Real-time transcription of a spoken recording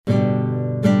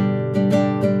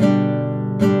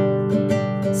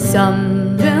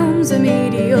Some films are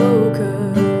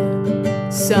mediocre,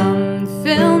 some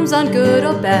films aren't good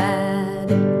or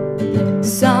bad,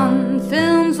 some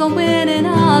films won't win an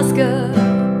Oscar,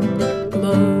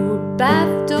 Globe,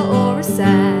 BAFTA or a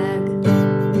SAG.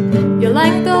 You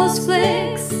like those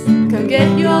flicks? Come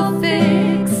get your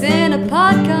fix in a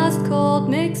podcast called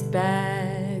Mixed Bag.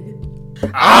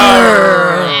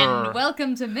 And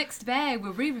welcome to Mixed Bag,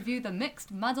 where we review the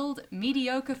mixed, muddled,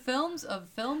 mediocre films of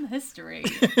film history.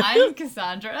 I'm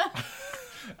Cassandra.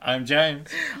 I'm James.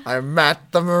 I'm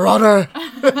Matt the Marauder.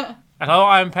 Hello,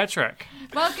 I'm Patrick.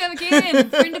 Welcome again,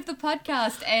 friend of the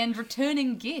podcast and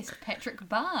returning guest, Patrick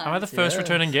Barnes. Am I the first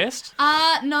returning guest? No,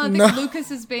 I think Lucas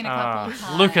has been a couple of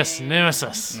times. Lucas,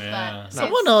 nemesis. Yeah. But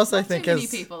Someone else, I not think, too many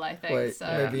has- people, I think. Wait, so,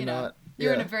 maybe you know, not.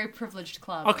 You're in Yeah. a very privileged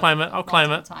club. I'll claim it, of I'll claim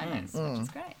multiple it. timings, which is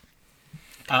great.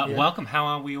 Welcome. How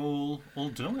are we all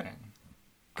doing?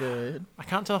 Good. I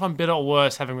can't tell if I'm better or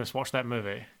worse having just watched that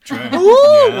movie. True.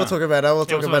 Ooh, Yeah. we'll talk about it. We'll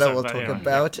talk we'll about it. talk We'll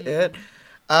about talk it, yeah. about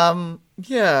it.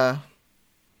 Yeah.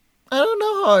 I don't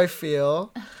know how I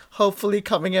feel. Hopefully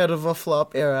coming out of a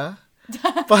flop era.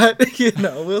 But,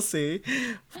 we'll see.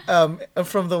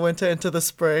 From the winter into the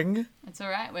spring. It's all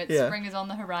right. Yeah. Spring is on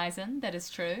the horizon. That is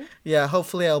true. Yeah,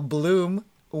 hopefully I'll bloom.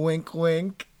 Wink,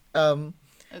 wink. That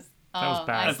was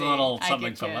bad. That's a little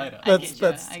something for later. I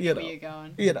That's- get you where know.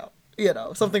 you're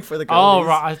going. Something for the Oh, girlies.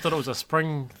 right. I thought it was a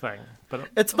spring thing. But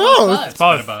It's Well, both. it's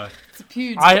both. It's a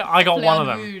huge. I got one of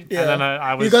them. mood. Yeah. And then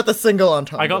I was... You got the single on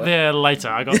top. I got there later.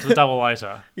 I got to the double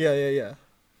later. Yeah.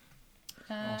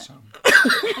 Awesome.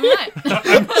 All right.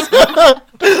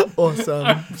 Awesome.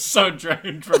 I'm so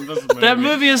drained from this movie. That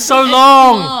movie is so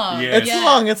long. Oh, Yes.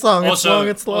 It's long. Also,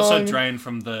 It's long. also drained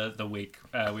from the week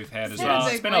we've had as well.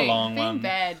 It's been a long been one.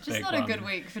 bad. Just Big not a one. good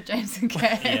week for James and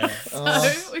Kate. Yeah.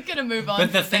 So we're gonna move on.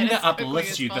 But the from thing that as quickly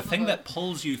uplifts as you, the thing possible. that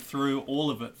pulls you through all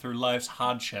of it, through life's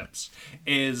hardships,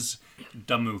 is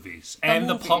the movies and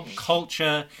the pop movies.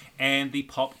 culture and the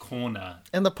pop corner.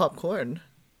 And the popcorn.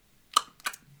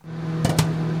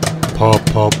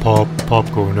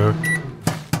 Popcorner.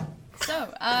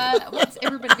 So, what's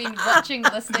everybody been watching,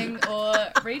 listening, or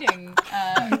reading?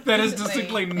 That is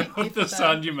recently? distinctly not the If,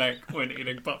 sound you make when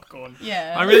eating popcorn.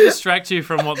 Yeah. I'm really distract you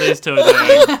from what these two are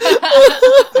doing.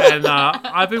 And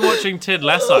I've been watching Ted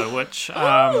Lasso, which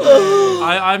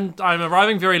I'm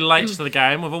arriving very late to the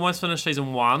game. We've almost finished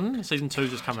season 1. Season 2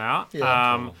 just come out.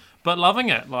 Yeah. But loving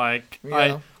it. Like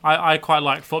Yeah. I quite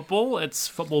like football. It's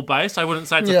football based. I wouldn't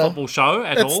say it's Yeah. a football show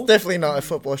at It's all. definitely not a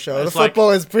football show. It's the like-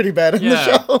 football is pretty bad in the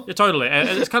show. Yeah, totally. And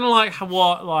it's kind of like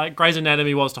what like Grey's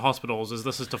Anatomy was to hospitals, is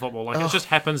this is to football. Like it just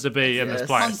happens to be in this Yes.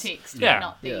 place. Context. Yeah,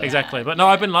 Not the, exactly. But no,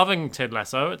 I've been loving Ted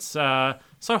Lasso. It's so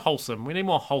wholesome. We need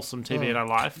more wholesome TV in our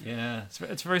life. Yeah.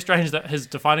 It's very strange that his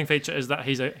defining feature is that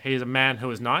he's a man who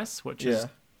is nice, which is Yeah.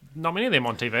 not many of them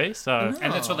on TV. So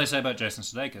And that's what they say about Jason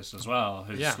Sudeikis as well,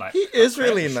 who's Yeah. like He is great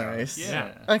really at the show. nice. Yeah.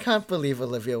 I can't believe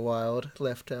Olivia Wilde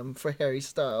left him for Harry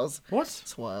Styles. what?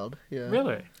 It's wild. Yeah.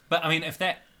 Really? But I mean, if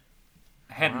that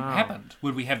hadn't happened,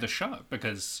 would we have the show?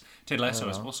 Because Ted Lasso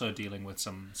is also dealing with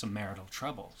some marital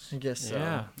troubles. I guess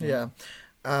so. Yeah.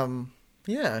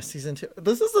 Yeah, season 2.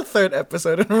 This is the third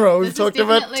episode in a row we've This talked has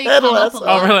about definitely Ted come up a Lasso.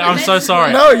 lot. Oh, really? I'm so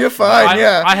sorry. No, you're fine.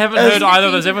 Yeah. I haven't As- heard either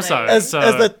of those As- episodes. As, so.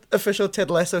 as the official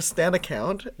Ted Lasso Stan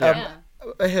account, Yeah.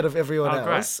 ahead of everyone Oh,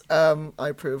 great. else, I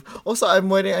approve. Also, I'm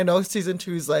waiting. I know season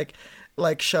 2 is like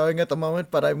showing at the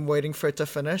moment, but I'm waiting for it to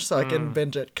finish so I can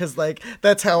binge it because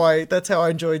that's how I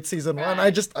enjoyed season 1. I Right.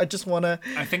 just want to.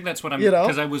 I think that's what I'm, You know?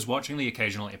 because I was watching the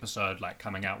occasional episode like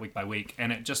coming out week by week,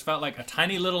 and it just felt like a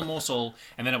tiny little morsel,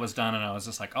 and then it was done, and I was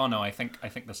just like, oh no, I think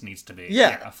this needs to be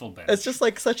a full binge. It's just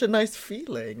like such a nice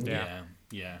feeling.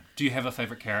 yeah. Do you have a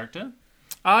favorite character?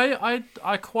 I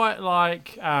quite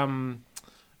like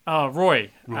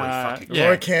Roy. fucking yeah.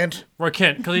 Roy Kent. Roy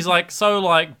Kent, because he's like so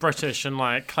like British and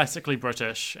like classically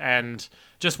British and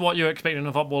just what you expect in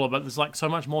a footballer, but there's like so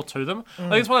much more to them. I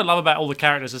think that's what I love about all the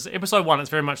characters. Is episode 1, it's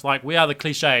very much like we are the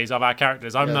cliches of our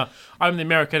characters. I'm the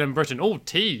American in Britain. Oh,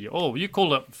 tea. Oh, you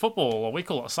call it football or we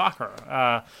call it soccer.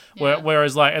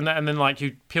 Whereas like and then like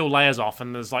you peel layers off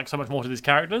and there's like so much more to these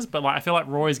characters. But like I feel like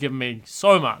Roy's given me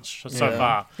so much so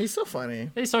far. He's so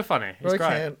funny. He's so funny. He's Roy great.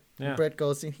 Kent. Yeah. Brett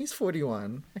Goldstein. He's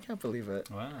 41. I can't believe it.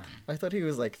 Wow. I thought he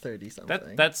was like 30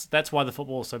 something. That's why the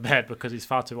football is so bad, because he's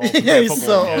far too old. To yeah, play he's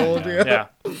football. so old. Yeah. Yeah,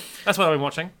 that's what I've been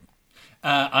watching.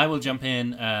 I will jump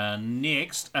in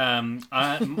next. I'm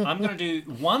going to do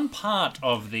one part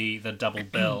of the double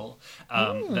bill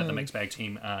that the Mixed Bag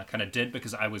team kind of did,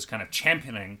 because I was kind of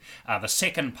championing the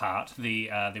second part. We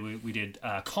did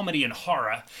comedy and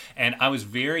horror, and I was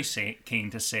very keen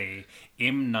to see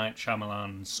M. Night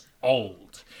Shyamalan's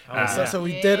Old. So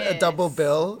we did a double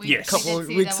bill Yes. a couple we did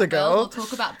see weeks double bill. ago. We'll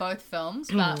talk about both films,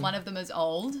 but one of them is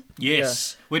Old.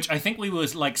 Yes, which I think we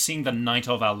was like seeing the night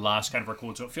of our last kind of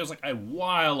record, so it feels like a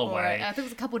while Or away. I think it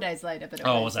was a couple days later, but it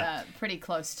Oh, was was it? pretty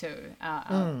close to.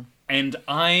 And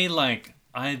I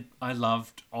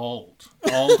loved Old.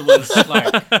 Old was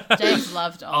like James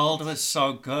loved Old. Old was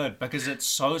so good because it's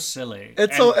so silly.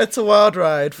 It's a wild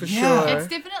ride for Yeah. sure. It's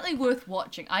definitely worth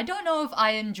watching. I don't know if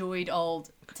I enjoyed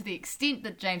Old to the extent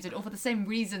that James did, or for the same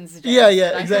reasons James Yeah, yeah,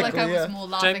 did. I exactly, feel like I yeah. was more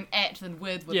laughing at than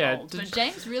with Yeah, Old. did- But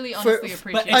James really For- honestly but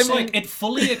appreciated But it's it. like it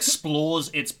fully explores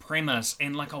its premise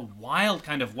in like a wild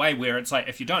kind of way where it's like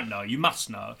if you don't know, you must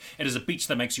know. It is a beach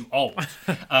that makes you old,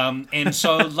 and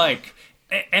so like.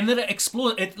 And then it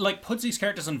explores, it like puts these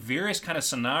characters in various kind of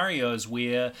scenarios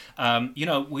where,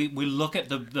 we look at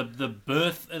the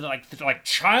birth, like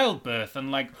childbirth and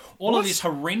like all of these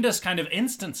horrendous kind of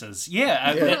instances. Yeah,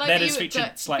 I feel like that you is would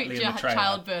featured slightly in the trailer.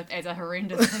 childbirth as a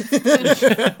horrendous incident.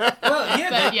 Well, yeah,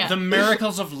 But, yeah. the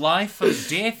miracles of life and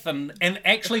death, and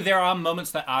actually there are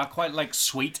moments that are quite like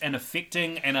sweet and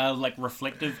affecting and are like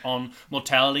reflective on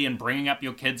mortality and bringing up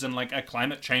your kids in like a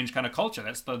climate change kind of culture.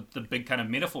 That's the big kind of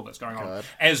metaphor that's going on,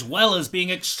 as well as being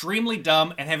extremely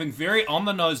dumb and having very on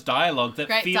the nose dialogue that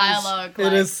Great feels. dialogue. It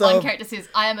Like, is so- one character says,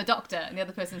 "I am a doctor," and the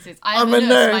other person says, "I'm I'm a a nurse.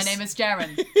 nurse." My name is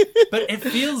Jaren." But it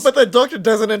feels. But the doctor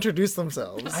doesn't introduce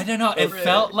themselves. I don't know. It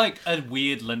felt like a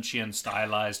weird Lynchian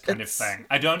stylized kind of It's thing.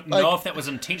 I don't know if that was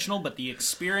intentional, but the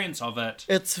experience of it.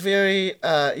 It's very it's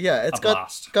A got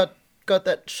blast. got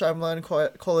that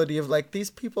Shyamalan quality of like these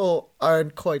people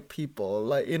aren't quite people,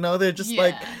 like they're just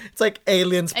like Yeah. it's like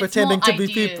aliens It's pretending more to be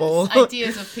ideas, people.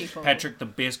 Ideas of people. Patrick, the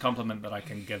best compliment that I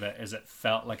can give it is it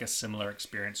felt like a similar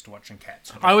experience to watching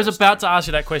Cats. for the I was first about time. to ask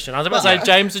you that question. I was about to say,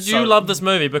 James, did you So- love this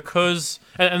movie because,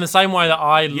 in the same way that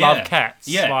I love Cats,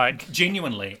 Yeah, like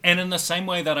genuinely. And in the same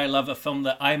way that I love a film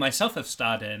that I myself have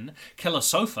starred in, Killer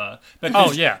Sofa, because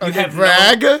Oh, yeah. you Okay, have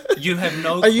brag. you have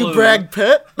no Are you clue. Brad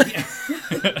Pitt?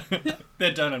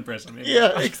 That don't impress me.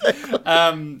 Yeah, exactly.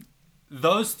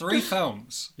 Those three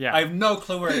films, Yeah. I have no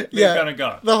clue where they're Yeah, going to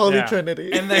go. the Holy Yeah.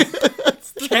 Trinity. And they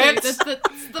That's Cats the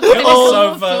Killer pinnacle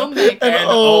of Sofa filmmaking. and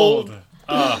Old. Old.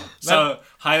 Oh, so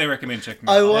highly recommend checking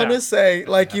it I out. want to Yeah. say,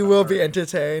 like, you will be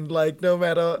entertained, like, no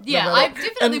matter. Yeah, no I matter.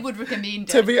 definitely And would recommend it.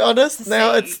 To be honest, to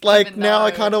now see, it's like even now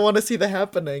I though- kind of want to see the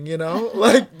happening,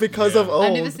 like because of Old.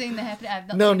 I've never seen The Happening. I've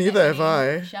not No, seen neither that have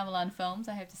many I. Shyamalan films,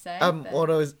 I have to say. but-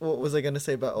 What was I gonna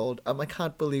say about Old? I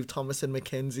can't believe Thomasin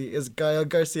McKenzie is Gael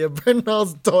Garcia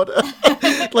Bernal's daughter.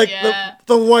 Like Yeah.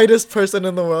 the whitest person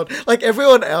in the world. Like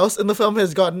everyone else in the film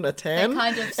has gotten a they tan,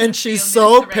 kind of and she's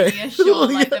so pale. Sure,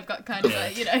 like they've got kind of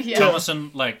a, yeah.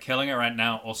 Thomason, like, killing it right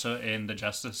now, also in The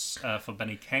Justice for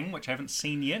Benny King, which I haven't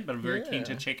seen yet, but I'm very keen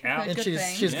to check out. And Good she's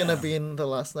thing. she's gonna Yeah. be in The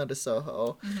Last Night of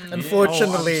Soho. Mm-hmm.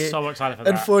 Unfortunately, Oh, I'm so excited for that.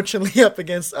 unfortunately, up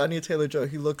against Anya Taylor-Joy,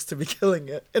 who looks to be killing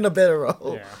it in a better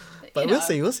role. Yeah. But You we'll know,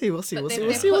 see. but they're We'll put see. there We'll to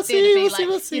be see. like,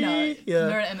 We'll see. Yeah.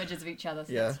 mirror images of each other,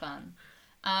 so Yeah. that's fun.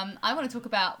 I want to talk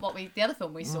about the other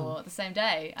film we saw the same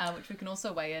day, which we can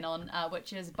also weigh in on,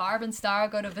 which is Barb and Star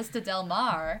Go to Vista Del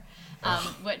Mar,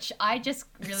 which I just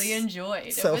really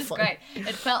enjoyed. So it was fun. great.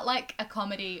 It felt like a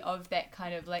comedy of that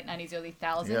kind of late 90s, early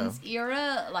 2000s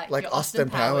era, like Like your Austin Austin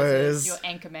Powers, Powers. your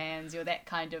Anchormans, your that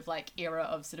kind of like era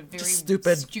of sort of very Just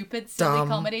stupid, silly dumb,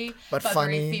 comedy, but very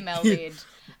funny. female-led.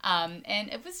 And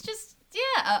it was just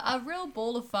a real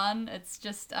ball of fun. It's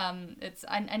just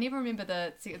I never remember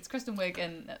it's Kristen Wiig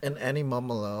and And Annie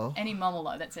Mumolo. Annie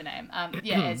Momolo, that's her name.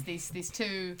 As these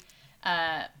two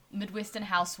Midwestern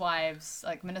housewives,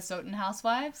 like Minnesotan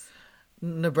housewives.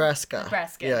 Nebraska.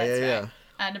 Yeah, that's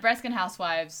right. Nebraskan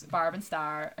housewives, Barb and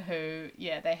Star, who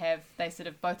they sort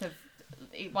of both have.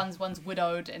 One's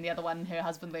widowed and the other one, her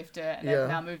husband left her, and Yeah. they've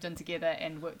now moved in together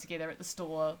and work together at the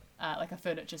store, like a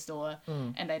furniture store,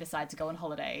 and they decide to go on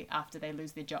holiday after they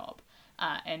lose their job.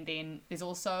 And then there's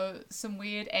also some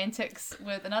weird antics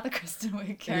with another Kristen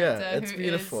Wiig character. Yeah, it's who And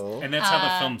beautiful. that's how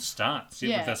the film starts,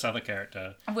 yeah. with this other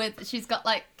character. she's got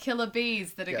like killer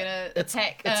bees that are gonna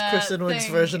attack. It's Kristen Wiig's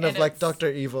thing, version of and like it's-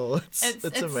 Dr. Evil. It's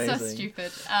It's amazing. so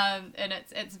stupid. And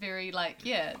it's very like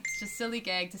it's just silly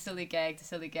gag to silly gag to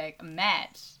silly gag.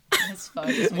 Matt, his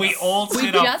phone. We all We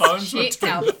said our just phones were checked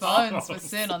our turned phones off. were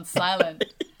turned on silent.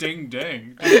 Ding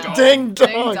ding. Ding dong. Ding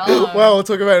dong. Well, we'll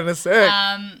talk about it in a sec.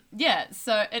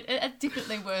 So it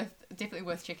definitely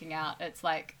worth checking out. It's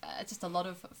like it's just a lot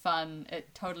of fun.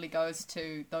 It totally goes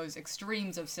to those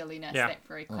extremes of silliness. Yeah. That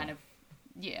very kind of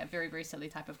very very silly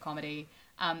type of comedy.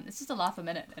 It's just a laugh a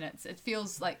minute, and it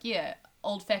feels like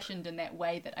old-fashioned in that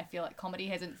way that I feel like comedy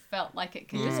hasn't felt like it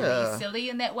can just Yeah. be silly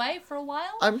in that way for a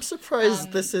while. I'm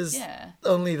surprised this is yeah.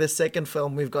 only the second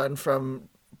film we've gotten from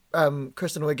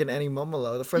Kristen Wiig and Annie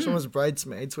Momolo. The first one was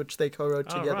Bridesmaids, which they co-wrote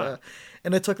Oh, together, right.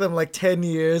 and it took them like 10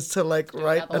 years to like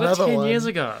write another one. Was that another 10 one. years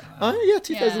ago? Oh yeah,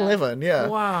 2011. Yeah.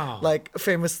 Wow. Like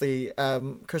famously,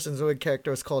 Kristen Wiig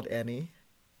character was called Annie.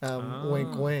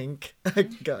 Wink, wink,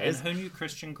 And guys. who knew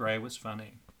Christian Grey was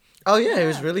funny? Oh yeah, it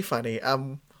was really funny.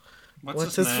 What's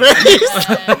What's his name? face?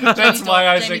 That's why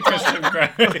I Jamie said Christian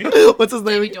Grey. What's his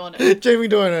name? Jamie Dornan. Jamie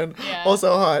Dornan. Yeah.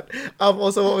 Also hot.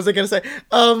 Also, what was I gonna say?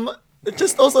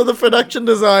 Just also the production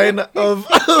design of.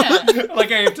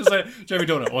 Like I have to say, Jamie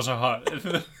Dornan, also hot.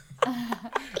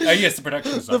 Yes, the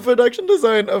production The design. production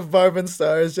design of Barb and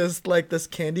Star is just like this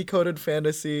candy coated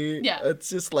fantasy. Yeah. It's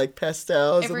just like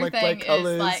pastels and like Everything bright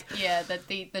colors. is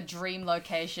like the dream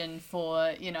location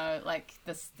for like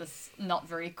this not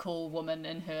very cool woman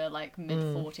in her like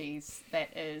mid-40s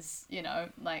that is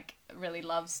like really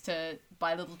loves to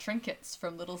buy little trinkets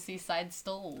from little seaside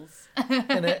stalls.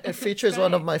 And it features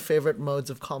one of my favorite modes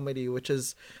of comedy, which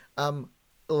is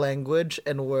language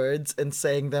and words and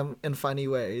saying them in funny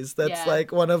ways. That's Yeah.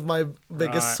 like one of my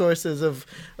biggest Right. sources of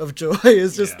joy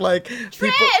is just Yeah. like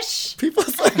Trish! people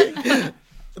saying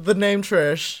the name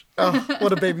Trish. Oh,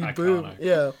 what a baby boom. Iconic.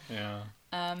 Yeah. Yeah.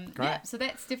 Yeah, so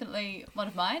that's definitely one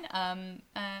of mine.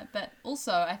 But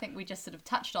also, I think we just sort of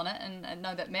touched on it, and I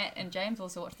know that Matt and James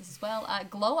also watched this as well.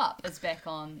 Glow Up is back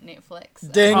on Netflix.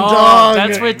 Ding Oh, dong.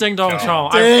 that's where Ding Dong Dong.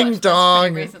 Chong. Ding watched this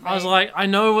dong. pretty recently. I was like, I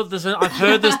know what this is. I've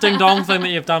heard this Ding Dong thing that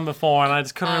you've done before, and I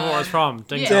just couldn't remember where it's from.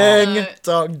 Ding yeah. Dong. Ding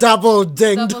dong. Double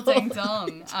ding Double dong.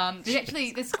 ding dong.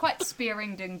 There's quite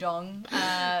sparing ding dong.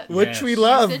 Which Yes. we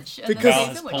love. Usage in the Because season,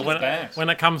 Balance which pulled is it good. back. When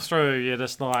it comes through, you're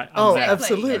just like, Oh, I'm back.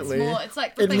 absolutely. It's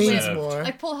like the it thing means where, more.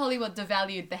 like Paul Hollywood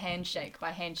devalued the handshake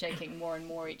by handshaking more and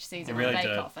more each season It really of Bake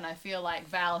did. Off, and I feel like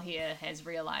Val here has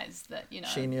realised that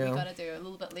She we knew. got to do a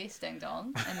little bit less ding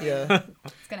dong, and then Yeah.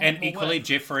 it's gonna have And more equally, work.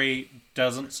 Jeffrey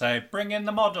doesn't say, bring in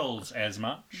the models as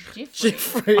much. Jeffrey.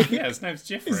 Jeffrey. Yeah, his name's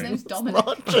Jeffrey. His name's Dominic.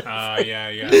 Not Jeffrey.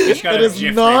 Yeah. He's got It a is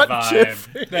Jeffrey not vibe.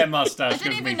 Jeffrey. That mustache I gives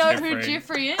didn't me even know Jeffrey. who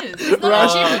Jeffrey is. It's not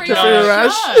Rush. Jeffrey Jeffrey on the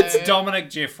Rush. show. It's Dominic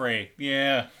Jeffrey.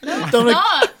 Yeah. Dominic,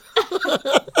 Not.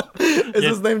 is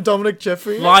his name Dominic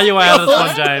Jeffrey? Lie you out of this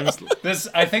one, James.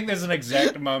 I think there's an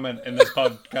exact moment in this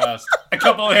podcast a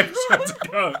couple of episodes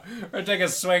ago where I take a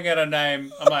swing at a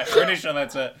name. I'm like, pretty sure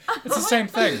that's it. It's the same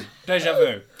thing. Deja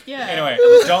vu. Yeah. Anyway,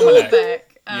 Dominic. Back.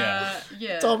 Yeah.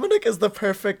 Yeah. Dominic is the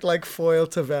perfect like foil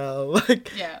to Val.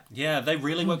 Like Yeah. Yeah, they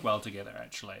really work well together,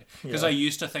 actually. Because Yeah. I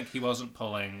used to think he wasn't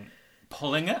pulling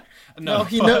it? No,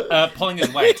 he know- pulling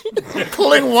his weight.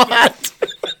 pulling what?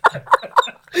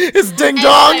 His ding As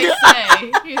dong. they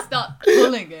say, he's not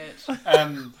pulling it.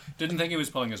 Didn't think he was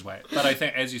pulling his weight. But I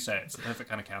think, as you say, it's the perfect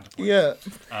kind of counterpoint. Yeah.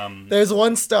 Um, There's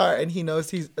one star and he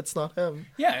knows it's not him.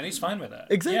 yeah, and he's fine with it.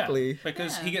 Exactly. Yeah,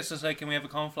 because Yeah. he gets to say, can we have a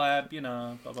conflab?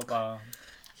 Blah, blah, blah.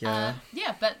 Yeah.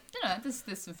 Yeah, but there's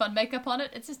some fun makeup on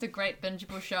it. It's just a great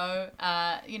bingeable show.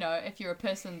 If you're a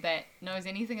person that knows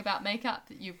anything about makeup,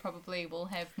 you probably will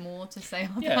have more to say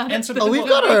about Yeah, and it. some than Oh, we've what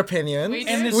got we- our opinions. We do.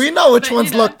 And this- We know which But,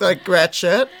 ones look like rat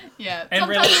shit. Yeah, And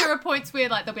sometimes really- there are points where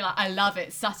like they'll be like, "I love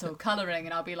it, subtle coloring,"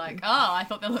 and I'll be like, "Oh, I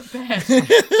thought they looked bad."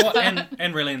 Well,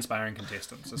 and really inspiring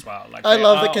contestants as well. Like I they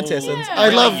love the are all contestants. Yeah. I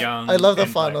really love young I love the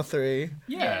and, final like, three.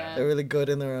 Yeah. They're really good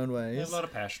in their own They have ways. a lot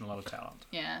of passion, a lot of talent.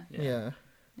 Yeah, Yeah. yeah.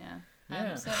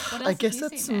 Yeah. So what else I have guess you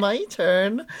it's seen, Matt? my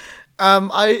turn.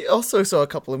 I also saw a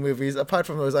couple of movies. Apart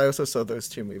from those, I also saw those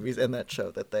two movies and that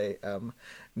show that they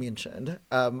mentioned.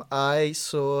 I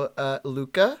saw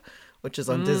Luca, which is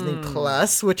on Disney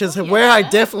Plus, which is where I yeah.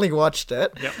 definitely watched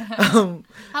it. Yep.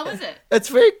 How was it? It's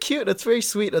very cute. It's very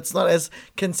sweet. It's not as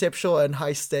conceptual and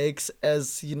high stakes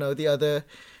as the other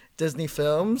Disney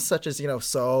films, such as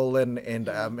Soul and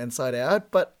Inside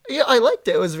Out. But yeah, I liked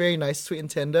it. It was very nice, sweet and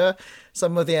tender.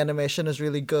 Some of the animation is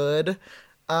really good.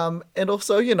 And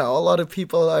also, a lot of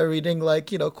people are reading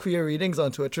queer readings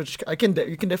onto it, which you can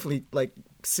definitely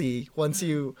see once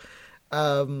you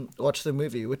watch the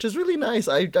movie, which is really nice.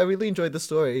 I really enjoyed the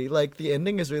story. Like the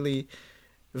ending is really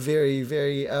very,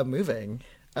 very moving.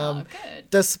 Oh, good.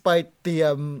 Despite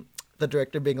the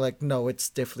director being like, no,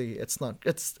 it's not.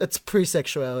 It's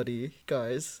pre-sexuality,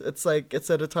 guys. It's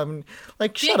at a time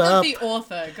shut Death up, of the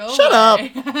author. Go shut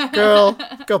away. up, girl,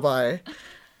 goodbye.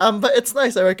 But it's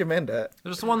nice. I recommend it. Is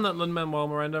this the one that Lin-Manuel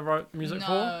Miranda wrote music No,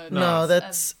 for? No,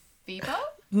 that's Vivo?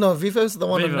 no. Vivo's the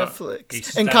one Vivo. on Netflix.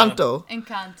 He's Encanto.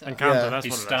 Encanto. Encanto, Yeah. that's He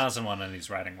what it is. stars in one and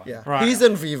he's writing one. Yeah, Right. he's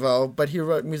in Vivo, but he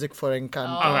wrote music for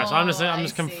Encanto, Okay, so I'm just I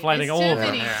conflating see. all It's of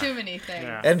them. too Yeah. many things.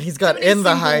 Yeah. and he's got Too many In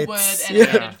the single Heights. word Yeah.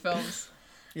 animated films.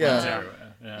 Yeah. It's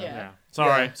everywhere. Yeah. Yeah. Yeah.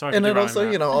 Sorry. Yeah. Sorry. And for it also,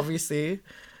 derailing that. obviously,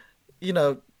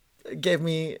 gave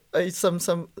me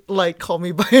some like call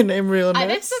me by your name realness.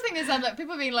 That's the thing is, I'm like,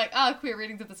 people being like, queer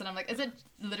readings of this, and I'm like, is it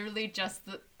literally just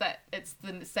that it's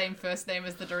the same first name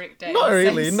as the director? and Not the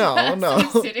same really, no.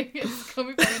 sort of setting as Call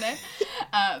Me By Your Name.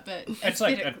 But It's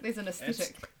like there's an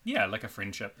aesthetic. like a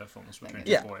friendship that forms between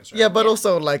Yeah, two boys. Right? yeah, but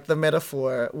also like the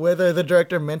metaphor, whether the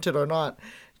director meant it or not,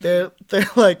 they're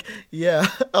like, yeah,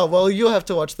 oh well, you'll have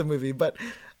to watch the movie, but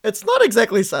it's not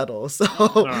exactly subtle. So,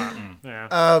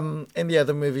 Yeah. and yeah,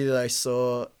 the movie that I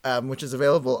saw, which is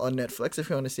available on Netflix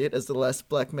if you want to see it, is The Last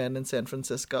Black Man in San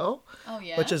Francisco, Oh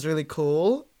yeah. which is really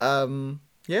cool.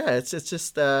 Yeah, it's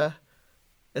just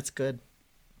it's good.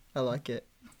 I like it.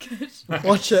 good.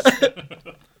 Watch it.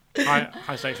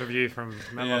 High stakes review from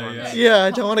Matt Yeah, Lovell. yeah. Yeah,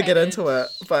 I don't want to get into it,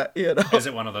 but Is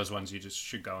it one of those ones you just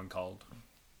should go in cold?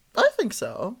 I think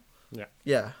so. Yeah.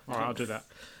 Yeah. All right, I'll do that.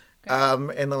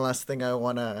 And the last thing I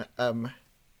want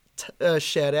to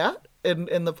shout out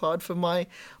in the pod for my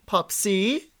Pop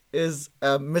C is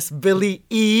Miss Billie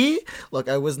E. Look,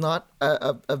 I was not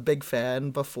a big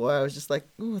fan before. I was just like,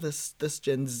 ooh, this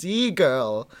Gen Z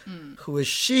girl. Who is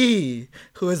she?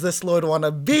 Who is this Lord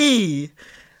wanna be?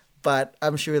 But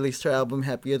she released her album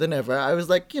Happier Than Ever. I was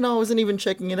like, I wasn't even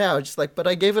checking it out. Just like, but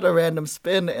I gave it a random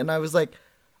spin, and I was like,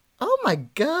 oh my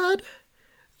god,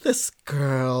 this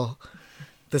girl.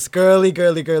 This girly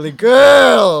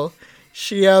girl.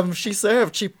 She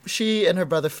served. She and her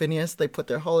brother Phineas, they put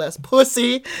their whole ass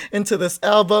pussy into this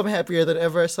album, Happier Than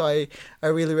Ever. So I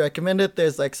really recommend it.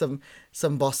 There's like some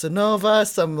bossa nova,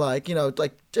 some like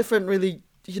different really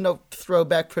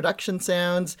throwback production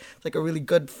sounds. It's like a really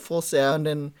good full sound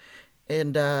and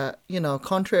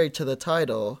contrary to the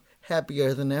title,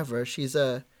 Happier Than Ever, she's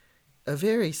a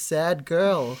very sad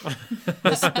girl,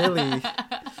 Miss Billie.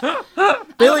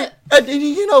 Billie, and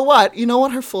you know what? You know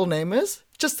what her full name is?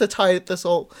 Just to tie this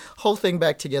whole thing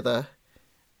back together.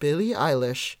 Billie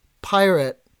Eilish,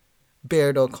 Pirate,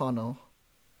 Baird O'Connell.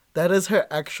 That is her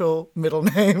actual middle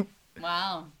name.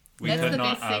 Wow. We That's could the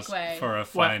not best ask segue. for a Wait,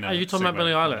 finer. are you talking about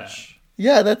Billie segment than Eilish?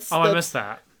 Yeah, that's I missed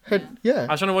that. her. Yeah,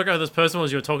 I was trying to work out who this person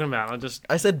was you were talking about.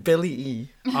 I said Billie E.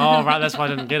 Oh, right, that's why I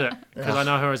didn't get it. Because I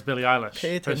know her as Billie Eilish.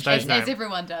 Pay Her attention. stage As name.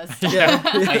 everyone does. Yeah,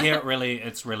 I hear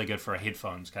it's really good for a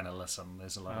headphones kind of listen.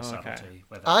 There's a lot of okay. subtlety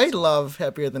with it. I love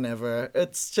Happier Than Ever.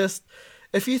 It's just,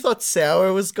 if you thought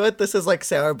Sour was good, this is like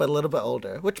Sour but a little bit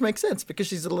older, which makes sense because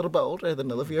she's a little bit older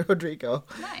than Olivia Rodrigo.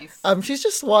 Nice. She's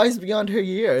just wise beyond her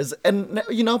years. And,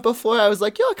 before I was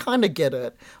like, I kind of get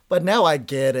it. But now I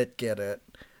get it.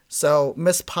 So,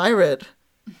 Miss Pirate,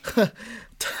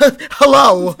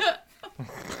 hello.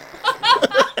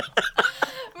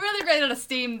 Really ran out of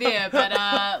steam there, but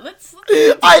let's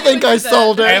I think I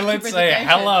sold it. And let's say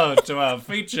hello to our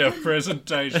feature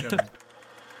presentation.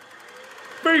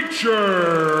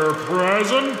 Feature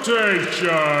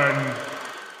presentation.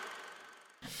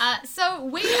 So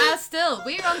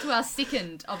we're on to our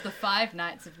second of the 5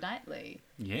 nights of Nightly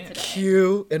Yeah. today.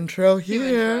 Cue intro Cue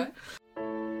here. intro.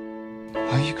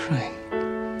 Why are you crying?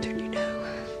 Don't you know?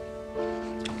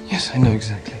 Yes, I know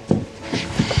exactly.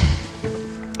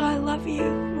 I love you,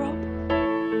 Rob.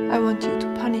 I want you to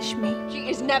punish me. She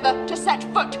is never to set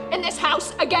foot in this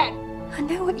house again. I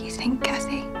know what you think,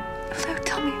 Kathy. Although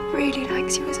Tommy really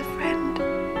likes you as a friend.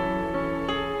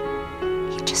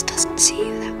 He just doesn't see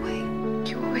you that way.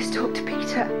 You always talk to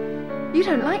Peter. You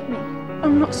don't like me.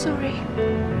 I'm not sorry.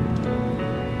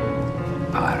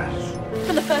 Iris.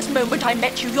 From the first moment I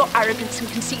met you, your arrogance and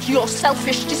conceit, your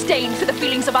selfish disdain for the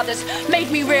feelings of others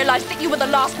made me realize that you were the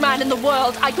last man in the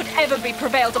world I could ever be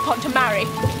prevailed upon to marry.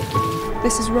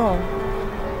 This is wrong.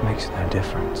 Makes no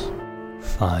difference.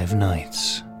 5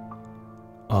 nights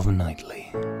of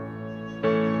Nightly.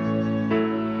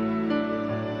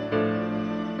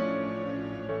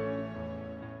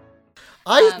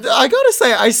 I gotta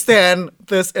say, I stand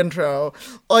this intro.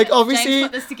 Like, obviously, James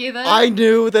put this together. I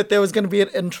knew that there was gonna be an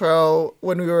intro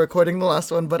when we were recording the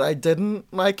last one, but I didn't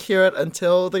hear it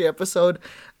until the episode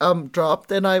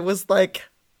dropped, and I was like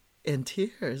in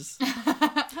tears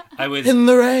I was in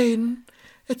the rain.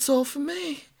 It's all for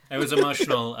me. It was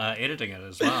emotional editing it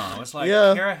as well. I was like,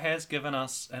 Yeah. Kira has given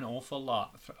us an awful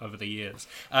lot over the years.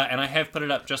 And I have put it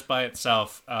up just by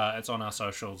itself. It's on our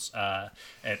socials.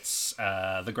 It's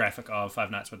the graphic of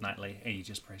 5 Nights with Nightly. And you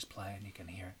just press play and you can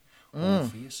hear it all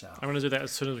for yourself. I'm going to do that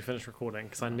as soon as we finish recording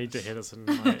because I need to hear this in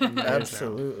my ears now.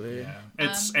 Absolutely. Yeah,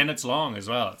 it's long as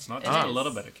well. It's not just a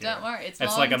little bit of Kira. Don't worry, it's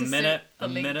like long a to suit minute, the a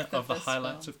length minute of the this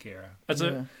highlights film. of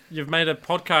Kira. You've made a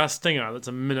podcast stinger that's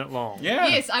a minute long. Yeah.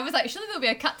 Yes, I was like, surely there'll be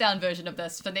a cut down version of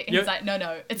this for Nick. And Yep. he's like,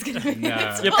 no, it's gonna be No.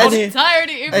 its Yep. whole And he-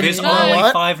 entirety every There's you know only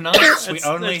what? 5 nights. We It's-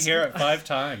 only it's- hear it 5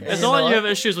 times. It's You not like know you what? have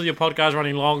issues with your podcast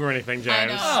running long or anything,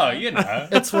 James. know. Oh, you know.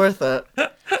 It's worth it.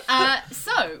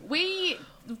 So we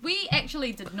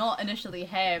actually did not initially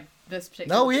have this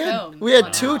particular No, we film. had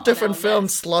on two our different list.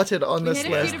 films slotted on We this had a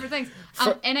few list. different things,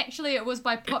 For- and actually, it was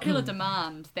by popular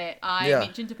demand that I Yeah.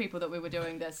 mentioned to people that we were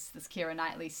doing this Keira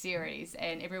Knightley series,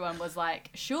 and everyone was like,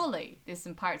 "Surely there's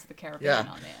some Pirates of the Caribbean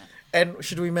Yeah. on there." And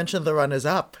should we mention the runners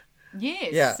up? Yes,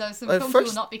 Yeah. so some Like, films we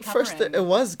will not be covering, first it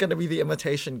was going to be The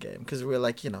Imitation Game because we were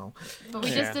like, but we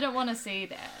Yeah. just didn't want to see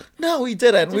that. no, we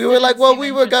didn't. Just We were didn't like, well, seem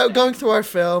we were interesting. going through our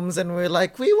films and we were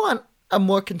like, we want a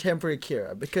more contemporary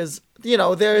Kira because,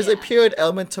 there is a Yeah. period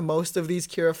element to most of these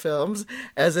Kira films,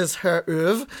 as is her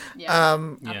oeuvre. Yeah.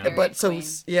 Yeah. Very But so, queen.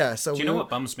 so Do you know what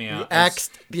bums me we out?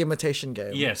 axed The Imitation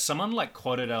Game. Yeah, someone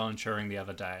quoted Alan Turing the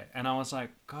other day, and I was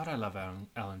like, God, I love Alan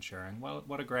Turing. Well,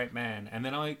 what a great man. And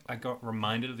then I got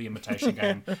reminded of The Imitation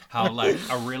Game, how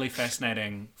a really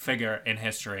fascinating figure in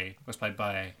history was played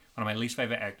by one of my least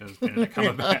favorite actors, Benedict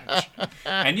Cumberbatch.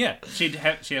 And yeah, she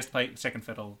has to play second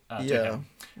fiddle to Yeah. him.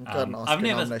 Got an Oscar I've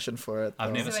never- nomination for it. I've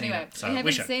though. never So seen anyway, it, so we we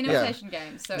haven't should. seen Yeah. Imitation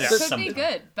Game, so Yeah. it could be Sometime.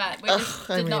 good, but we just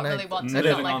I did not mean, really want to.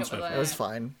 moving Not like on it swiftly. was It was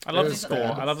fine. I love It the was score. good.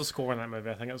 I love the score in that movie.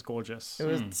 I think it's gorgeous.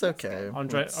 It's okay.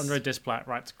 Andre Desplat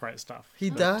writes great stuff. He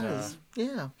does.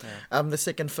 Yeah. The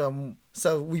second film.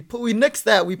 So we nixed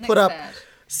that. We put Nixed up that.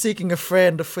 Seeking a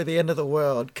Friend for the End of the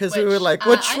World because we Which, were like,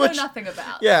 I know nothing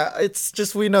about. Yeah, it's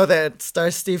just we know that it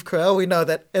stars Steve Carell. We know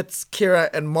that it's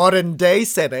Kira in modern day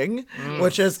setting,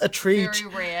 which is a treat.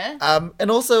 Very rare. And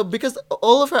also because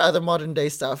all of her other modern day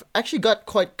stuff actually got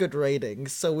quite good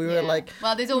ratings, so we were Yeah. like,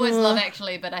 well, there's always Love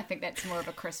Actually, but I think that's more of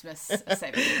a Christmas, a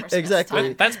saving Christmas. Exactly.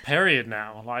 type. That's period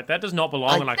now. That does not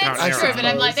belong in our current That's era. true, but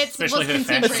I'm like, that's Especially what's her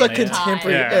contemporary. fashion, at the It's like time.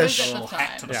 contemporary-ish. It was at Little the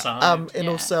hat to the Yeah. side. and Yeah.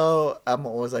 also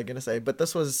what was I gonna say? But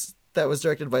that was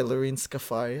directed by Lorene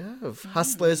Scafaria of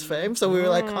Hustlers fame, so we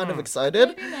were kind of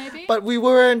excited, Maybe. but we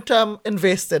weren't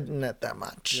invested in it that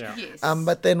much. Yeah. Yes.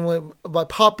 But then by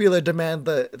popular demand,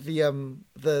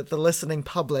 the listening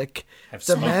public Have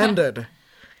demanded.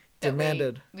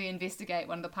 that we investigate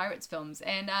one of the Pirates films,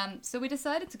 and so we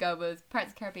decided to go with Pirates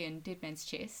of the Caribbean: Dead Man's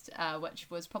Chest, which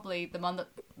was probably the one that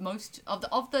most of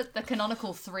the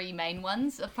canonical 3 main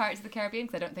ones of Pirates of the Caribbean,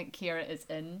 because I don't think Kira is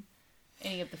in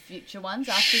any of the future ones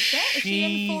after that. Is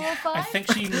she in 4 or 5? I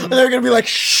think she. They're gonna be like,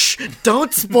 shh!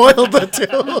 Don't spoil the two.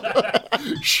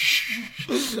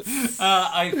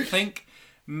 I think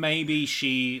maybe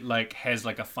she has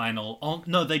a final. Oh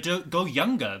no, they do go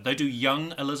younger. They do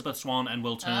young Elizabeth Swann and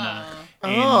Will Turner in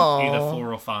either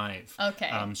 4 or 5.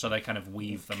 Okay. So they kind of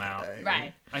weave them out.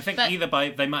 Right. I think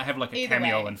But they might have a either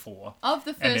cameo way, in 4. Of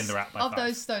the And then first, they're out by of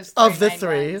 5. those Of the main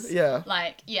 3, ones, yeah.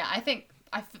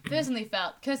 I personally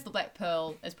felt Curse of the Black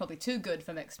Pearl is probably too good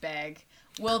for Mixed Bag.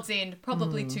 World's End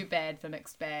probably too bad for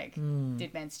Mixed Bag.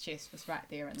 Dead Man's Chest was right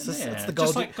there in the middle. It's Yeah, the, just the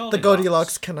Goldilocks.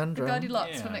 Goldilocks conundrum.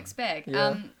 Goldilocks for Yeah. Mixed Bag.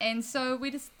 Yeah. And so we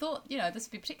just thought, this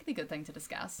would be a particularly good thing to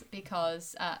discuss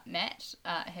because Matt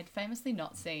had famously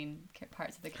not seen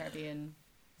Pirates of the Caribbean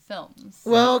films.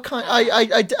 Well,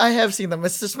 I have seen them.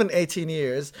 It's just been 18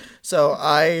 years. So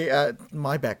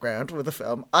my background with the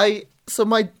film, so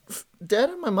my dad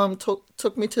and my mom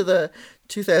took me to the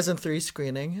 2003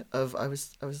 screening of, I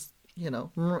was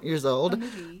years old.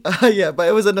 Yeah, but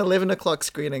it was an 11 o'clock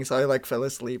screening, so I fell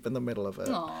asleep in the middle of it.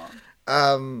 Aw.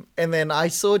 And then I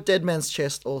saw Dead Man's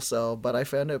Chest also, but I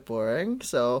found it boring.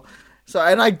 So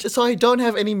I don't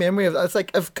have any memory of that.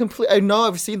 It's I know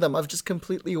I've seen them. I've just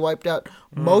completely wiped out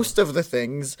most of the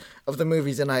things of the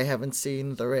movies, and I haven't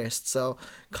seen the rest. So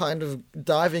kind of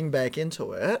diving back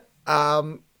into it,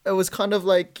 it was kind of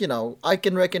I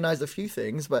can recognize a few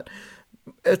things, but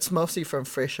it's mostly from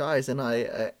fresh eyes. And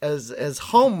I as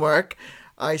homework,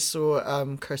 I saw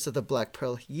Curse of the Black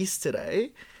Pearl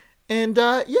yesterday, and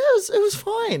it was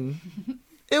fine.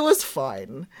 It was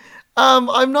fine.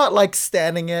 I'm not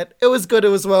standing it. It was good. It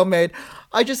was well made.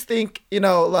 I just think,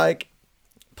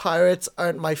 pirates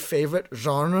aren't my favorite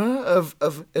genre of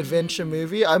adventure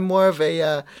movie. I'm more of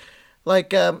a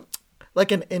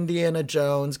an Indiana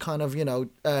Jones kind of,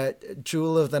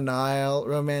 Jewel of the Nile,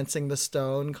 Romancing the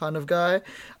Stone kind of guy.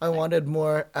 I wanted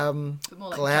more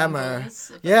more glamour. jungles,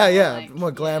 a bit Yeah, more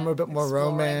more glamour, a bit more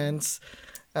exploring. romance,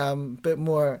 bit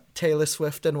more Taylor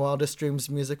Swift and Wildest Dreams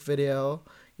music video,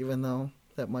 even though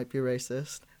that might be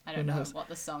racist. I don't Who know knows? what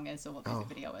the song is or what the music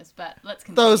video is, but let's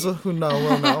continue. Those who know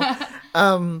will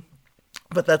know.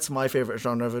 But that's my favorite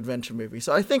genre of adventure movie.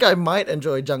 So I think I might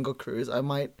enjoy Jungle Cruise. I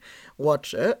might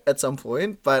watch it at some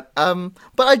point. But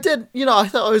I did, I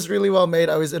thought it was really well made.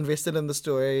 I was invested in the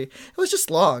story. It was just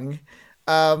long.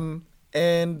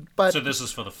 But So this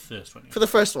is for the first one. for the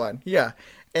first one, yeah.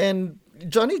 And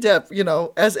Johnny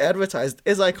Depp, as advertised,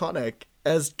 is iconic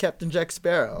as Captain Jack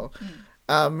Sparrow.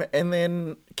 And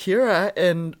then Kira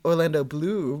and Orlando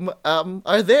Bloom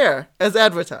are there as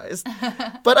advertised.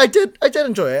 But I did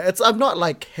enjoy it. I'm not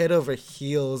like head over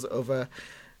heels over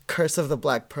Curse of the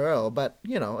Black Pearl, but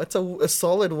it's a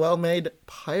solid, well-made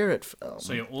pirate film.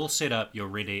 So you're all set up, you're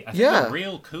ready. I think Yeah. the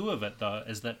real coup of it, though,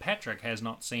 is that Patrick had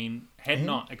not,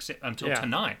 except until Yeah.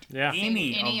 tonight, Yeah.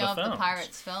 any of the of films. the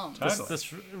Pirates films. Totally.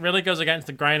 This really goes against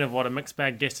the grain of what a mixed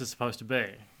bag guest is supposed to be.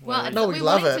 Well, No, we we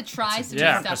love wanted it. to try some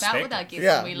Yeah. new stuff out with our guests,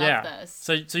 Yeah. and we love this.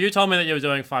 So you told me that you were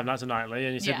doing Five Nights a Nightly,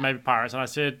 and you said Yeah. maybe Pirates, and I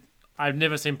said I've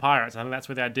never seen Pirates. I think that's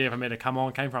where the idea for me to come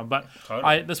on came from. But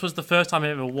Totally. this was the first time I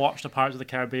ever watched a Pirates of the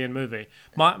Caribbean movie.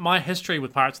 My history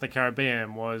with Pirates of the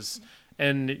Caribbean was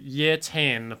in year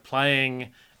 10 playing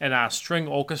in our string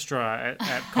orchestra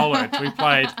at college. We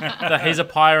played the He's a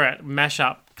Pirate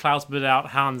mashup, Klaus Bidout,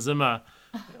 Hans Zimmer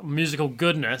musical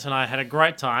goodness, and I had a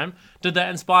great time. Did that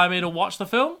inspire me to watch the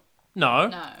film? No.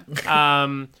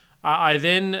 No. I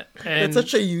then... It's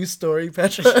such a you story,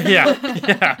 Patrick.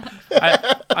 Yeah.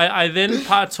 I then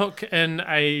partook in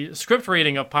a script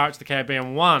reading of Pirates of the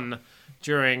Caribbean 1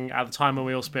 during the time when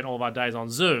we all spent all of our days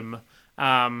on Zoom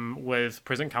with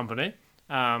present company.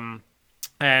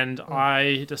 And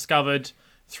I discovered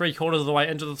 3/4 of the way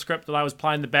into the script that I was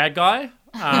playing the bad guy.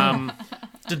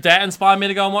 Did that inspire me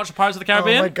to go and watch Pirates of the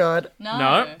Caribbean? Oh my god.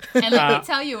 No. And let me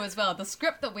tell you as well, the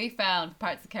script that we found,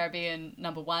 Pirates of the Caribbean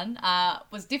 #1,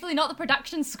 was definitely not the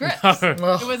production script. It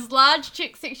was large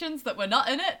check sections that were not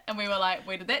in it, and we were like,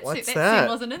 where did that What's scene? that? Scene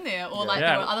wasn't in there. Or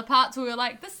there were other parts where we were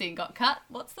like, this scene got cut.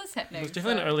 What's this happening? It was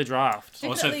definitely an early draft.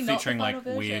 Also Definitely not the featuring final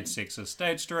like weird version. sexist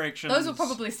stage directions. Those were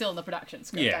probably still in the production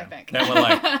script, I yeah. think. That were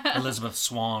like Elizabeth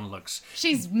Swan looks.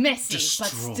 She's messy,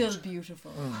 distraught. but still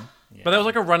beautiful. But there was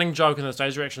like a running joke in the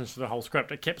stage directions for the whole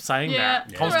script. It kept saying Yeah.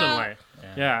 that Yeah. constantly.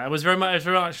 Yeah, it was very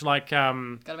much like,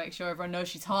 Gotta make sure everyone knows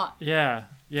she's hot. yeah.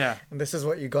 And this is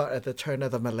what you got at the turn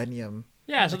of the millennium.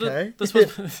 Yeah, so Okay. this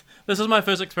was my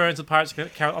first experience with Pirates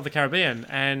of the Caribbean,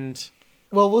 and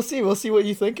Well, we'll see what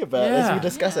you think about as we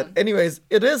discuss it. Anyways,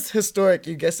 it is historic,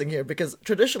 you guessing here, because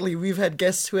traditionally we've had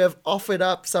guests who have offered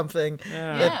up something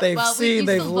that they've seen,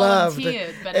 they've loved,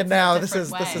 but and now this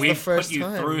is the We've first put you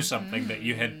time. through something that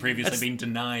you had previously been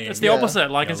denying. it's the opposite.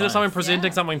 Like Your instead of life. someone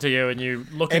presenting something to you and you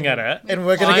looking at it, And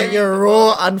we're gonna I'm- get your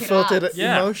raw, Pick it unfiltered up.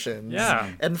 Yeah. emotions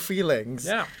and feelings.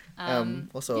 yeah.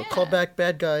 Also, callback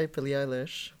bad guy, Billie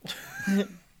Eilish.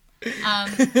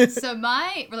 So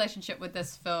my relationship with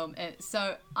this film is,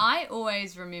 so I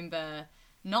always remember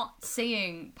not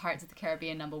seeing Pirates of the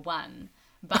Caribbean #1,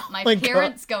 but my my God.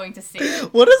 parents going to see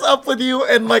it. What is up with you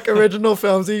and like original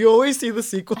films? Do you always see the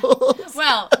sequels?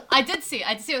 Well, I did see it.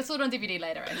 I saw it on DVD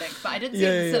later, I think, but I didn't see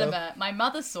it in the cinema. My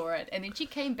mother saw it, and then she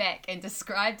came back and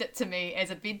described it to me as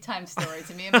a bedtime story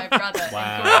to me and my brother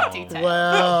in great detail.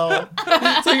 Wow.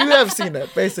 So you have seen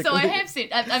it, basically. So I have seen.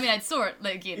 I mean, I saw it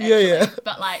again. Yeah, Actually, yeah.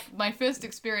 But like my first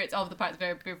experience of the Pirates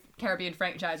of the Caribbean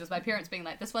franchise was my parents being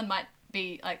like, "This one might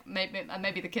be like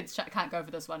maybe the kids can't go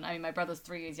for this one." I mean, my brother's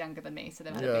 3 years younger than me, so they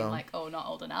might have Yeah. been like, "Oh, not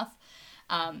old enough."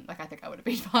 Like I think I would have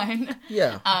been fine.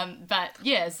 Yeah. But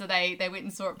yeah, so they went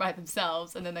and saw it by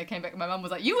themselves, and then they came back, and my mum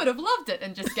was like, "You would have loved it,"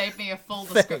 and just gave me a full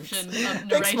description of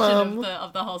narration Mum.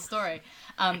 of the whole story.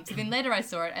 So then later I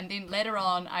saw it, and then later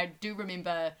on I do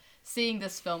remember seeing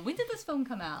this film. When did this film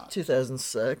come out?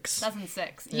 2006.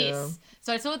 2006, Yeah. yes.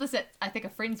 So I saw this at, I think, a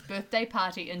friend's birthday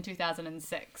party in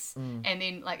 2006. And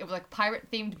then, like, it was like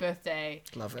pirate-themed birthday.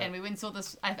 Love it. And we went and saw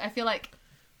this, I feel like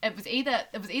it was either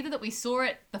that we saw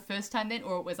it the first time then,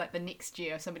 or it was like the next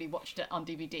year somebody watched it on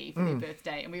DVD for their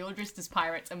birthday, and we all dressed as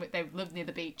pirates, and they lived near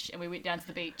the beach, and we went down to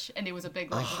the beach, and there was a big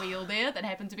like wheel there that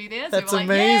happened to be there. So That's we were like,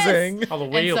 amazing. Yes! Oh, the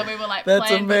wheel. And so we were like That's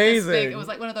playing with this big, amazing. it was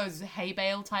like one of those hay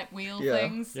bale type wheel Yeah.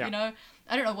 things, Yeah. you know.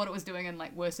 I don't know what it was doing in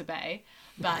like Wersa Bay,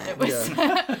 but it was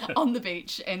on the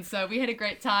beach, and so we had a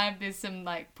great time. There's some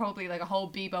like probably like a whole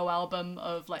Bebo album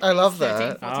of like I these love 13,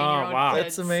 that. 14-year-old Oh, wow. kids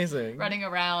That's amazing. running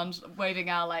around waving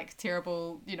our like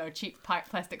terrible, cheap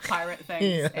plastic pirate things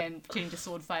Yeah. and pretending to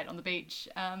sword fight on the beach.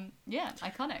 Yeah,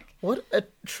 iconic. What a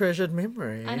treasured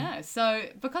memory. I know. So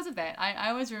because of that, I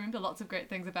always remember lots of great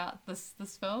things about this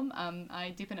film.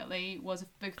 I definitely was a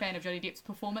big fan of Johnny Depp's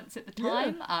performance at the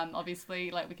time. Obviously,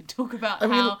 like we could talk about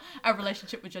about how our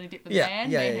relationship with Johnny Depp the man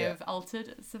may have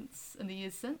altered in the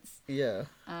years since. Yeah.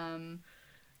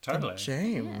 Totally.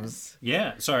 James.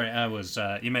 Yeah, sorry, I was.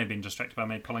 You may have been distracted by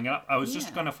me pulling it up. I was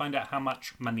just going to find out how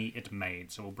much money it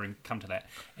made, so we'll come to that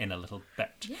in a little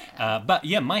bit. Yeah. But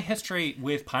yeah, my history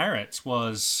with pirates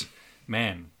was,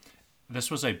 man, this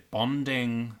was a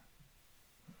bonding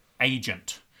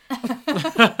agent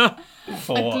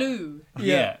for a glue.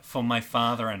 Yeah, for my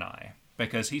father and I,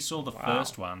 because he saw the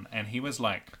first one and he was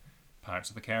like, Pirates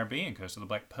of the Caribbean, Curse of the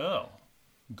Black Pearl,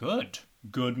 good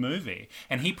movie.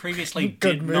 And he previously he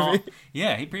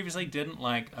previously didn't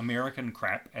like American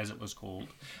crap, as it was called.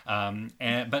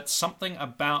 But something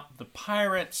about the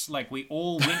pirates, like we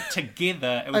all went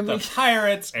together with the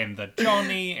pirates and the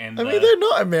Johnny and they're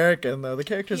not American though. The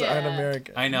characters aren't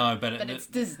American. I know, but it's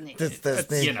Disney. It's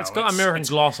Disney. You know, it's got American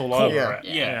gloss all over it.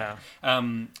 Yeah.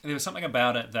 There was something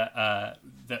about it that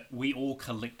we all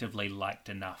collectively liked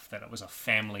enough that it was a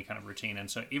family kind of routine. And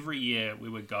so every year we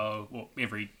would go,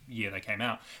 every year they came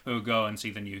out, we would go and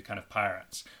see the new kind of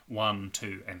Pirates 1,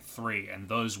 2, and 3, and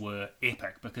those were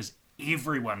epic because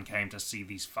everyone came to see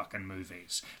these fucking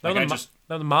movies. They're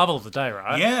the Marvel of the day,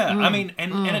 right? Yeah, I mean,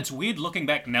 and it's weird looking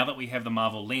back now that we have the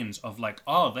Marvel lens of like,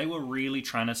 oh, they were really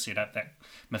trying to set up that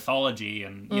mythology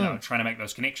and you know trying to make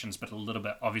those connections, but a little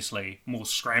bit obviously more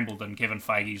scrambled than Kevin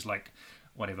Feige's like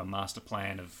whatever master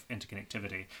plan of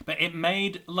interconnectivity. But it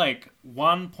made like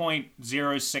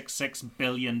 $1.066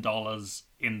 billion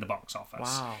in the box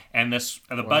office. Wow. And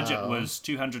the budget was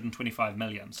 $225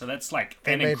 million. So that's like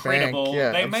an made incredible... bank.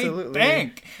 Yeah, they absolutely. made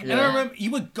bank. Yeah. And I remember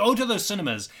you would go to those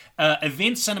cinemas,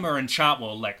 Event Cinema in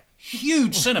Chartwell, like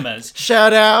huge cinemas.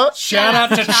 Shout out to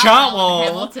Chartwell.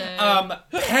 Hamilton.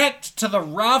 Packed to the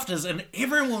rafters, and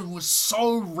everyone was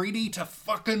so ready to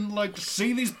fucking like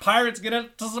see these pirates get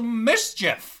into some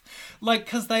mischief. Like,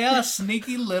 because they are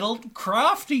sneaky little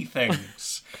crafty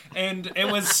things. And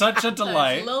it was such a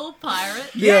delight. Those little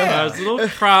pirate. Yeah. Those little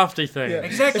crafty things. Yeah.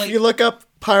 Exactly. If you look up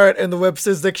pirate in the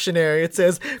Webster's dictionary, it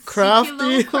says crafty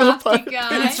little pirate.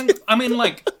 guy. I mean,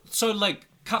 like, so, like,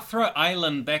 Cutthroat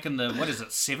Island back in the,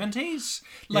 70s?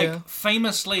 Like,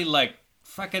 famously, like,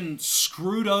 fucking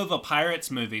screwed over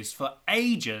pirates movies for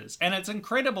ages, and it's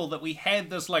incredible that we had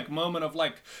this like moment of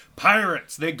like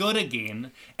pirates, they're good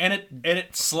again, and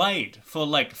it slayed for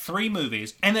like 3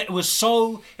 movies, and it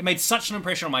made such an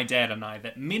impression on my dad and I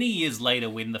that many years later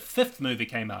when the 5th movie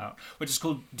came out, which is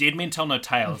called Dead Men Tell No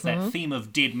Tales, that theme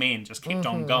of dead men just kept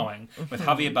on going with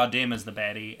Javier Bardem as the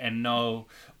baddie and no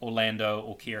Orlando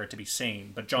or Kira to be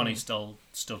seen, but Johnny's still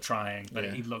trying, but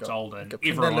he looks older, and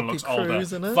everyone looks older.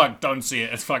 Fuck, don't see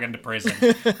it, it's fucking depressing.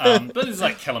 But it's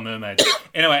like Killer Mermaid.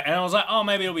 Anyway, and I was like, oh,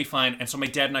 maybe it'll be fine, and so my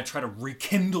dad and I tried to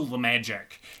rekindle the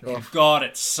magic. And God,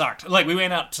 it sucked. Like, we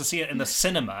went out to see it in the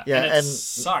cinema, and it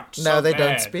sucked so now they bad.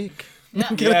 don't speak.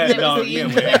 That was the end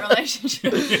of that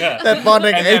relationship. That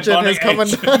bonding agent has come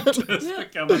undone.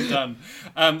 Become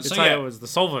undone. It was the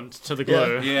solvent to the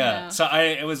glue. Yeah. So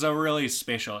it was a really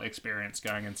special experience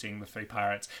going and seeing the 3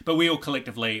 pirates. But we all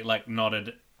collectively like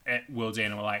nodded at World's End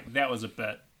and were like, that was a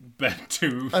bit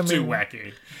too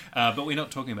wacky. But we're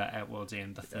not talking about At World's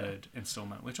End, the 3rd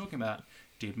installment. We're talking about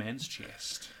Dead Man's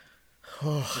Chest.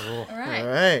 All right. All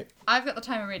right. I've got the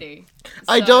timer ready.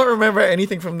 I don't remember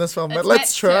anything from this film, but It's let's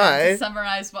Matt's turn try. to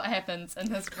summarize what happens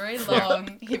in this very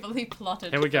long, heavily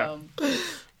plotted Here we go. film.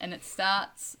 And it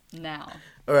starts now.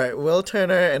 All right. Will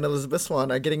Turner and Elizabeth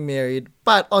Swann are getting married,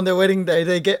 but on their wedding day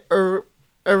they get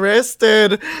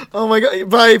arrested. Oh my God!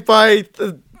 By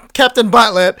Captain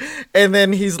Bartlett, and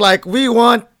then he's like, "We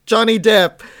want Johnny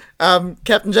Depp,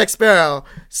 Captain Jack Sparrow."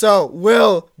 So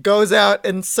Will goes out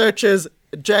and searches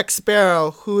Jack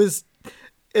Sparrow, who is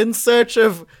in search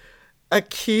of a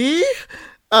key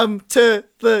to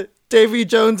the Davy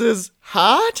Jones's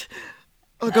heart.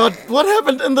 Oh God, what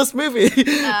happened in this movie?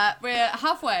 We're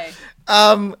halfway.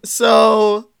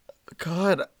 So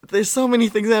God, there's so many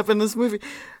things that happen in this movie.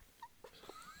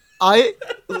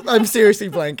 I'm seriously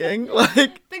blanking.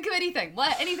 Like, Think of anything.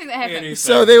 Anything that happened.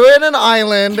 so they were in an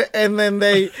island, and then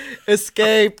they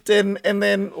escaped, and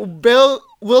then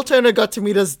Will Turner got to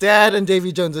meet his dad and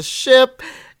Davy Jones's ship,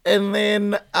 and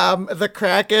then the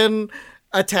Kraken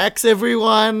attacks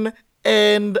everyone,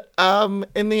 and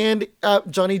in the end,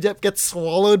 Johnny Depp gets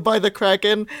swallowed by the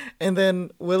Kraken, and then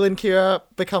Will and Kira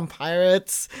become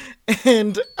pirates,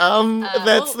 and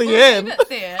that's the end. Leave it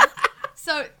there.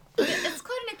 So it's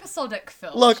quite an episodic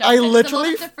film. Look, Chuck. I There's literally-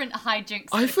 a lot of different hijinks.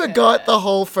 I that forgot occur. the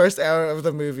whole first hour of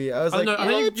the movie. I was like, I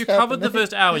think what's you covered the happening?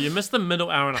 first hour. You missed the middle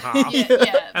hour and a half.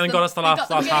 Yeah. And then got us the last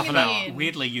half beginning an and hour. the end.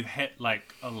 Weirdly, you hit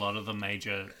like a lot of the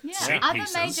major set Other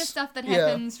pieces. major stuff that Yeah.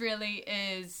 happens really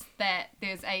is that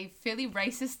there's a fairly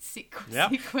racist Yep.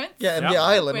 sequence. Yeah, in Yep. the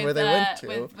island With, where they went to.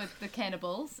 with the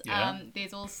cannibals. Yeah.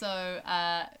 There's also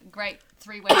a great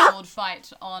three-way sword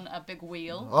fight on a big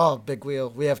wheel. Oh, big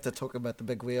wheel. We have to talk about the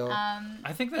big wheel.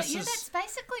 I think But this yeah, is that's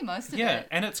basically most of yeah, it.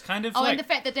 and it's kind of Oh, like and the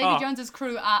fact that Davy Oh. Jones's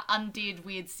crew are undead,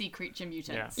 weird sea creature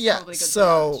mutants. yeah, Probably good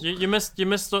so You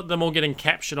missed them all getting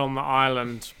captured on the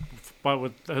island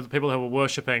with the people who were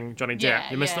worshipping Johnny Depp.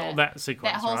 Yeah, You missed yeah. all that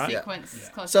sequence, that whole right? sequence is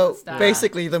close to So the start.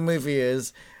 basically, the movie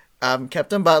is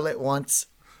Captain Bartlett wants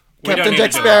We Captain don't Jack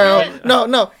need to do Sparrow. that.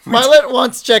 No, Bartlett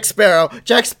wants Jack Sparrow.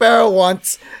 Jack Sparrow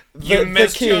wants you the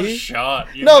missed your key. shot.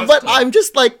 You No, missed but it. I'm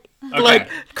just like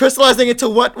crystallizing it to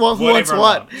who wants everyone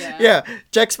what. wants. Yeah.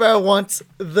 Jack Sparrow wants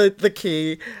the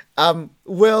key.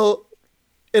 Will,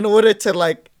 in order to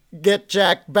like get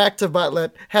Jack back to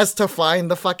Bartlett, has to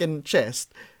find the fucking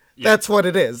chest. That's what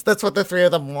it is. That's what the three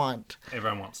of them want.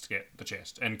 Everyone wants to get the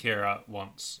chest, and Kira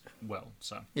wants Will.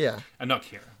 So Yeah. and not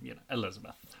Kira,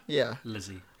 Elizabeth, Yeah.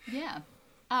 Lizzie. Yeah.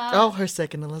 Her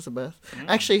second Elizabeth.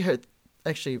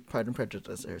 Actually, Pride and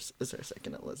Prejudice is her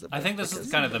second Elizabeth. I think this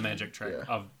is kind of the magic trick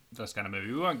of this kind of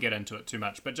movie. We won't get into it too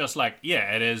much, but just like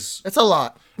it is. It's a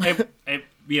lot.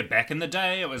 Back in the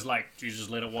day, it was like you just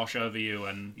let it wash over you,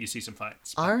 and you see some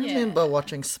fights. I remember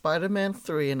watching Spider-Man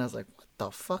 3 and I was like, what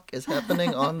the fuck is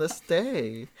happening on this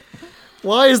day?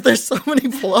 Why is there so many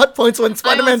plot points when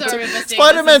Spider-Man 2 also remember seeing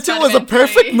Spider-Man this in 2 was a Spider-Man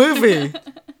perfect 3. movie.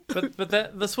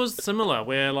 But this was similar,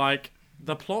 where like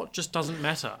the plot just doesn't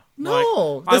matter. No,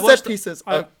 Like, the I watched set pieces.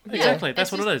 exactly,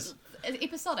 that's It's what it just is.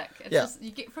 Episodic. It's Yeah. just you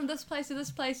get from this place to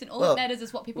this place, and all Well, that matters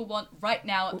is what people want right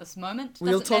now at this moment.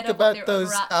 We'll Doesn't talk matter about what their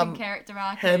those overarching character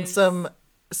arc is. handsome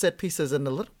set pieces in a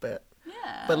little bit.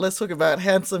 Yeah. But let's talk about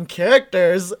handsome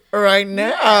characters right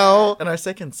now in our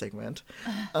second segment.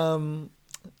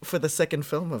 For the second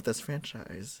film of this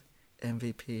franchise,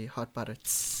 MVP Hot Butter.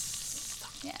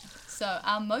 Yeah. So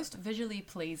our most visually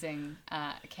pleasing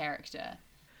character.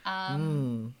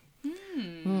 I'm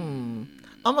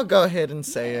gonna go ahead and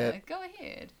say it. Go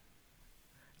ahead.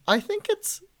 I think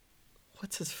it's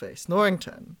what's his face?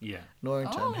 Norrington. Yeah.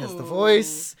 Norrington has the Oh.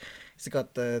 voice. He's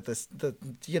got the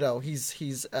he's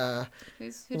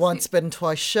Who's once been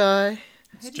twice shy.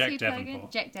 Who does Jack he play again?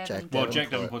 Davenport. Jack Davenport. Well, Davenport. Jack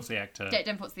Davenport's the actor. Jack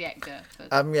Davenport's the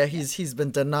actor. He's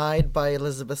been denied by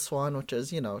Elizabeth Swann, which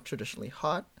is traditionally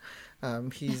hot.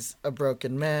 He's a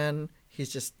broken man.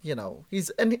 He's just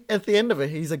and at the end of it,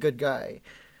 he's a good guy.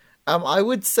 I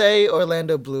would say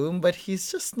Orlando Bloom, but he's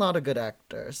just not a good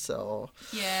actor. So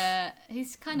Yeah,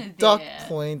 he's kind of dock there.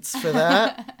 points for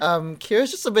that.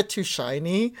 Kira's just a bit too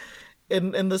shiny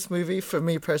in this movie for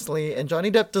me personally, and Johnny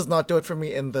Depp does not do it for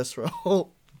me in this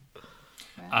role.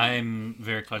 I'm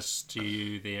very close to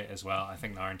you there as well. I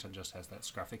think Norrington just has that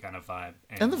scruffy kind of vibe.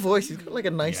 And the voice, he's got like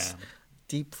a nice, Yeah.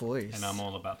 deep voice. And I'm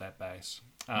all about that bass.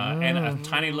 And a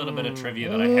tiny little bit of trivia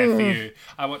that I have for you.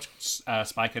 I watched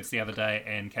Spy Kids the other day,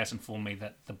 and Cass informed me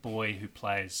that the boy who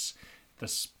plays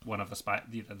one of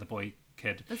the boy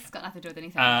kid. This has got nothing to do with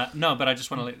anything. No, but I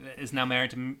just want to is now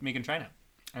married to Megan Trainor.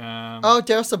 Daryl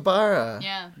Sabara.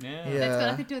 Yeah. Yeah. That's got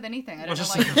nothing to do with anything. I don't know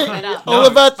just- why you brought that up. All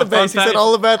about the a bass. He fun said fact.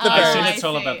 all about the I bass. said I it's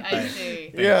all see, about the I bass. see.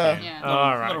 Thank Yeah. you. Yeah.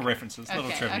 All right. Little references, little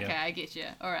Okay, trivia. okay, I get you.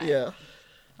 All right. Yeah.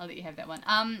 I'll let you have that one.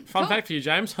 Fun cool. fact for you,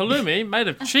 James: halloumi made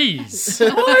of cheese.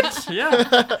 What? Yeah,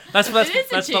 that's It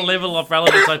is a the cheese. level of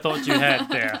relevance I thought you had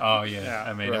there. Oh yeah. Yeah.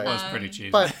 I mean, Right. it was pretty cheesy.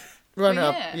 But runner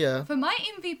But up, yeah. For my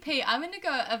MVP, I'm gonna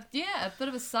go a bit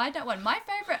of a side note one. My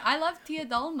favorite, I love Tia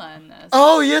Dalma in this.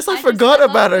 Oh yes, I just forgot love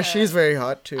about her. her. She's very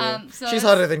hot too. So She's it's-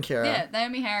 hotter than Kira. Yeah,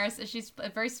 Naomi Harris. She's a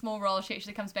very small role. She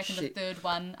actually comes back in the She- third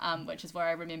one, which is where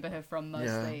I remember her from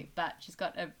mostly. But she's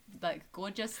got a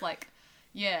gorgeous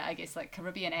I guess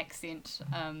Caribbean accent.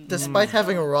 Despite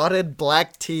having rotted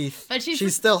black teeth, But she's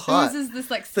just still hot. oozes this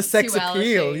The sex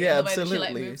sexuality appeal, yeah, in the way that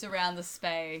absolutely. she moves around the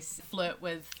space, flirt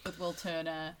with Will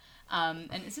Turner.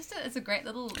 And it's just it's a great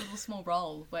little small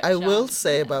role. Which, I will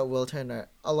say about Will Turner,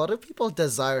 a lot of people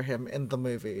desire him in the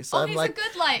movie. So I'm he's like, a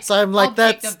good so I'm like,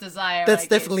 object that's of desire. that's I guess,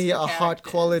 definitely for a hot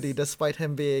characters. quality, despite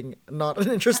him being not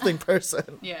an interesting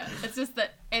person. Yeah, it's just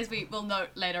that, as we will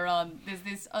note later on,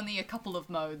 there's only a couple of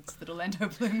modes that Orlando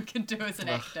Bloom can do as an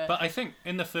actor. But I think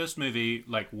in the first movie,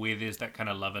 where there's that kind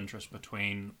of love interest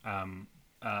between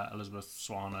Elizabeth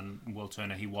Swann and Will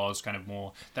Turner, he was kind of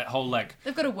more that whole like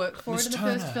They've got to work for Miss it in the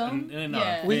Turner, first film. and,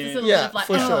 yeah, we- it's a yeah, lot of like,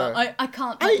 for sure. I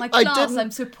can't make my I class. didn't-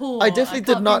 I'm so poor. I definitely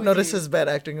did can't not be with notice you." his bad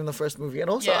acting in the first movie, and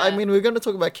also, Yeah. I mean, we're going to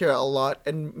talk about Kira a lot,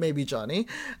 and maybe Johnny,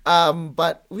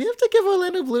 but we have to give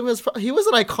Orlando Bloom he was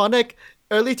an iconic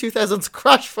early 2000s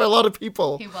crush for a lot of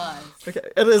people. He was. Okay,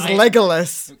 it is I-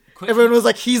 Legolas. Quick- Everyone was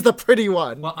like, he's the pretty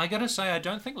one. Well, I gotta say, I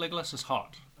don't think Legolas is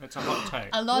hot. It's a hot take.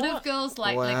 A lot of girls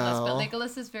like Legolas, Wow. but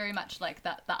Legolas is very much like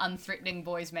that the unthreatening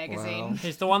boys magazine.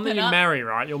 He's the one that you Pin-up. marry,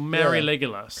 right? You'll marry Yeah.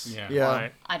 Legolas. Yeah. Yeah.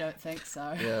 Right. I don't think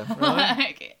so. Yeah.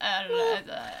 Like, I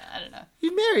don't know.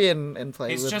 You marry and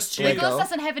play It's with just Lego. Legolas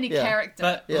doesn't have any Yeah. character.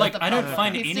 But That's like, the I don't problem.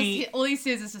 find He's any. just, all he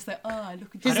says is just like, oh, I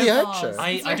look into He's your the stars. archer. It's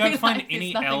I very, don't find like, there's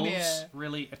any nothing elves there.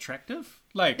 really attractive.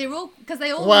 Like, They're all because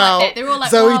they all Wow, like that. They're all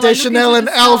like Zoe oh, I look Deschanel into and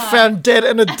the elf sky. found dead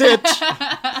in a ditch.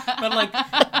 but like,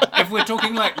 if we're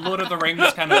talking like Lord of the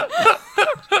Rings kind of,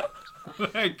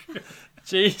 like,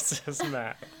 Jesus,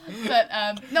 Matt. But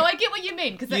no, I get what you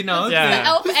mean because You know, the Yeah.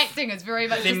 elf acting is very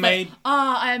much They just made- like,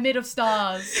 I am made of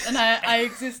stars and I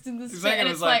exist in this Exactly, and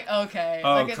it it's was like, like okay,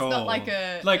 oh, like it's cool. not like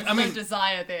Like, there's I no mean,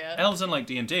 desire there. elves in like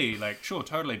D&D, like, sure,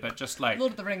 totally, but just like,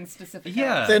 Lord of the Rings specifically.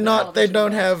 Yeah. They're not. They Television,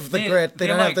 don't yeah. have the They're- grit. They they're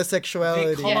don't have like- the they're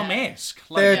sexuality. column-esque.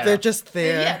 Like, They're just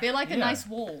there. Yeah, they're like a Yeah. nice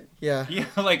wall. Yeah. yeah,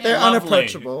 like They're lovely.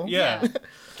 unapproachable. Yeah.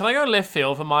 Can I go left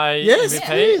field for my Yes,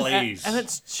 MVP? please. And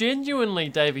it's genuinely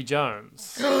Davy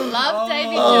Jones. Love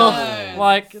Davy Oh. Jones.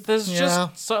 Like, there's Yeah.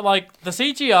 just so like the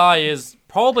CGI is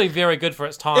probably very good for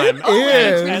its time. It and,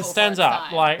 is. and stands For its up.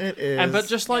 time. Like, It and but is.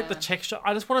 just like the Yeah. texture,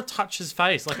 I just want to touch his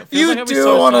face. Like, it feels You like it'd be do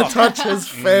so want to soft. touch his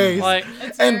face. Like,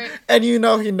 It's and very- and you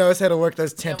know he knows how to work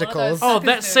those one of those- tentacles. oh, Suckers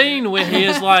that do. scene where he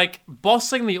is like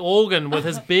bossing the organ with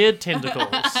his beard tentacles.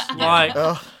 Like,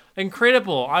 Ugh.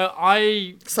 incredible.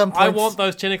 I Some I points- want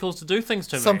those tentacles to do things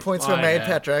to me. Some points were Like, made, yeah.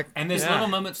 Patrick. And there's Yeah. little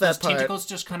moments That those part. tentacles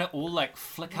just kind of all like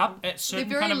flick up at They're certain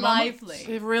very kind of moments. lively.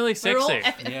 They're really We're all, sexy.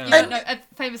 if Yeah. you don't know, a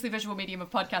famously visual medium of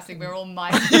podcasting, we're all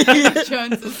miming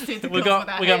Jones's tentacles We with got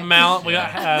our we got hands. mouth we got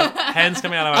hands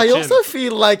coming out of our I chin. also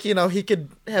feel like, you know, he could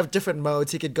have different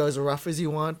modes. He could go as rough as you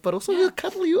want, but also he'll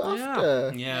cuddle you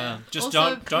after. Yeah, just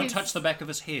Also, don't he's- touch the back of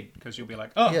his head because you'll be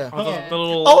like, oh, Yeah. Oh, the- Yeah. the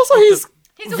little Also, he's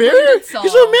He's a very wounded soul.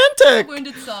 he's romantic.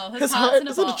 Wounded soul. His His heart's heart in a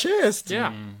is on the box. chest.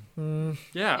 yeah. Mm.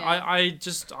 Yeah, Yeah.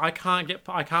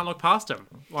 I can't look past him.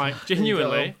 Like,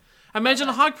 genuinely. Imagine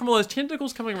a hug from all those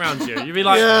tentacles coming around you. You'd be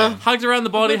like, Yeah. hugged around the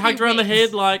body, Would be hugged around the wet.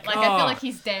 head, like, Like oh, I feel like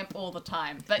he's damp all the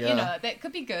time, but Yeah. you know that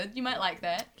could be good. You might like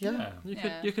that, Yeah.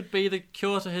 you could be the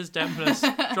cure to his dampness.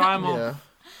 Dry him Yeah. off.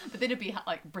 but then it'd be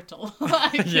like brittle,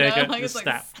 like, you Yeah, know, good, like the it's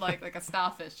snap. like a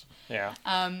starfish. Yeah.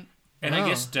 And Wow. I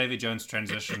guess Davy Jones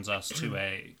transitions us to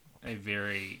a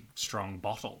very strong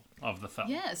bottle of the film.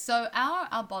 Yeah. So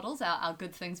our bottles, our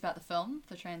good things about the film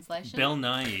for translation. Bill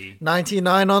Nighy.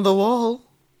 99 on the wall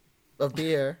of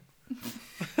beer.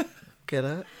 Get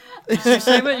it? You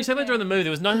said that during the movie.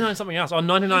 There was 99 something else. Oh,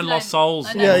 99 Lost Souls.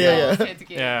 I know, Yeah, yeah, Souls yeah. here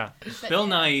together. Yeah. But Bill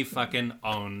yeah. Nighy fucking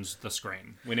owns the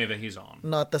screen whenever he's on.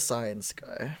 Not the science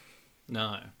guy.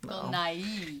 No. Bill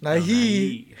Nighy.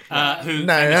 Naive. Who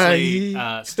Nighy.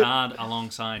 famously starred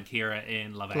alongside Kira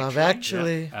in Love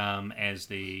Actually. Love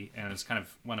Actually. And it's kind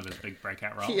of one of his big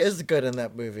breakout roles. He is good in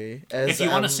that movie. As, If you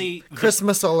wanna see the-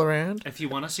 Christmas all around. If you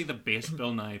want to see the best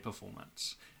Bill Nighy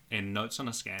performance in Notes on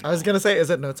a Scandal. I was gonna say, is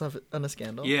it Notes on a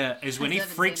Scandal? Yeah, is when he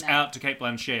haven't freaks seen that. out to Kate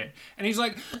Blanchett, and he's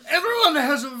like, "Everyone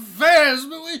has affairs,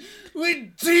 but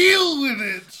we deal with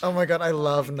it." Oh my god, I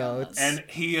love Notes. And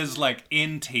he is like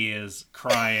in tears,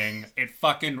 crying. It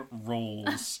fucking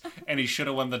rules, and he should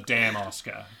have won the damn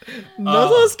Oscar.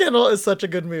 Notes on a Scandal is such a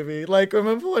good movie. Like,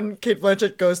 remember when Kate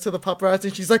Blanchett goes to the paparazzi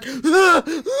and she's like, "Ah!"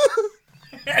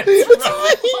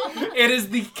 It is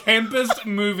the campest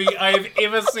movie I've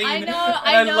ever seen. I know,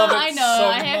 and I know, love it I know. so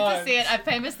I have much. to see it. I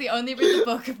famously only read the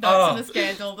book of Notes Oh. on the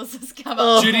Scandal. This has come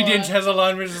up. Judi before. Dench has a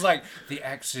line which is like, "The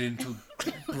accidental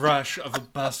brush of a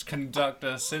bus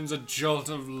conductor sends a jolt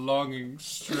of longing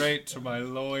straight to my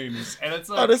loins," and it's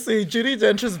like, Honestly, Judi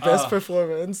Dench's best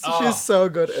performance. She's so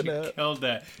good in she it. killed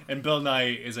that. And Bill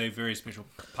Nighy is a very special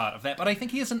part of that. But I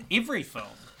think he is in every film.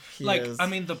 Like, is. I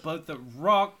mean, the boat that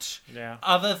rocked, Yeah.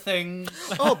 other things.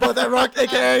 Oh, but that rock,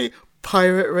 aka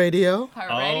Pirate Radio.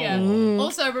 Pirate Oh. Radio.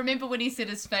 Also, remember when he said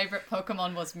his favorite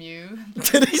Pokemon was Mew?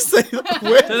 Did he say that?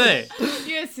 Where? Did they?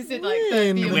 Yes, he said like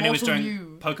When? the When he was immortal doing Mew.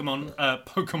 Pokemon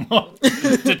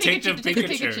Detective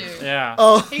Pikachu. Yeah.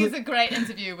 Oh, He has a great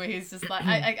interview where he's just like,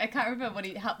 I can't remember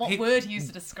what word he used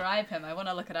to describe him. I want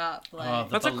to look it up. Like, Oh,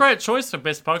 That's a great choice for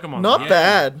best Pokemon. not Yeah.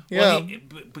 bad. Yeah. Well,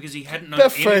 because he hadn't known The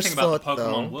anything first about the thought,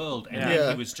 Pokemon though. world, and Yeah. then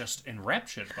Yeah. he was just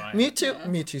enraptured by it.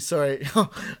 Mewtwo, sorry.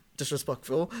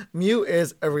 disrespectful. Mew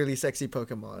is a really sexy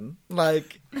Pokemon.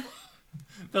 Like,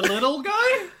 The little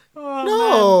guy?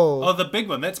 no. Oh, the big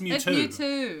one. That's Mewtwo. It's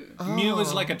Mewtwo. Mew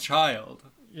is like a child.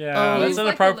 Yeah, Oh. that's He's like a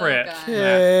inappropriate. little guy.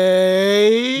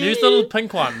 Okay. Use the little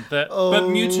pink one. That But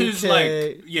Mewtwo's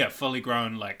Okay. like, yeah, fully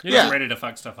grown, like, Yeah. ready to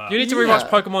fuck stuff up. you need to Yeah. rewatch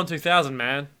Pokemon 2000,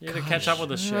 man. You need to catch up with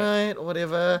this shit. Right,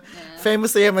 whatever.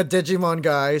 Famously, I'm a Digimon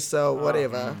guy, so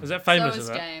whatever. Is that famous? So is is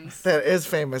it? James. That is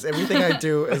famous. Everything I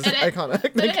do is But iconic.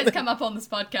 it has come up on this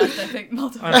podcast, I think,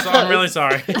 multiple I'm really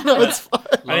sorry. No, it's fine.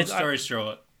 Long story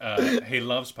short, he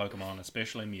loves Pokemon,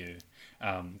 especially Mew.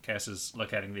 Cass is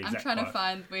locating the I'm exact trying to quote.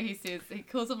 find where he says he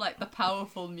calls him like the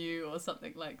powerful Mew or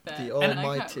something like that. The And I can't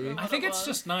almighty. remember I what think it it's was.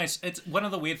 just nice. It's one of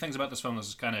the weird things about this film. This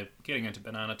is kind of getting into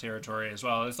banana territory as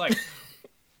well. It's like,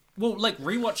 well, like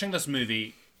rewatching this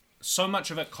movie, so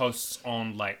much of it coasts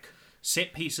on like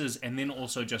set pieces and then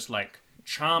also just like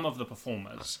charm of the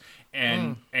performers.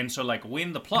 And so like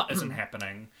when the plot isn't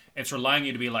happening, it's relying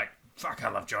you to be like, fuck, I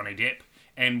love Johnny Depp.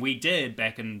 And we did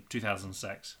back in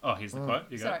 2006. Oh, here's the quote.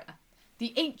 You go. Sorry.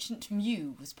 The ancient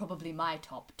Mew was probably my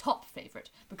top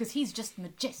favourite, because he's just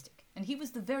majestic, and he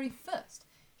was the very first.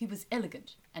 He was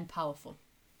elegant and powerful.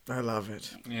 I love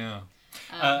it. Yeah.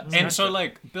 And so,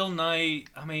 like, Bill Nye,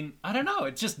 I mean, I don't know.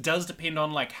 It just does depend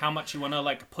on, like, how much you want to,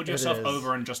 like, put yourself is.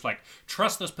 over and just, like,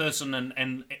 trust this person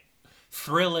and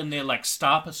thrill in their, like,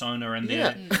 star persona and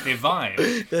their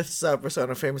vibe. This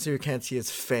persona famously you can't see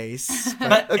his face.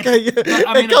 But, okay, yeah,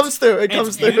 I mean, it comes through. It it's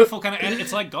comes through. beautiful, kind of, and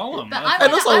it's like Gollum. But It's I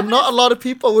And like- also, not a lot of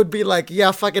people would be like,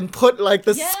 yeah, fucking put like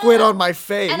the Yeah. squid on my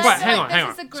face. And I Right, feel hang like on, hang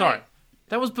this is on. a great- Sorry.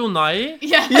 That was Bill Nye?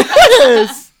 Yeah.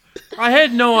 Yes. I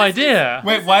had no idea.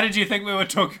 Wait, why did you think we were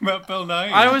talking about Bill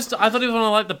Nye? I thought he was one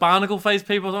of like the barnacle face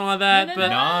people or something like that, No, but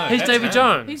No, he's that's Davy him.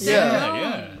 Jones. He's Yeah. Davy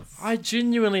Yeah. Jones. I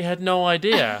genuinely had no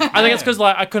idea. I think it's because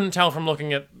like I couldn't tell from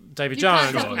looking at Davy You can't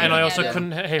Jones, tell from and I looking also at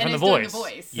couldn't him. hear And from the he's doing voice. the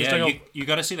voice. He's Yeah, doing you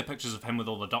got to see the pictures of him with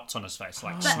all the dots on his face,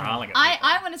 like But snarling at I people.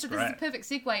 want to say this is a Great. perfect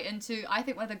segue into, I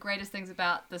think one of the greatest things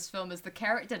about this film is the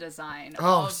character design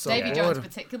Oh, of so Davy good. Jones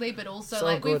particularly, but also So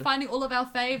like we're good. finding all of our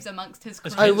faves amongst his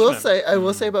crew. I will Henchman. say, I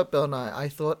will say about Bill Nye. I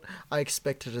thought I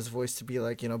expected his voice to be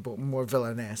like more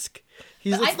villainesque.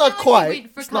 He's But I it's feel not like he quite.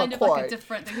 went for It's kind not of like quite. a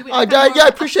different thing. He went I, for kind of yeah, I more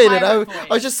of a appreciate it. higher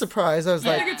I was just surprised. I was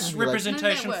Yeah. like, I think It's I'd be like,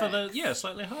 representation That for the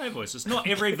slightly higher voices. Not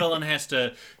every villain has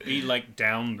to be like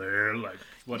down there, like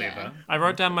whatever. I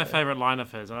wrote down my favorite line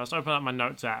of his, and I just opened up my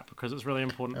notes app because it's really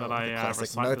important that the I classic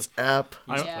recite notes this. app.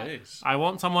 Yeah. Please. I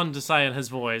want someone to say in his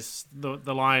voice the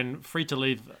line "free to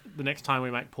leave the next time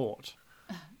we make port,"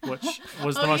 which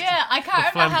was the Oh most. yeah, I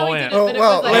can't the remember how he did it, flamboyant. Oh, but it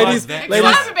well, was like, ladies- "Next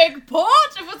ladies- time a big port.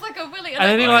 It was like a really. And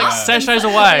then he Oh, like yeah. sachets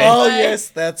away. Oh yes,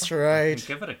 that's right.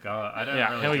 Give it a go. I don't Yeah,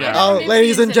 really here we get go. it. Oh, remember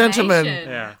ladies the and gentlemen, intonation.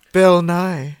 Yeah, Bill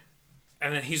Nye.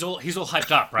 And then he's all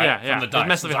hyped up, right? yeah. From the He's dice.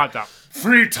 massively He's like, hyped up.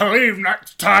 Free to leave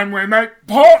next time we make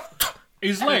port.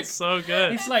 He's like, It's so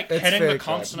good. he's like It's hitting very the good.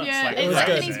 consonants Yeah, like and, was and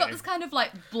good. he's got this kind of like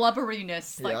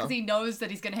blubberiness, like Yeah. because he knows that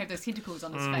he's going to have those tentacles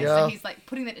on his face, Yeah. so he's like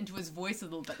putting that into his voice a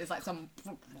little bit. There's like some.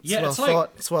 Yeah, Well it's like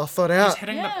thought. It's well thought he's out.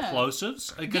 hitting Yeah. the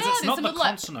plosives because Yeah, it's there's not some the little, like,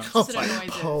 consonants. sort It's of like,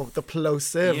 noises. Oh, the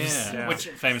plosives. yeah, which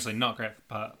famously not great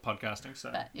for podcasting.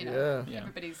 So But you know, Yeah.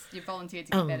 you volunteered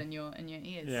to get that in your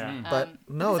ears. Yeah. But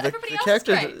no, because the everybody else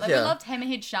character. is great. Like, Yeah. we loved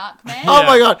Hammerhead Shark Man. Oh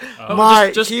my god,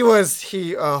 just-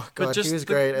 oh But god, just he was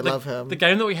the- great. I the- love him. The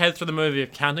game that we had through the movie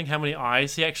of counting how many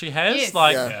eyes he actually has. Yes.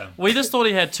 Like, Yeah. we just thought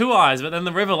he had 2 eyes, but then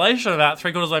the revelation about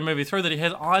 3/4 of the movie through that he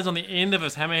has eyes on the end of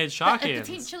his hammerhead shark But ends.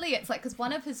 potentially, it's like because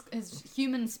one of his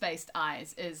human-spaced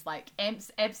eyes is like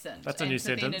absent. That's a and new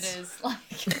so then sentence. it is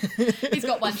like he's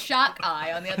got one shark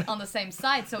eye on the same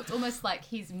side, so it's almost like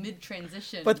he's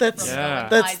mid-transition. But that's from Yeah.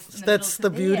 going eyes that's in that's the the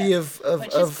middle to beauty there, of which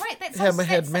is of great. That's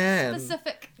Hammerhead such Man.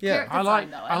 specific Yeah. character I like,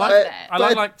 design, though. I love like, that. I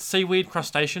like But- seaweed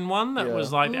crustacean one that Yeah.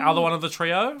 was like the other one of the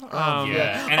trio.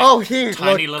 yeah. And Oh, he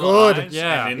tiny looked little good. eyes.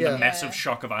 Yeah. And then Yeah. the massive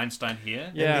shock of Einstein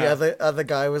here. Yeah. And the other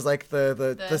guy was like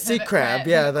the sea hermit crab. crab,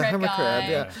 Yeah, hermit the crab hermit crab. guy.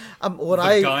 Yeah. What The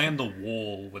I guy on the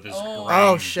wall with his Oh,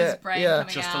 brain. shit. His brain Yeah.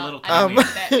 coming Just a out. little I remember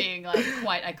tiny- that being like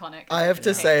quite iconic. I have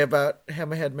to say about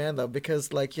Hammerhead Man though,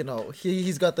 because like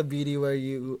he's got the beauty where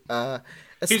you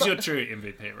it's He's not- your true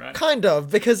MVP, right? Kind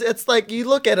of, because it's like you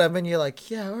look at him and you're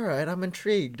like, yeah, all right, I'm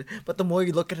intrigued. But the more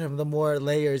you look at him, the more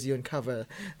layers you uncover,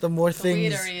 the more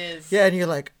things. weirder he is. Yeah, and you're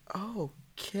like, oh,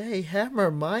 okay,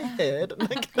 hammer my head.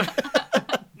 Like,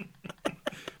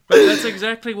 But that's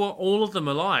exactly what all of them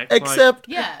are like. except,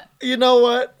 Yeah. you know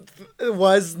what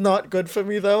was not good for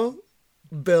me though?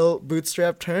 Bill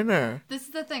Bootstrap Turner. This is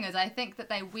the thing is I think that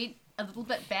they went a little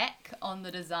bit back on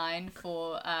the design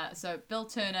for so Bill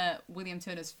Turner, William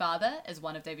Turner's father, is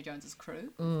one of Davy Jones's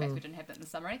crew. In fact, we didn't have that in the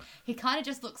summary. He kind of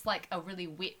just looks like a really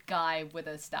wet guy with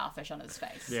a starfish on his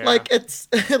face. Yeah. Like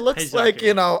it looks He's like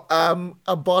yucky.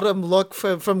 a bottom look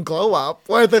from Glow Up,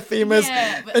 where the theme is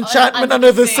but enchantment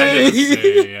under the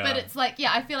sea. Yeah. But it's like,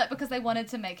 yeah, I feel like because they wanted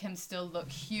to make him still look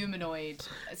humanoid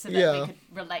so that Yeah. they could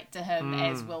relate to him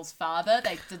as Will's father,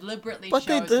 they deliberately But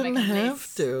they chose to make didn't him have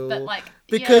less, to. But like,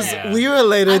 Because yeah. we I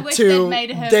related wish they'd to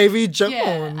made him, Davy Jones.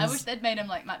 Yeah, I wish they'd made him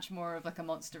like much more of like a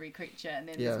monstery creature, and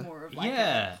then Yeah. there's more of like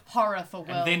Yeah. a horror for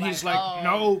Will. And then he's like, oh,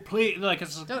 no, please, like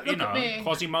it's Don't you look at know me.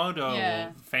 Quasimodo, Yeah.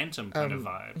 or Phantom kind of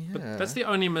vibe. Yeah. That's the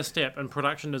only misstep in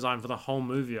production design for the whole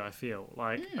movie, I feel.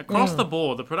 Like, across the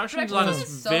board, the production design Production is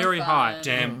is so very fun. high.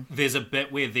 Damn, there's a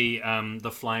bit where the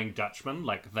Flying Dutchman,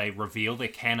 like they reveal their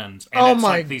cannons, and Oh it's my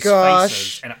like these gosh.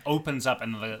 faces, and it opens up,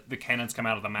 and the cannons come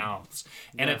out of the mouths,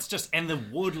 and it's just, and the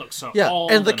wood looks so Yeah,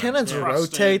 old, and the it's cannons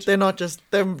rusted. rotate. They're not just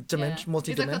they're Yeah.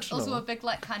 multi-dimensional. There's like also a big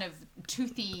like kind of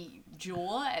toothy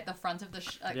jaw at the front of the the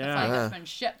Yeah. Flying Yeah. Dutchman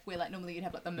ship, where like normally you'd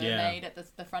have like the mermaid at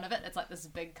the front of it. It's like this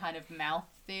big kind of mouth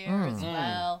there as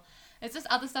well. It's just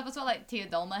other stuff as well. Like Tia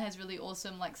Dolma has really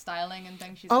awesome like styling and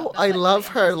things. She's Oh, got this, I like, love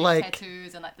really her, interesting like,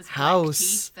 tattoos and like this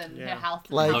house. black teeth and Yeah. her house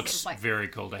Like- Looks just, like very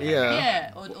cool to have. Yeah.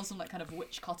 yeah, or also like kind of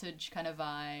witch cottage kind of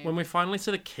vibe. When we finally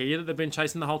see the key that they've been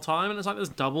chasing the whole time, and it's like this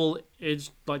double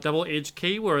edged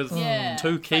key, where it's yeah,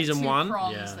 two it's keys like in two one.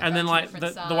 prongs Yeah. that And go then to like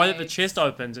different the way that the sides. chest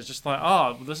opens, it's just like,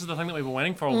 oh, this is the thing that we've been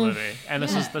waiting for all movie, and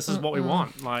this is what we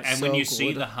want. Like, And So when you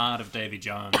see good. the heart of Davy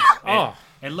Jones, Oh.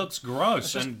 it looks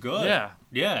gross and good. yeah.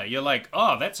 Yeah, you're like,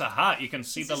 oh, that's a heart. You can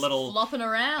see It's the just little flopping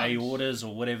around. aortas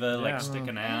or whatever, Yeah. like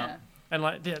sticking out. Yeah. And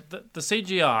like the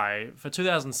CGI for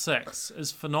 2006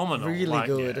 is phenomenal. Really Like,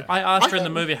 good. I asked her in the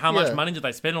movie how much Yeah. money did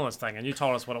they spend on this thing, and you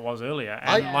told us what it was earlier,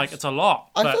 and I- like it's a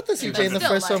lot. I but thought the CJ in the still,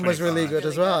 first like, one was really 25. good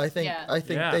as well. I think Yeah.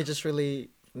 Yeah. they just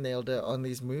really nailed it on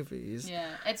these movies. Yeah,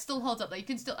 it still holds up. Like you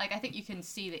can still like I think you can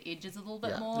see the edges a little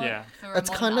bit Yeah. more Yeah. for It's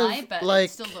a kind modern of eye, but like-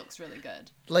 it still looks really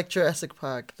good. Like Jurassic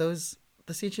Park,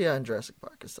 the CGI in Jurassic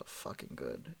Park is so fucking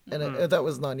good, and that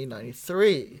was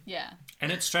 1993. Yeah. And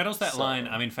it straddles that So- line.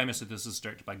 I mean, famously, this is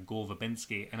directed by Gore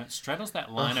Verbinski, and it straddles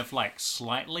that line of like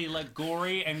slightly like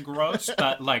gory and gross,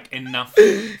 but like enough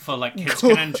for like kids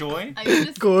can enjoy. Are you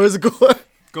just Gore's gore.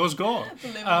 Gore's gore.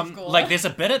 level of gore. Like there's a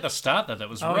bit at the start that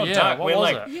was Oh, real yeah, dark, what where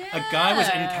was like it? a guy was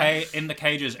Yeah. in the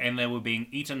cages and they were being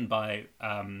eaten by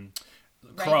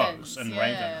crows Ravens, and yeah.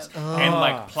 ravens, and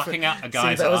like plucking out a See,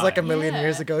 guy's that was like a eye. million Yeah.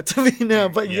 years ago to me now,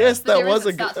 but Yeah. yes, But that there was is- a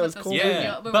it good. starts That was with cool. this-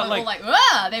 Yeah. we but were like- all like,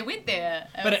 ah, they went there.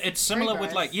 But was it's similar very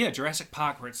with like gross. Jurassic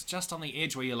Park, where it's just on the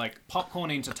edge, where you're like popcorn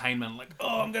entertainment, like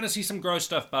oh, I'm gonna see some gross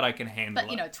stuff, but I can handle But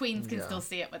you know, it. tweens can Yeah. still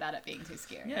see it without it being too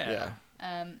scary. Yeah.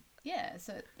 Yeah. Yeah,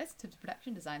 so that's to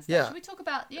production design stuff. Yeah. Should we talk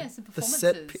about some The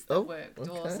set performances pi- that oh, worked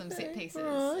or okay. some set pieces?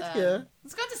 Alright, yeah.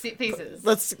 Let's go to set pieces.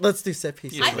 Let's do set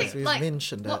pieces. Yeah, I Yes, think We've like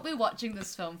mentioned what it. we're watching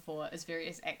this film for is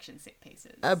various action set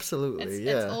pieces. Absolutely,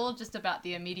 yeah. It's all just about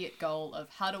the immediate goal of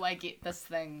how do I get this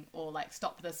thing or like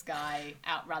stop this guy,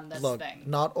 outrun this Look, thing.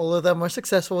 not all of them are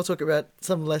successful. We'll talk about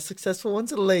some less successful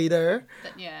ones later.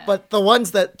 Yeah. But the ones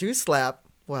that do slap,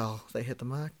 well, they hit the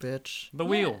mark, bitch. The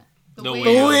wheel. The The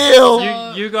wheel. wheel.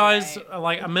 wheel. You guys, Great.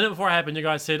 like a minute before it happened, you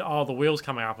guys said, "Oh, the wheel's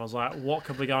coming up." I was like, "What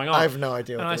could be going on?" I have no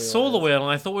idea. And what I the saw wheel the is. wheel, and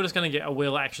I thought we were just going to get a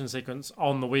wheel action sequence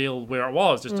on the wheel where it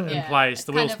was, just in Yeah, place, it's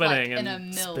the wheel kind of like spinning, in and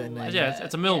a mill. spinning. like yeah,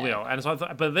 it's a mill wheel. And so I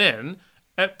thought, but then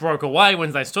it broke away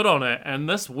when they stood on it, and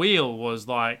this wheel was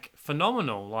like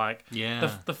phenomenal. Like Yeah.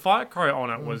 the fight choreo on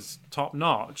it was top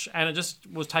notch, and it just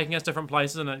was taking us different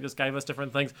places, and it just gave us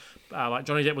different things. Like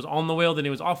Johnny Depp was on the wheel, then he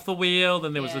was off the wheel,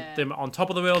 then there was Yeah. them on top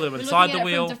of the wheel, then We're inside looking the at it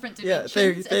wheel. from different Yeah,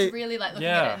 dimensions. they- It's really like looking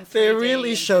yeah. at it in 3D They in really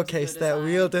terms of the showcased that design.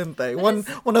 wheel, didn't they? But One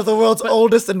it's- of the world's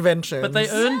oldest inventions. But they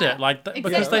earned it, like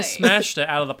because they exactly. smashed it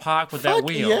out of the park with that Fuck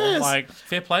wheel. yes. Like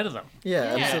fair play to them.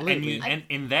 Yeah, Yeah. absolutely. And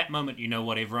in that moment, you know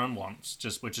what everyone wants,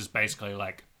 just which is basically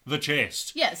like the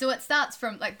chest. Yeah, so it starts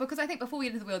from like because I think before we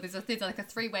get into the wheel, there's like a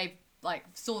three-way like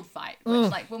sword fight, which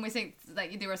like when we see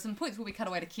like there are some points where we cut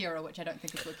away to Kira, which I don't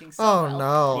think is working so Oh well.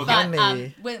 no, But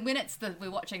honey. when we're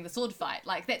watching the sword fight,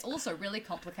 like that's also really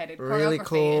complicated Really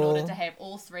choreography in order cool. to have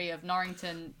all three of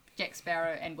Norrington, Jack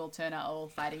Sparrow, and Will Turner all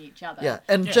fighting each other. Yeah,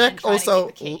 and Yeah. Jack And trying to also,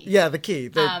 get the key. yeah, the key.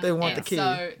 They want and the key.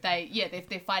 So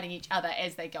they're fighting each other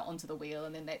as they go onto the wheel,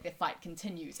 and then their fight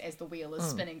continues as the wheel is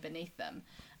spinning beneath them.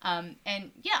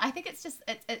 And yeah, I think it's just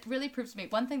it really proves to me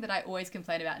one thing that I always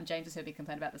complain about, and James has heard me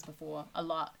complain about this before a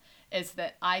lot, is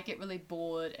that I get really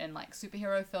bored in like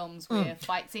superhero films where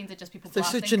fight scenes are just people They're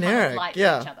so blasting generic, colored light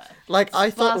yeah. at each other. Like, I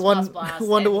thought Blast,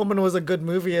 Wonder and- Woman was a good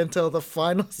movie until the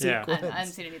final Yeah. sequence. I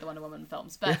haven't seen any of the Wonder Woman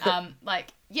films, but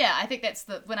I think that's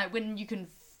when you can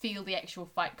feel the actual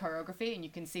fight choreography and you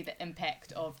can see the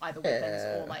impact of either weapons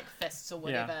or like fists or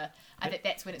whatever. I think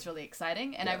that's when it's really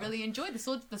exciting, and I really enjoy the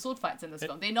sword fights in this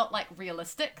film. They're not like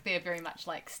realistic; they're very much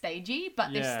like stagey,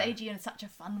 but they're stagey in such a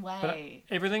fun way.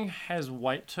 But everything has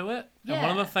weight to it. And one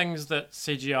of Yeah. the things that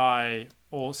CGI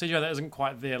or CGI that isn't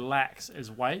quite there lacks is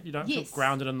weight. You don't feel Yes.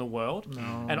 grounded in the world.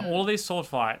 And all of these sword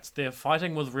fights, they're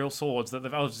fighting with real swords that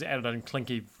they've obviously added in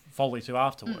clinky Foley to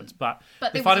afterwards. But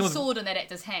But they're there fighting was a with sword in that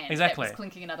actor's hand Exactly. that was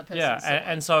clinking another person's yeah, sword.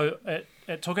 and so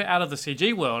it took it out of the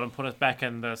CG world and put us back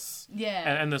in this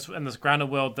in this grounded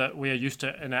world that we are used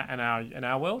to in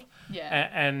our world. Yeah.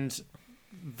 And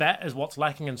that is what's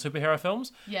lacking in superhero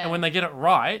films. Yeah. And when they get it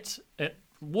right, it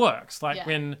works. Like Yeah.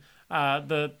 when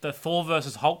the Thor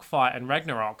versus Hulk fight in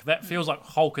Ragnarok, that feels like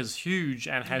Hulk is huge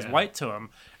and has weight to him,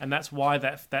 and that's why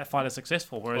that fight is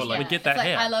successful. Whereas Or like- we get It's that like,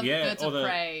 here. I love Yeah, Birds or of the-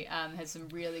 Prey has some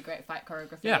really great fight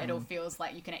choreography. Yeah. It all feels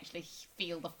like you can actually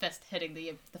feel the fist hitting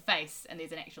the face, and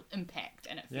there's an actual impact,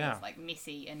 and it feels Yeah. like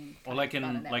messy and Or kind like of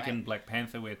fun in that like way. in Black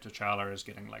Panther where T'Challa is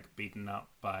getting like beaten up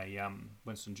by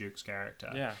Winston Duke's character.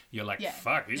 Yeah. You're like, Yeah.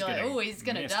 fuck, he's You're like, getting "Oh, he's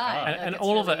gonna messed die." up." Like, and it's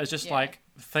all of it really- is just yeah. like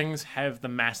things have the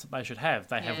mass that they should have.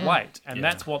 They have Yeah. weight, and Yeah.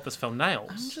 that's what this film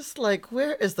nails. Just like,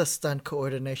 where is the stunt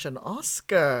coordination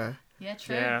Oscar? Yeah,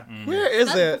 true. Yeah. Where is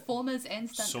Stunt it? performers and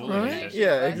stunt Sorely. coordination.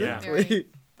 Yeah, both exactly. very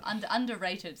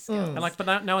underrated skills. And like,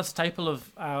 but now it's a staple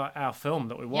of our film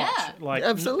that we watch. Yeah. Like,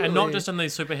 Absolutely. and not just in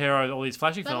these superhero or these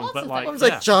flashy But films, lots but of like, things. I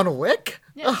was like, John Wick?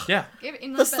 Yeah. yeah.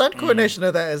 In The like stunt that- coordination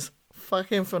of that is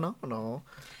fucking phenomenal.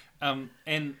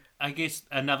 And I guess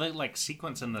another like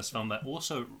sequence in this film that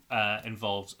also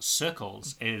involves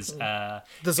circles is The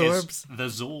Zorbs. is the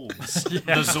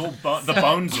Zorbs, the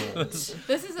bone Zorbs.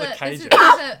 This is cages.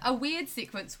 a weird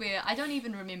sequence where I don't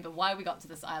even remember why we got to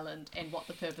this island and what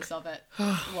the purpose of it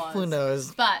was. Who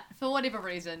knows? But for whatever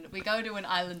reason, we go to an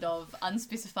island of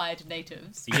unspecified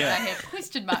natives. Yeah. Which I have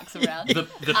question marks around. The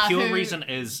pure who- reason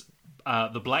is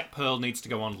the Black Pearl needs to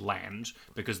go on land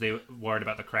because they're worried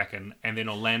about the Kraken, and then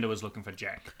Orlando is looking for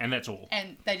Jack, and that's all.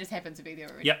 And they just happen to be there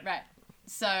already. Yep. Right.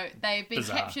 So they've been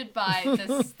Bizarre. captured by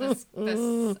this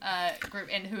group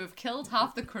and who have killed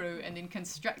half the crew and then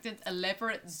constructed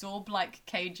elaborate Zorb-like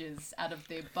cages out of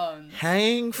their bones.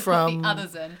 Hanging to put from the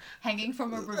others in, hanging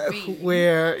from a ravine.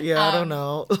 where? Yeah, I don't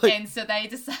know. Like, And so they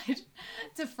decide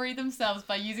to free themselves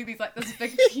by using these like this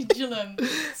big pendulum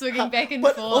swinging back and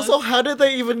but forth. also, how did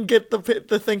they even get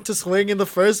the thing to swing in the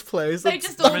first place? They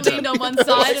just all leaned on one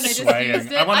side and they just Swaying.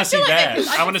 used it. I want to see feel like that.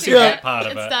 I can want to see see that part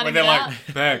of It's it starting when they're it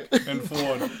like back and forward.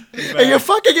 And And you're back.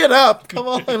 fucking it up. Come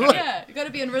on. Like, Yeah, you got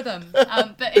to be in rhythm.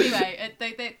 But anyway,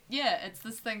 it's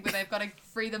this thing where they've got to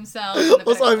free themselves. And they've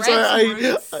Also, got to I'm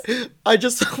grab some sorry. roots. I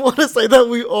just want to say that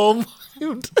we all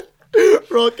mimed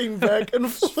rocking back and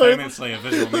forth. Famously a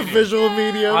visual The medium. visual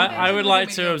medium. I would like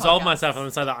to Media absolve podcasts. myself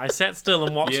and say that I sat still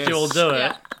and watched Yes. you all do it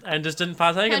Yeah. and just didn't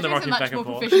partake in the Patrick's a rocking much back more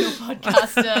and forth. professional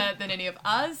podcaster than any of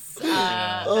us.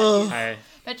 Hey,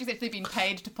 Patrick's actually been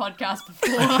paid to podcast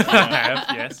before. I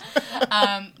have, yes.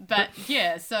 But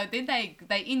yeah, so then they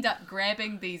end up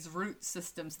grabbing these root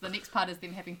systems. The next part is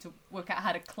them having to work out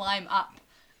how to climb up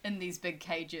in these big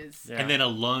cages. Yeah. And then a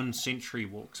lone sentry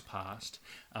walks past,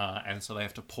 and so they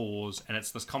have to pause, and it's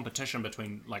this competition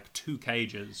between like two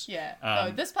cages. Yeah.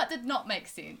 Um, This part did not make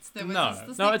sense. There was No.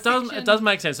 this No, next it does. section- It does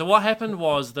make sense. So what happened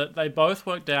was that they both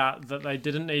worked out that they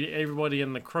didn't need everybody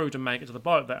in the crew to make it to the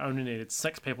boat. They only needed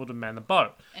 6 people to man the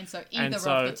boat. And so And either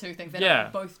so- of the two things, they yeah.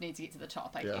 don't both need to get to the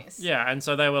top, I guess. Yeah, and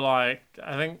so they were like,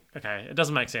 I think, okay, it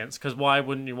doesn't make sense because why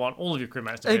wouldn't you want all of your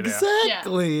crewmates to be there?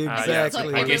 Exactly. So Yeah. it's like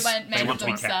Exactly. I they guess won't they make want to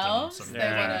be themselves. captains. They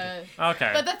Yeah. want to.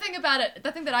 Okay. But the thing about it,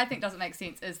 the thing that I think doesn't make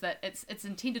sense is that it's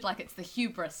intended like it's the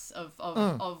hubris of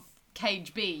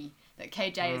Cage B. That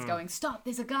Cage A is going, stop,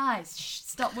 there's a guy, shh,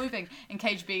 stop moving. And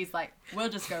Cage B is like, we'll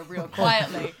just go real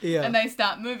quietly. Yeah. And they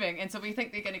start moving. And so we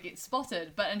think they're going to get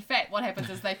spotted. But in fact, what happens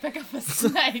is they pick up a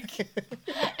snake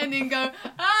and then go,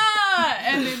 ah,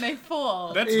 and then they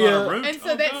fall. That's Yeah. not a root. And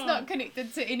so Oh, that's God. not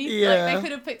connected to anything. Yeah. Like, they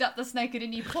could have picked up the snake at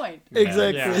any point.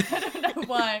 Exactly. Yeah. I don't know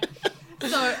why.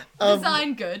 So,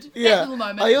 design good. That Yeah, little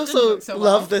moment I didn't also work so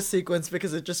love well. this sequence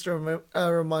because it just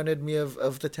reminded me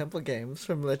of the Temple games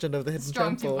from Legend of the Hidden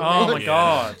Strong Temple. Temple. Oh my Yeah.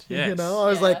 god! Yes. You know, I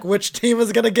was Yeah. like, which team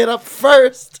is gonna get up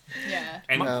first? Yeah.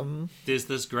 And there's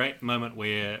this great moment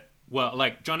where well,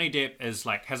 like Johnny Depp is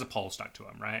like has a pole stuck to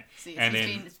him, right? So and he's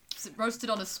then been roasted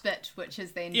on a spit, which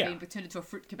has then Yeah. been turned into a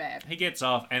fruit kebab. he gets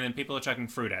off, and then people are chucking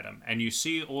fruit at him, and you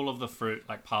see all of the fruit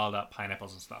like piled up,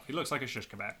 pineapples and stuff. He looks like a shish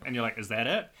kebab, and you're like, "Is that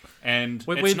it?" And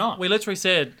it's not. We literally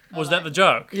said, "Was that the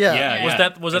joke?" Yeah. Yeah, Was yeah.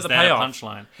 that the Is that a payoff?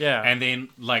 punchline? Yeah. And then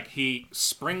like he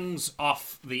springs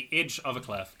off the edge of a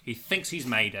cliff. He thinks he's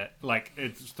made it. Like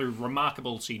it's through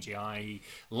remarkable CGI. He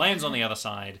lands on the other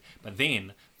side, but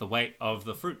then the weight of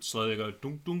the fruit slowly go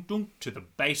dunk dunk dunk to the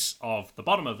base of the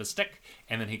bottom of the stick,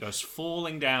 and then he goes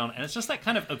falling down. And it's just that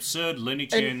kind of absurd Looney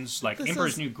Tunes, like this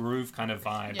Emperor's is- New Groove kind of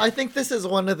vibe. I think this is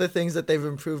one of the things that they've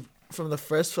improved from the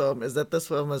first film is that this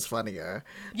film is funnier.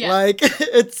 Yeah. Like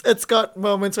it's got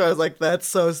moments where I was like, that's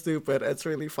so stupid. It's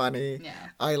really funny. Yeah.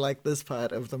 I like this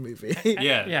part of the movie.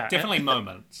 Yeah, Yeah, definitely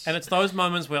moments. And it's those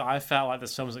moments where I felt like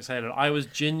this film was excited. I was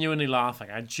genuinely laughing.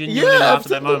 I genuinely Yeah, laughed at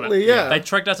that moment. absolutely, yeah. They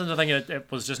tricked us into thinking it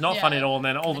was just not Yeah. funny at all, and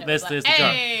then all And it there's was like, the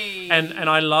joke. "Hey!" And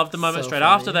I loved the moment So straight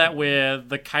funny. after that where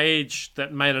the cage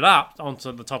that made it up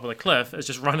onto the top of the cliff is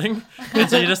just running, and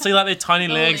so you just see like their tiny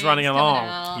The legs running coming along,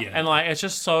 out. Yeah. and like it's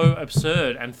just so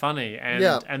absurd and funny, and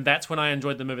Yeah. and that's when I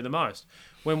enjoyed the movie the most.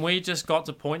 When we just got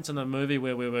to points in the movie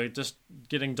where we were just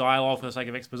getting dialogue for the sake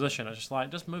of exposition, it's just like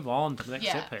just move on to the next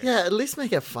Yeah. set piece. Yeah, at least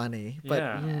make it funny. But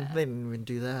Yeah. they didn't even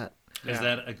do that. Is Yeah.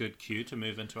 that a good cue to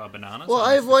move into our bananas? Well, Or I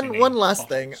have is there one any last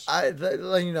thing.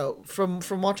 bottles?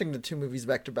 From watching the two movies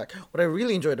back to back, what I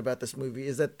really enjoyed about this movie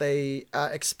is that they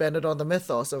expanded on the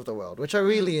mythos of the world, which I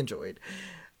really enjoyed,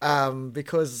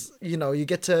 because you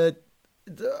get to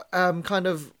kind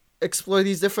of explore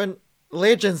these different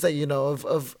legends that you know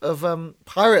of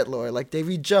pirate lore, like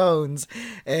Davy Jones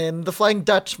and the Flying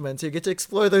Dutchman. So you get to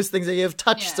explore those things that you have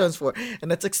touchstones for,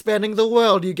 and it's expanding the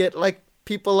world. You get like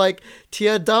people like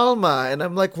Tia Dalma, and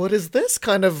I'm like, what is this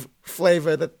kind of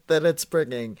flavor that it's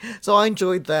bringing? So I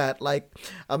enjoyed that. Like,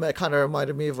 it kind of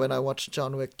reminded me of when I watched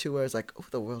John Wick 2, where it's like, oh,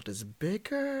 the world is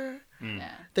bigger.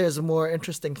 Yeah. There's more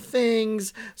interesting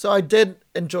things. So I did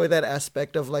enjoy that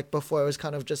aspect of like before it was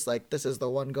kind of just like this is the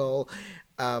one goal,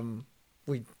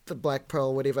 the Black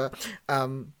Pearl, whatever.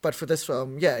 But for this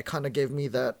film, yeah, it kind of gave me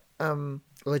that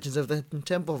Legends of the Hidden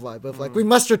Temple vibe of like we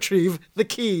must retrieve the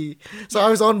key. So I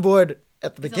was on board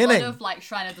at the There's beginning. a lot of like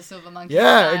Shrine of the Silver Monkey.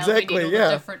 Yeah, style. exactly, We need all yeah.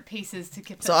 the different pieces to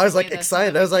keep. So I was like together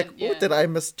excited. that I was we like, can- oh, did I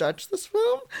misjudge this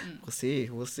film?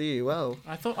 We'll see. Well,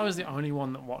 I thought I was the only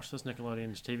one that watched this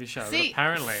Nickelodeon TV show. See, but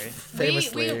apparently,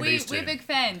 famously. We're big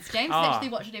fans. James Ah. actually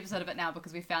watched an episode of it now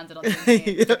because we found it on the internet.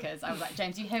 Yeah. Because I was like,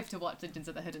 James, you have to watch Legends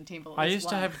of the Hidden Temple. I at used least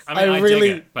to once." have. I mean, I dig really,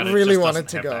 it, but it really just wanted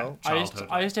doesn't to have go. that childhood.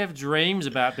 I used to have dreams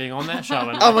about being on that show.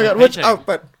 And Oh my god, competing.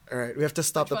 but all right, we have to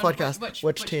stop Which the one- podcast.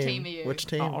 which team are you? Which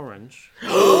team? Oh, orange.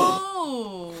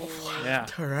 Oh, Yeah.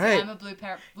 All right. I'm a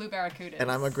blue barracuda.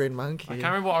 And I'm a green monkey. I can't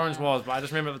remember what orange was, but I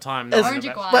just remember at the time. It's- Orange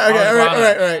that's- iguana. But okay, all right, all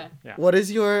right, all right. Yeah. What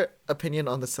is your opinion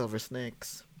on the silver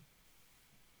snakes?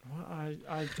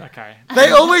 What? Okay. They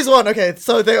always won. Okay,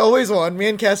 so they always won. Me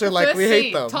and Cass are like, First we hate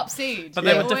seed, them. top seed. But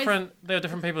They they were always- different. They were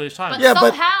different people each time. But Yeah,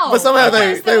 somehow, but somehow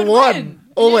always they would won. win.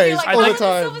 Always, And you'd be like, all why the did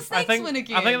time. Silver Snakes win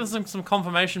again? I think there's some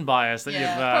confirmation bias that Yeah,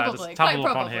 you've probably, just quite tumbled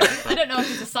upon probably. here. I don't know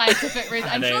if it's a scientific reason.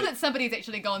 I'm Are sure they- that somebody's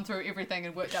actually gone through everything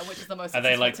and worked out which is the most Are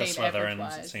they successful like the team Slytherins? It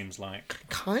average-wise. seems like.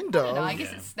 Kind No, I of.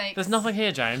 guess it's snakes. There's nothing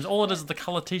here, James. All it is the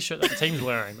colour T-shirt that the team's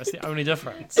wearing. That's the only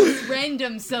difference. It's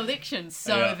random selection,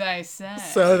 so Yeah. they say.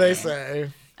 So they say.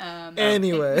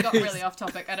 Anyway, we got Anyways. really off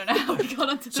topic. I don't know how we got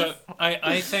onto this. So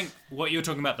I think what you're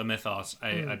talking about, the mythos,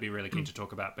 I'd be really keen to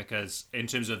talk about, because in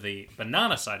terms of the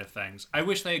banana side of things, I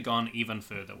wish they had gone even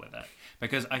further with it,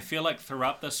 because I feel like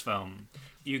throughout this film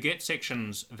you get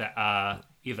sections that are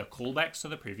either callbacks to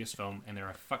the previous film, and there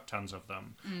are fuck tons of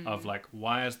them, of like,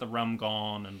 why is the rum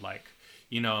gone, and like,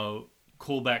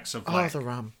 callbacks of Oh, like, the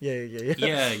rum. Yeah.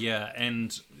 yeah,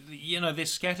 and they're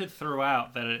scattered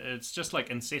throughout. That it's just like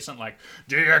incessant. Like,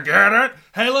 do you get it?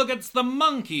 Hey, look, it's the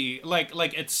monkey. Like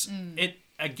it's it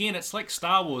again. It's like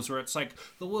Star Wars, where it's like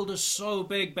the world is so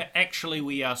big, but actually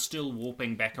we are still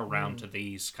warping back around to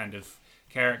these kind of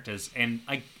characters. And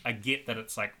I get that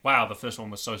it's like, wow, the first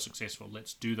one was so successful.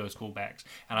 Let's do those callbacks.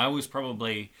 And I was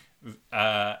probably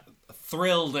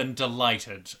thrilled and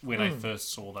delighted when I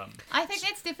first saw them. I think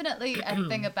that's definitely a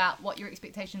thing about what your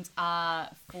expectations are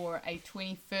for a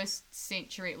 21st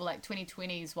century, well, like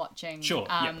 2020s watching Sure,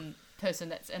 yeah. person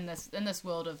that's in this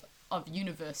world of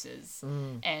universes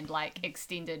and like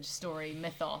extended story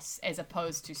mythos, as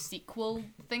opposed to sequel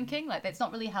thinking. Like, that's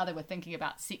not really how they were thinking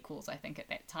about sequels, I think, at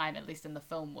that time, at least in the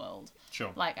film world.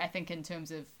 Sure. Like, I think in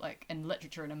terms of like in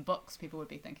literature and in books, people would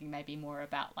be thinking maybe more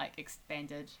about like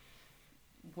expanded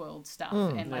world stuff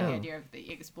and like the idea of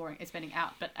the expanding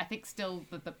out. But I think still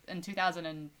in 2000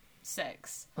 and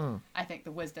 6, I think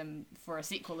the wisdom for a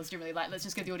sequel is generally like, let's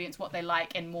just give the audience what they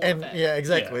like and more And of it. yeah,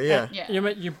 exactly. Yeah. Yeah.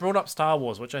 You brought up Star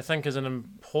Wars, which I think is an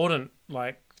important,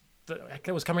 like,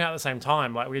 it was coming out at the same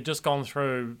time. Like, we had just gone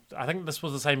through, I think this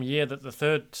was the same year that the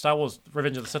third Star Wars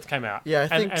Revenge of the Sith came out. Yeah,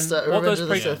 I think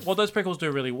what those prequels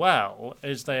do really well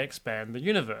is they expand the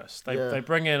universe. They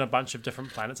bring in a bunch of different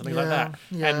planets and things like that.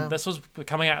 Yeah. And this was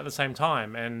coming out at the same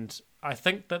time. And I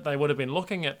think that they would have been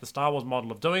looking at the Star Wars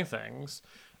model of doing things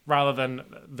rather than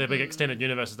the big extended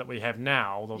universes that we have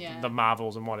now, the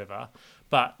Marvels and whatever.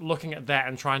 But looking at that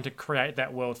and trying to create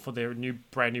that world for their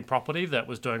brand new property that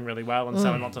was doing really well and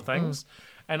selling lots of things.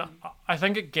 And I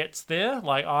think it gets there.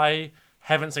 Like, I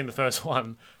haven't seen the first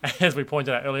one, as we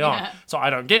pointed out early on. So I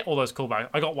don't get all those callbacks.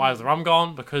 I got Why Is the Rum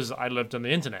Gone? Because I lived on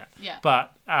the internet. Yeah.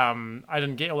 But I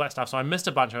didn't get all that stuff, so I missed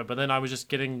a bunch of it. But then I was just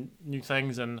getting new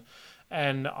things, and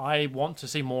I want to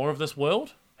see more of this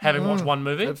world. Having watched one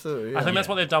movie, Absolutely, I think that's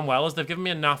what they've done well. Is they've given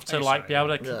me enough to be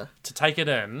able to take it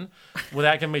in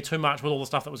without giving me too much with all the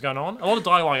stuff that was going on. A lot of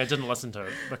dialogue I didn't listen to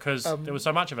because there was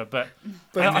so much of it, but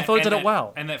I thought it did it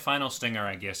well. And that final stinger,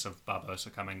 I guess, of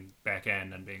Barbossa coming back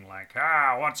in and being like,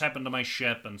 what's happened to my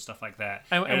ship and stuff like that.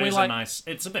 And we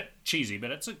it's a bit cheesy, but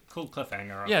it's a cool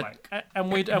cliffhanger.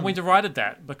 And we derided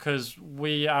that because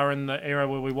we are in the era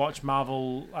where we watch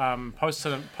Marvel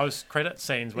post credit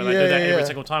scenes where they do that every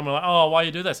single time. We're like, oh, why you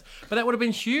do this? But that would have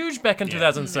been huge back in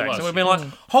 2006. And we've been like,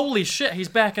 holy shit, he's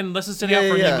back and this is setting up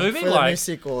for a new movie. For the new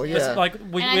sequel, it's like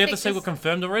we have the sequel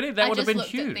confirmed already. That would have been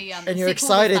huge. And you're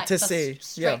excited to see.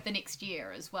 Straight the next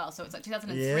year as well. So it's like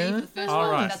 2003 for the first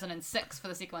one, 2006 for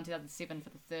the second one, 2007 for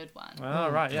the third one. Oh,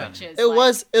 right, yeah.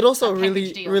 It also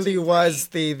really was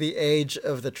the age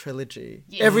of the trilogy.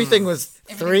 Yes. Everything was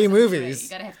three movies.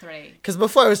 You gotta have 3. Because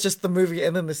before it was just the movie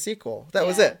and then the sequel. That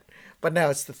was it. But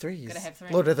now it's the 3s. Gotta have 3.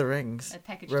 Lord of the Rings.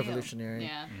 Revolutionary. Deal.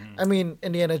 Yeah. I mean,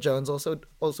 Indiana Jones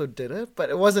also did it,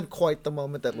 but it wasn't quite the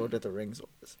moment that Lord of the Rings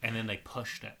was. And then they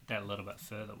pushed it that little bit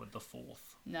further with the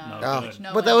 4th. No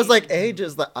but that was like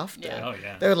ages after. Yeah. Oh,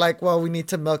 yeah. They were like, well, we need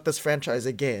to milk this franchise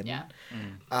again. Yeah.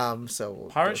 So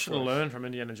Pirates should have learned from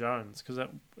Indiana Jones because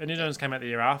Indiana Jones came out the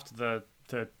year after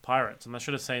the Pirates, and they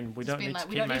should have seen we don't need to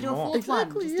keep making more.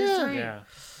 Exactly. Yeah.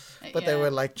 But they were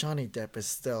like, Johnny Depp is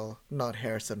still not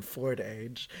Harrison Ford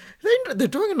age. They're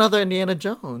doing another Indiana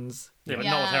Jones. Yeah, but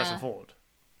not with Harrison Ford.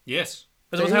 Yes.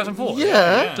 Is it with Harrison Ford?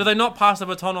 Yeah. Do they not pass the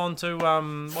baton on to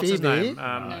what's his name?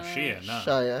 Shia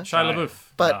LaBeouf.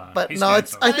 But no,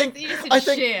 it's I think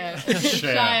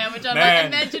Shia, which I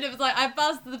imagine it was like I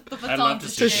passed the baton to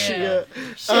Shia.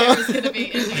 Shia was gonna be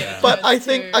Indiana. But I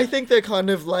think they're kind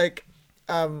of like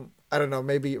I don't know,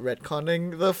 maybe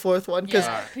retconning the 4th one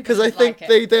because I think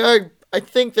they are. I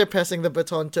think they're passing the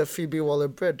baton to Phoebe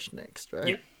Waller-Bridge next,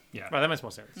 right? Yeah. Right, that makes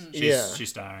more sense. She's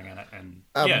starring in it, and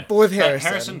but with Harrison.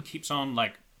 Harrison keeps on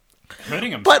like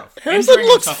hurting himself. But Harrison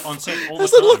looks on set all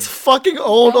Harrison the time. looks fucking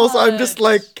old. Also, I'm just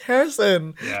like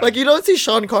Harrison. Yeah. Like you don't see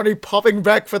Sean Connery popping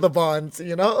back for the Bonds,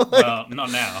 you know? Like, well,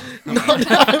 not now.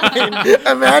 I mean,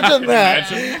 imagine that.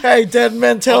 Hey, dead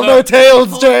men tell no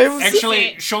tales, James.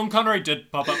 Actually, Sean Connery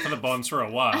did pop up for the Bonds for a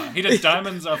while. He did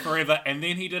Diamonds Are Forever, and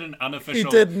then he did an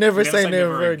unofficial. He did Never Say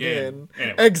Never Again.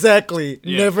 Anyway. Exactly.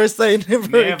 Yeah. Never Say Never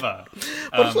Never.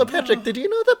 But also, Patrick, did you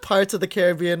know that Pirates of the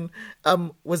Caribbean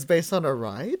was based on a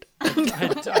ride?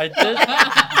 I did.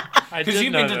 Because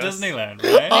you've been to this. Disneyland,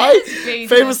 right?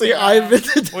 I've been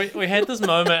to we had this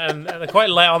moment, and quite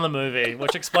late on the movie,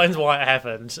 which explains why it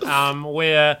happened,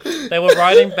 where they were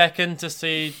riding back in to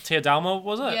see Tia Dalma,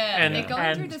 was it? Yeah, and they're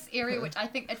going through this area, which I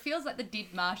think, it feels like the Dead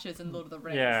Marshes in Lord of the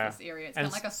Rings, this area. It's kind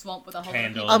of like a swamp with a whole lot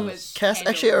of people with Cass, candles.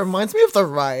 actually, it reminds me of the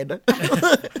ride.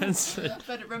 But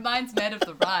it reminds Matt of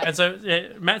the ride. And so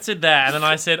Matt said that, and then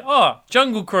I said,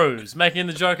 Jungle Cruise, making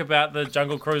the joke about the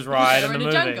Jungle Cruise ride in the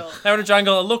movie. They were in a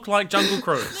jungle. It looked like Jungle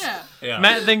Cruise. Yeah.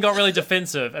 Matt then got really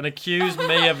defensive and accused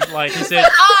me of, like, he said...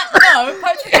 no,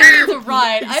 Patrick means a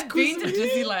ride. I've been to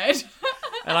Disneyland.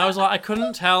 And I was like, I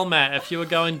couldn't tell, Matt, if you were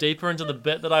going deeper into the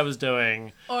bit that I was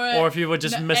doing or if you were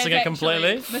just missing it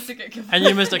completely. And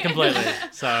you missed it completely.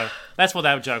 So that's what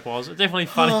that joke was. It's definitely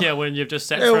funnier when you've just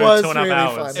sat through 2.5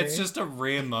 hours. It's just a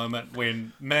rare moment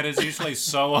when Matt is usually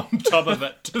so on top of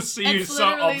it to see you so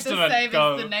obstinate the same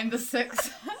go. As the Name the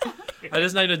Six. I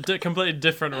just named a completely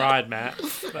different ride, Matt.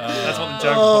 That's what the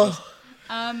joke was.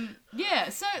 Yeah,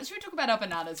 so should we talk about our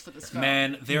bananas for this film?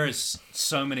 Man, there is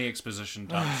so many exposition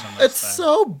dumps on this It's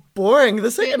so boring.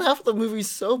 The second half of the movie is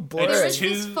so boring. There is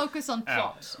this focus on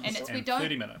plot, and it's we don't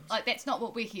 30 minutes. like that's not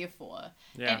what we're here for.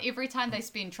 Yeah. And every time they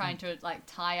spend trying to like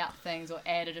tie up things or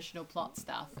add additional plot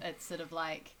stuff, it's sort of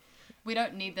like we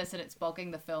don't need this and it's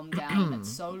bogging the film down. It's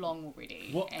so long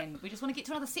already, Well, and we just want to get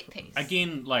to another set piece.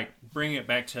 Again, like, bringing it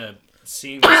back to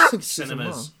seeing the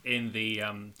cinemas in the...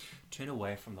 turn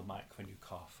away from the mic when you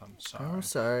cough. I'm sorry. I'm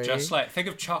sorry. Just like, think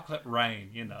of Chocolate Rain,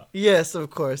 you know. Yes, of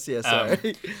course. Yes,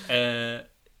 sorry.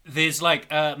 There's like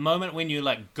a moment when you're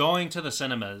like going to the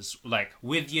cinemas like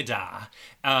with your da,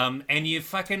 and you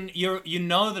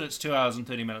know that it's 2 hours and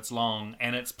 30 minutes long,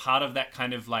 and it's part of that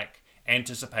kind of like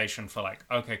anticipation for like,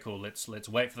 okay, cool, let's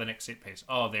wait for the next set piece.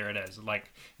 Oh, there it is.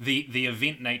 Like the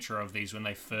event nature of these when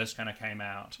they first kind of came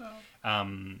out,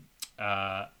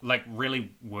 like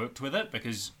really worked with it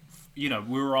because. You know,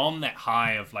 we were on that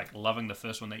high of like loving the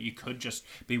first one that you could just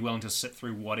be willing to sit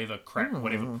through whatever crap,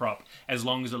 whatever prop, as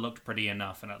long as it looked pretty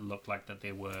enough and it looked like that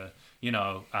there were, you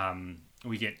know,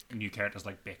 we get new characters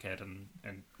like Beckett and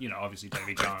you know, obviously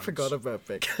Davy Jones. I forgot about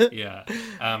Beckett. Yeah.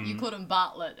 You called him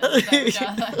Bartlett.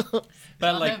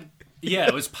 But like, yeah,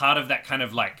 it was part of that kind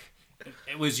of like,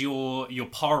 it was your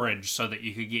porridge so that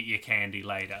you could get your candy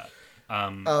later.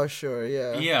 Oh, sure,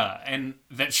 yeah. Yeah, and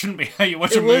that shouldn't be how you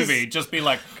watch a movie. Just be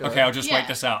like, okay, I'll just wait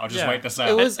this out. I'll just wait this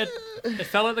out. It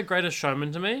felt like The Greatest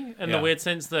Showman to me, in the weird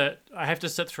sense that I have to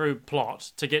sit through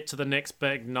plot to get to the next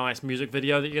big, nice music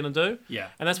video that you're going to do. Yeah.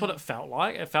 And that's what it felt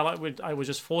like. It felt like I was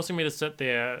just forcing me to sit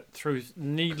there through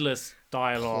needless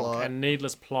dialogue and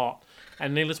needless plot.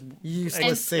 And needless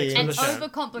useless scenes and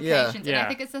overcomplications. Yeah. And I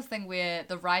think it's this thing where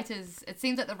the writers, it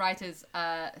seems like the writers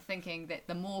are thinking that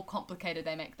the more complicated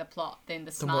they make the plot, then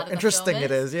the smarter more interesting the film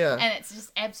it is. Yeah, and it's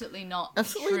just absolutely not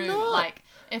absolutely true. not. Like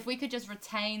if we could just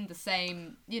retain the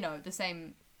same, you know, the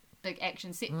same big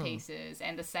action set pieces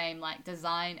and the same like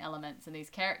design elements in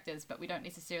these characters, but we don't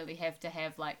necessarily have to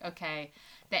have like, okay,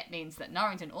 that means that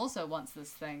Norrington also wants this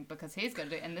thing because he's got to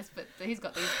do and this, but he's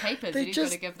got these papers that he's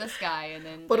got to give this guy, and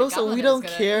then. But also, we don't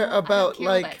care about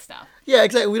like. That stuff. Yeah,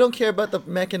 exactly. We don't care about the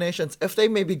machinations. If they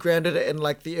maybe grounded it in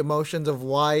like the emotions of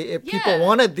why people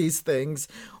wanted these things,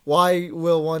 why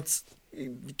Will wants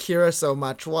Kira so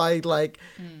much, why like,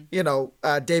 you know,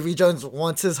 Davy Jones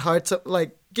wants his heart to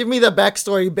like. Give me the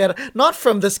backstory better, not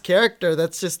from this character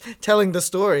that's just telling the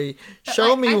story. But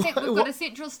Show me. I think we've got a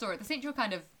central story. The central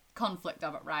kind of conflict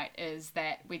of it, right, is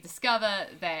that we discover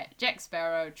that Jack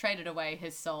Sparrow traded away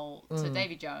his soul to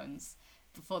Davy Jones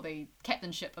for the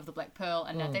captainship of the Black Pearl,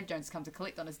 and now Davy Jones has come to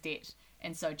collect on his debt,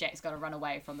 and so Jack's got to run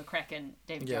away from the Kraken,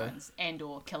 Davy Jones, and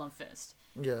or kill him first.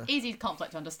 Yeah. Easy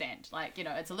conflict to understand. Like, you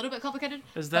know, it's a little bit complicated,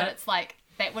 but it's like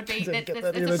that would be.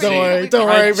 Don't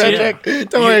worry, Patrick.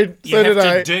 Don't worry. You have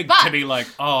to dig to be like,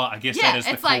 oh, I guess that is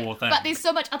the core thing. But there's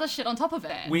so much other shit on top of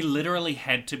it. We literally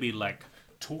had to be like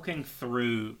talking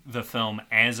through the film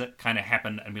as it kind of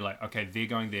happened and be like, okay, they're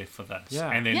going there for this. Yeah.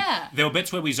 And then there were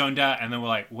bits where we zoned out and then we're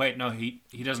like, wait, no, he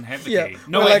doesn't have the key.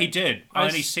 No, we're wait, like, he did.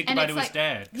 And he said goodbye to his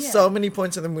dad. Yeah. So many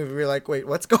points in the movie we're like, wait,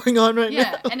 what's going on right now?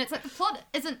 Yeah, and it's like the plot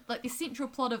isn't, like the central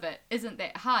plot of it isn't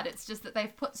that hard. It's just that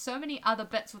they've put so many other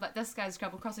bits with like this guy's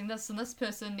double crossing this and this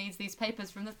person needs these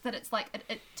papers from this, that it's like,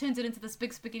 it turns it into this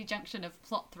big spaghetti junction of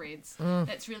plot threads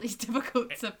that's really difficult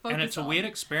to focus on. And it's a weird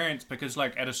experience because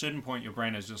like at a certain point your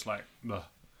brain is just like, ugh.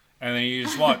 And then you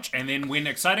just watch, and then when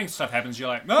exciting stuff happens, you're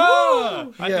like,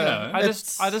 "No!" I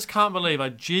just can't believe I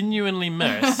genuinely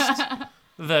missed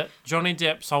that Johnny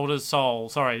Depp sold his soul.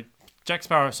 Sorry, Jack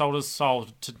Sparrow sold his soul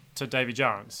to Davy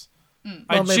Jones.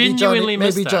 I genuinely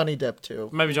missed that. Maybe Johnny Depp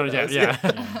too. Maybe Johnny Depp, yeah.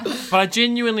 But I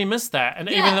genuinely missed that, and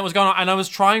even that was going on, and I was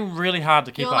trying really hard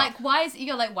to keep up. Why is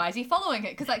he following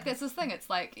it? Because like that's this thing. It's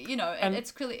like, you know, and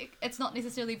it's clearly, it's not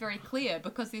necessarily very clear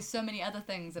because there's so many other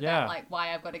things about like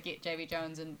why I've got to get Davy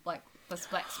Jones and like this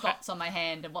black spots on my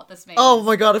hand and what this means. Oh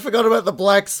my god, I forgot about the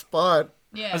black spot.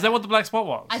 Yeah. Is that what the black spot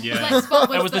was? The black spot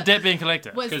was it was the debt being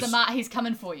collected. Was the mark he's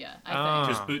coming for you? I think.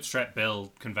 Because Bootstrap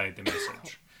Bill conveyed the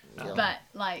message. But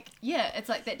like, yeah, it's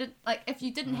like that. Like, if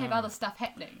you didn't have other stuff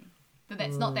happening, then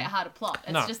that's not that hard a plot.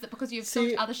 It's just that because you have so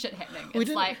much other shit happening.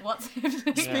 It's like, what's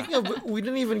happening? Speaking of, we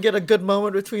didn't even get a good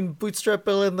moment between Bootstrap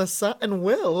Bill and the son and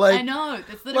Will. Like, I know.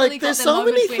 It's literally like, got there's the so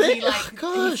moment many where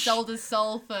things. he sold his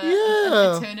soul for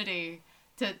an eternity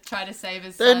to try to save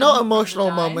his son. There are no emotional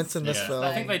moments in this film.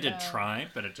 I think they did try,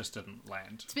 but it just didn't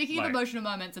land. Speaking of emotional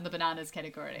moments in the bananas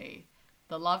category,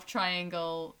 the love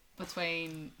triangle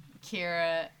between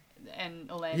Kira and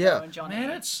Orlando and Johnny.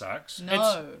 Man, it sucks.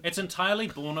 No. It's entirely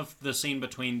born of the scene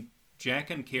between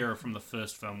Jack and Kira from the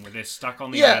first film where they're stuck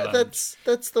on the island. Yeah,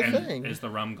 that's the thing. Is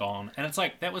the rum gone? And it's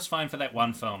like, that was fine for that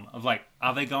one film. Of like,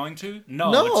 are they going to?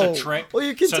 No, it's a trick. Well,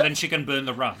 you can then she can burn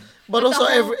the rum. But also,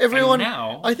 everyone...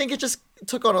 now, I think it just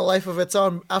took on a life of its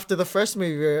own after the first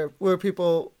movie where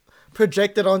people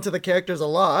projected onto the characters a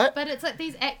lot. But it's like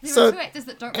there So- are two actors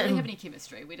that don't really have any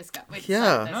chemistry. We decided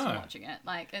Yeah. this No. from watching it.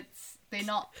 Like they're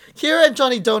not, Kira and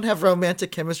Johnny don't have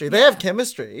romantic chemistry. They have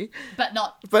chemistry. but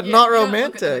not, But yeah, not we don't look at them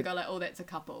romantic. and go like, oh, that's a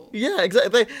couple. Yeah,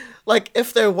 exactly. Like,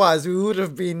 if there was, we would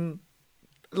have been,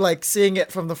 like, seeing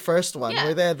it from the first one, Yeah.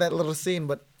 where they had that little scene,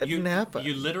 but it didn't happen.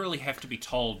 You literally have to be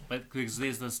told, because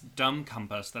there's this dumb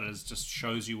compass that just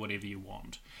shows you whatever you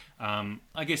want.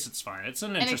 I guess it's fine. It's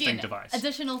an And interesting again, device.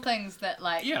 additional things that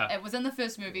like Yeah. it was in the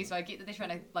first movie, so I get that they're trying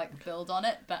to like build on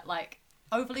it, but like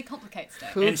overly complicates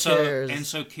things. Who cares? And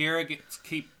so Kira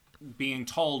keep being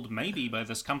told maybe by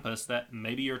this compass that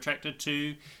maybe you're attracted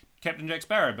to Captain Jack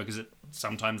Sparrow because it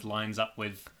sometimes lines up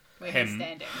with Where him he's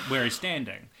standing. where he's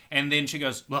standing. And then she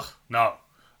goes, ugh, no.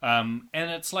 And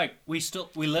it's like we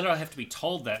literally have to be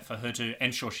told that for her to,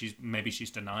 and sure, she's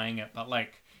denying it, but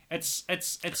like it's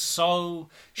so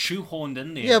shoehorned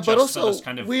in there. Yeah, but just for also, this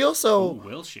kind of, we also- "Ooh,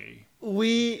 will she?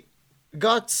 We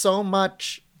got so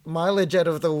much mileage out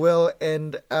of the Will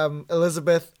and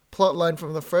Elizabeth plotline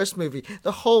from the first movie.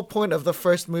 The whole point of the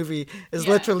first movie is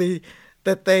Yeah. literally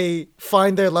that they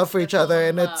find their love for each fall other,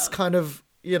 in and it's love. kind of,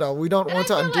 you know, we don't And want I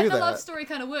to feel undo like that. the love story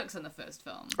kind of works in the first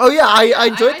film. Oh yeah, I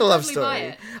enjoyed I the love totally buy story.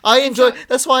 it. I enjoy. so-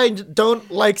 That's why I don't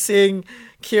like seeing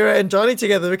Kira and Johnny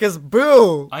together because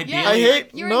boo. I Yeah, barely,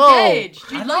 hate- you're no.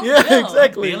 engaged. You love Yeah, Will.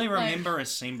 exactly. barely Like- remember a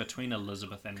scene between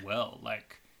Elizabeth and Will.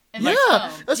 Like, In the Yeah,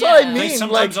 film. that's what I Yeah. mean. they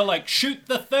sometimes like- are like, shoot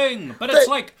the thing, but it's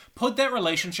They- like put that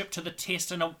relationship to the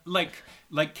test and like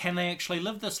can they actually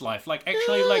live this life? Like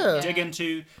actually like dig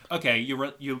into okay,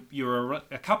 you're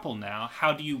a couple now.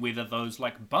 How do you weather those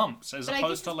like bumps as But I guess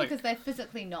opposed it's to like because they're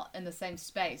physically not in the same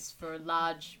space for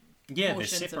large they're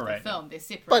portions of the separated. film. They're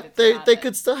separated. But throughout they it.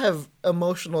 could still have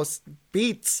emotional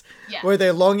beats Yeah. where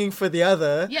they're longing for the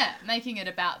other. Yeah, making it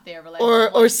about their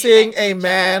relationship. Or seeing a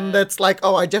man that's like,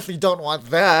 oh, I definitely don't want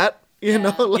that. You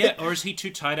know, like, Yeah, or is he too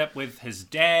tied up with his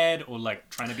dad, or like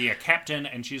trying to be a captain,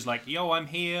 and she's like, "Yo, I'm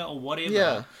here," or whatever.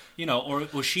 Yeah. You know,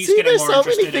 or she's see, getting there's more so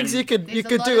interested many things in you could There's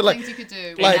a lot do. of Like, things you could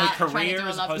do like- without career trying to do a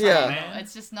as love opposed to triangle. man.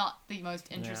 It's just not the most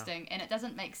interesting, and it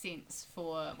doesn't make sense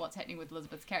for what's happening with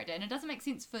Elizabeth's character, and it doesn't make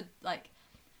sense for like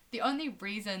the only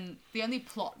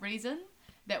plot reason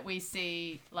that we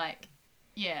see like.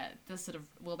 Yeah, this sort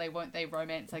of they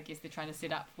romance. I guess they're trying to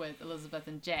set up with Elizabeth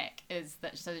and Jack is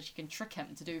that so that she can trick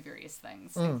him to do various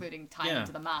things, including tie him Yeah.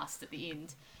 to the mast at the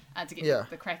end, to get Yeah.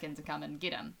 the Kraken to come and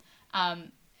get him.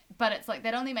 But it's like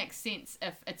that only makes sense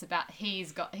if it's about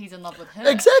he's in love with her.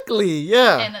 exactly,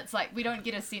 yeah. And it's like we don't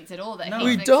get a sense at all that No. he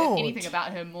We thinks don't. anything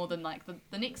about her more than like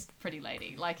the next pretty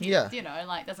lady. Like he, Yeah. you know,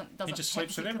 like doesn't just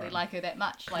sleeps with particularly everyone. like her that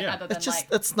much. Like Yeah. other than It's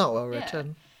just, like it's not well yeah.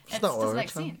 written. It's It not just well doesn't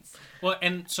make written. sense. Well,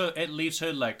 and so it leaves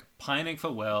her like pining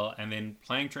for Will, and then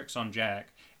playing tricks on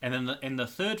Jack, and then in the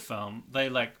third film they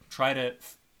like try to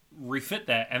refit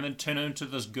that and then turn her into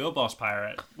this girl boss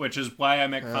pirate, which is why I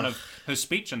make fun of her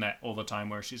speech in that all the time,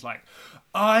 where she's like,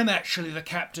 "I'm actually the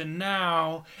captain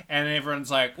now," and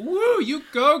everyone's like, "Woo, you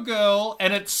go, girl!"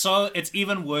 And it's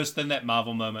even worse than that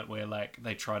Marvel moment where like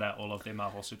they tried out all of their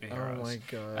Marvel superheroes. Oh my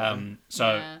God.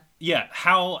 So yeah,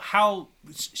 how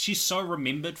she's so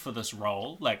remembered for this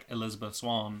role, like Elizabeth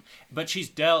Swann, but she's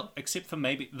dealt, except for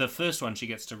maybe the first one, she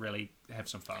gets to really have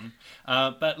some fun.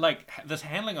 But like this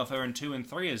handling of her in 2 and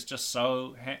 3 is just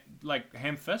so like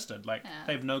ham-fisted. Like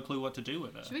they have no clue what to do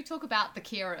with her. Should we talk about the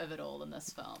Kira of it all in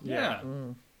this film? Yeah,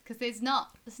 Because there's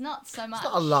not so much.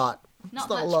 Not a lot. Not It's not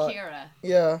much a lot. Kira.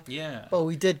 Yeah. yeah. But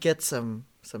we did get some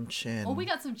chin. Well, we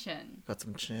got some chin. Got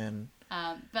some chin.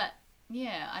 But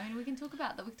yeah, I mean, we can talk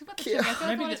about the chin. I Yeah. feel like I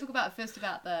Maybe want to talk about first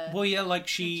about the Well, yeah, like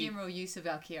the general use of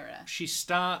our Kira. she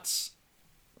starts.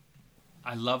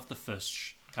 I love the first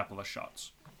couple of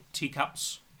shots,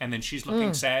 teacups, and then she's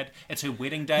looking sad. It's her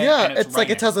wedding day. Yeah, and it's like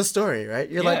it raining. tells a story, right?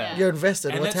 You're Yeah. like, you're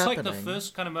invested. And What's that's happening? like the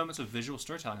first kind of moments of visual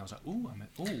storytelling. I was like, ooh,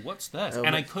 what's this? Oh,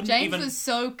 and I but- couldn't James even. was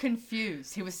so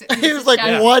confused. He was He was just like,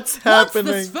 shouting, what's "What's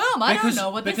happening? this film? I don't know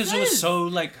what this because is." it was so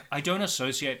like I don't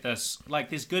associate this like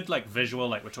there's good like visual,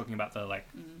 like we're talking about the like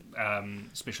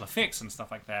special effects and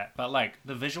stuff like that, but like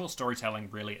the visual storytelling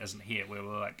really isn't here. We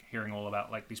were like hearing all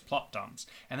about like these plot dumps,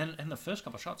 and then in the first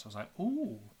couple of shots I was like,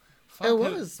 ooh, fuck, It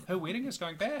was. her wedding is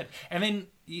going bad. And then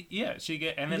yeah, she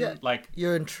get and then Yeah, like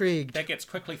you're intrigued. that gets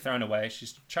quickly thrown away.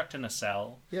 She's chucked in a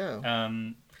cell. Yeah.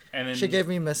 And then She gave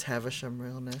me Miss Havisham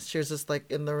realness. She was just like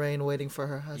in the rain waiting for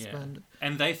her yeah. husband.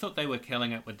 And they thought they were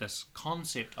killing it with this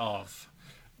concept of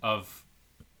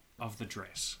the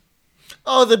dress.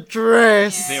 Oh, the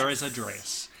dress. There is a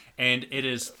dress, and it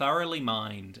is thoroughly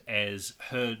mined as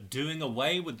her doing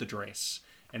away with the dress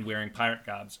and wearing pirate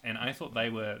garbs. And I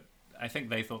think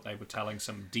they thought they were telling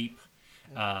some deep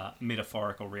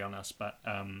metaphorical realness, but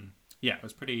Yeah, it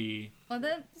was pretty. Well,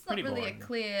 there's not Pretty really boring. a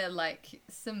clear like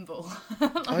symbol. I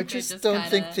Like, just they're don't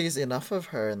think kinda- there's enough of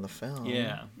her in the film.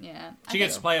 Yeah. Yeah, She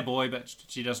gets to play a boy, but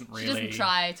she doesn't She really. doesn't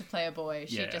try to play a boy.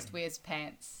 She Yeah. just wears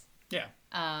pants. Yeah.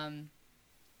 Um,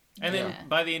 And then Yeah.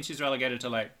 by the end, she's relegated to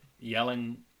like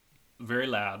yelling very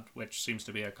loud, which seems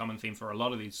to be a common theme for a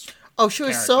lot of these. Oh, she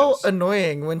was so characters.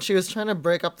 annoying when she was trying to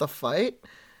break up the fight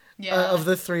yeah. of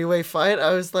the three-way fight.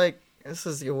 I was like, this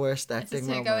is your worst It's acting just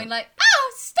her moment. going like,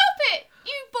 "Oh, stop it,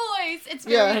 you boys!" It's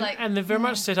very Yeah. like. And they're very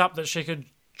much set up that she could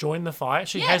join the fight.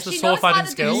 She yeah, has the she sword knows how fighting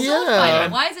to do skills. sword Yeah.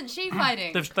 fighting. Why isn't she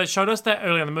fighting? They showed us that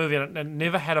early in the movie, and it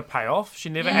never had a payoff. She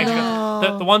never actually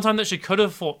got, the one time that she could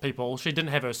have fought people, she didn't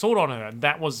have her sword on her, and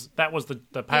that was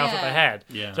the payoff that they had.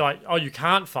 Yeah. So like, oh, you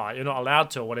can't fight, you're not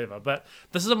allowed to, or whatever. But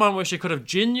this is a moment where she could have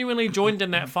genuinely joined in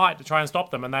that fight to try and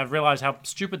stop them, and they've realized how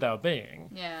stupid they were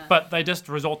being. Yeah. But they just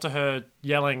resort to her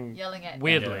yelling Yelling at them.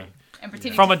 weirdly. Yeah. And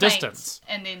pretending From to a faint, distance.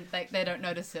 and then like they don't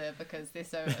notice her because they're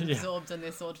so absorbed in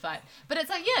their sword fight. But it's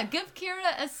like, yeah, give Kira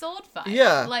a sword fight.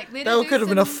 Yeah, like let her that do could have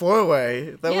been a some-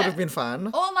 four-way. That Yeah. would have been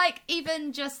fun. Or like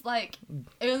even just like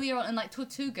earlier on in like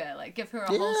Tortuga, like give her a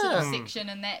whole sort of Yeah. section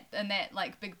in that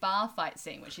like big bar fight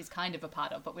scene, which she's kind of a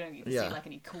part of, but we don't get to Yeah. see like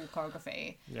any cool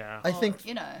choreography. Yeah. I think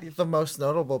you know. the most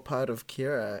notable part of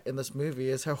Kira in this movie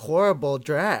is her horrible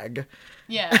drag.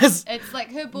 Yeah, As it's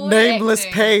like her boy Nameless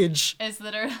acting Paige. is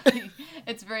literally.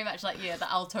 It's very much like the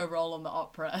alto role in the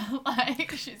opera.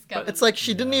 Like she's got. It's like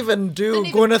she didn't even do Didn't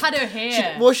even Gwyneth. cut her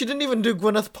hair. She didn't even do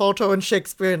Gwyneth Paltrow and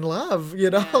Shakespeare in Love. You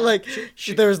know, like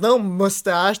there was no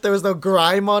mustache, there was no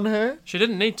grime on her. She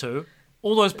didn't need to.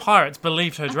 All those pirates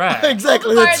believed her drag.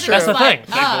 Exactly, that's true. That's the thing.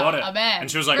 They bought it. A man. And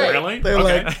she was like, Great. really? They're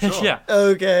Okay, like- sure. Yeah.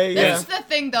 Okay, yeah. That's the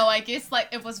thing, though. I guess like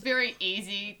it was very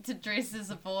easy to dress as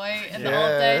a boy in the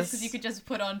old days because Yes. you could just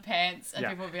put on pants and Yeah.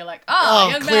 people would be like, Oh,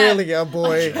 young clearly man. a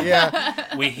boy.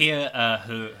 Yeah. We hear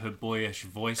her boyish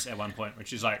voice at one point,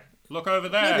 which is like, look over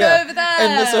there. Yeah. Over there.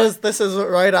 And this is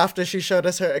right after she showed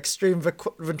us her extreme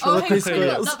ventriloquy hang on,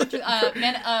 skills. not the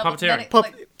Puppeteering.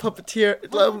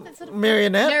 Puppeteer, What's that?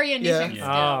 marionette. Marionetting Yeah. skills.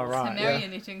 Oh, right, Her yeah.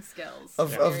 marionetting skills.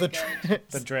 Of Very the good.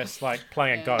 The dress like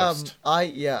playing a Yeah. ghost.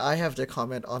 I have to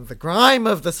comment on the grime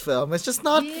of this film. It's just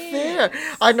not there.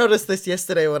 I noticed this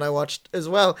yesterday when I watched as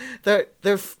well. Their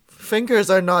fingers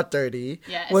are not dirty.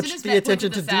 Yeah, as Which soon as the Matt attention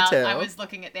pointed to this out, detail. I was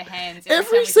looking at their hands. time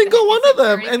Every we see single them, one it's of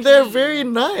them, very and they're clean. very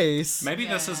nice. Maybe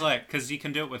this is like, because you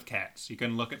can do it with cats. You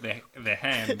can look at their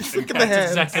hands. Look in at the cats,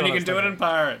 hands. Exactly And you what can do I it was in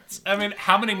pirates. I mean,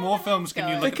 how many more films can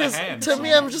you look Because at the hands? to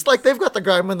me, I'm just like they've got the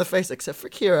grime on the face, except for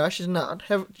Kira. She does not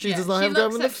have Yeah, grime she on the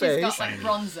looks like face. She's got like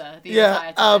bronzer the Yeah.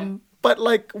 entire time. But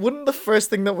like, wouldn't the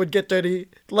first thing that would get dirty,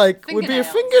 like, would be your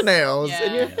Fingernails. fingernails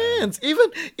and your Yeah. hands?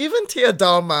 Even Tia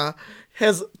Dalma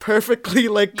has perfectly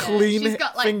like Yeah, clean she's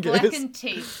got like fingers. blackened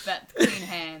teeth but clean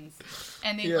hands.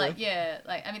 And then Yeah.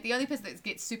 I mean the only person that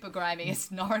gets super grimy is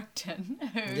Norrington,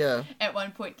 who Yeah. at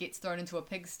one point gets thrown into a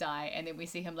pigsty, and then we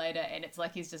see him later, and it's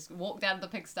like he's just walked out of the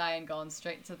pigsty and gone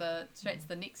straight to the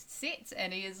next set,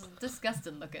 and he is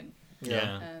disgusting looking.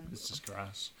 Yeah, it's just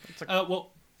grass.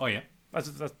 Oh yeah. That's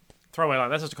a throwaway line.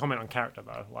 That's just a comment on character,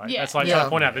 though. Like Yeah. that's like Yeah. trying to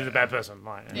point out that he's a bad person.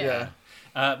 Like, Yeah.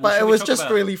 But should it we was talk just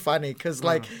about- really funny because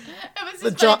like It was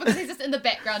The just funny jo- because he's just in the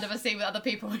background of a scene with other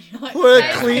people, and you're like, with a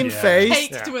 "Hey, clean Yeah. face.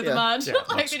 caked with Yeah. mud. Yeah. Like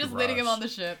That's they're just letting him gross. on the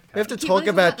ship. We have to Keep talk wanting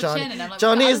about the Johnny. Shannon. I'm like,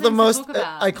 Johnny what is other the things to most talk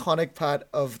about? iconic part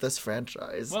of this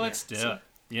franchise. Well, let's do it.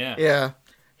 Yeah. Yeah,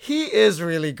 he is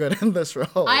really good in this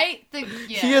role. I think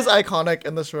He is iconic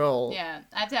in this role. Yeah,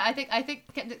 I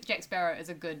think Captain Jack Sparrow is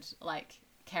a good like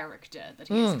character that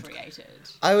he has created.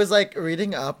 I was like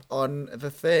reading up on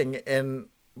the thing, and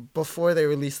before they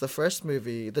released the first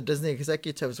movie, the Disney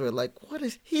executives were like, "What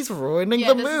is he's ruining Yeah,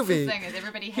 the this movie? Is the thing, is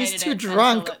everybody He's hated too it until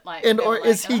drunk, it, like, and they or were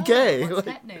is like, he gay?" What's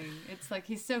Like- happening? It's like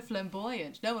he's so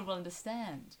flamboyant. No one will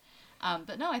understand.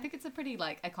 But no, I think it's a pretty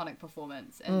like iconic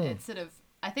performance, and it's sort of.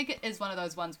 I think it is one of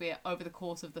those ones where over the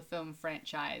course of the film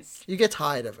franchise, You get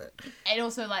tired of it. and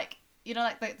also like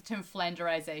like the term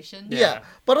flanderization. Yeah.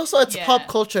 But also it's Yeah. pop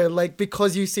culture, like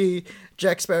because you see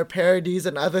Jack Sparrow parodies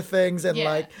and other things, and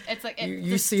like it's like it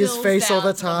you see his distills face all down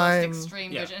the to most time.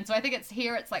 extreme Yeah. version. And so I think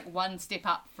it's like one step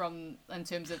up from in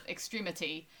terms of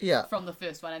extremity Yeah. from the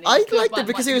first one. And then I the third liked it one,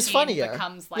 because once he was again, funnier.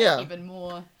 Becomes like Yeah. even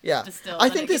more Yeah, distilled. I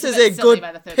And think it this gets is a bit silly good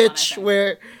by the third one, I pitch think.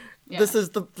 where this Yeah. is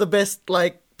the best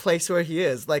like place where he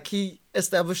is. Like he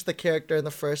established the character in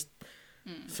the first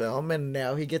film, and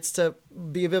now he gets to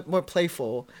be a bit more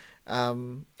playful.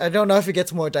 I don't know if he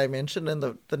gets more dimension in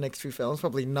the next few films.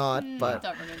 Probably not, but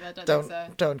don't remember. Don't don't think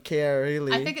so. don't care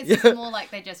really. I think it's Yeah. just more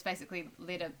like they just basically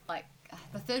let it like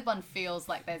the third one feels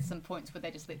like there's some points where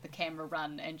they just let the camera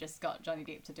run and just got Johnny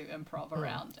Depp to do improv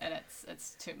around, and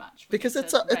it's too much. Because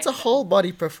it's a whole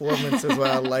body performance as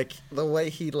well, like the way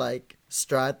he like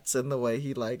struts and the way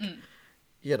he like,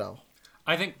 you know.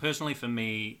 I think personally for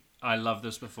me, I love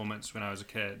this performance when I was a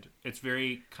kid. It's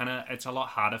very it's a lot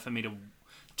harder for me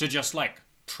to just like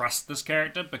trust this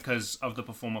character because of the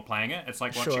performer playing it. It's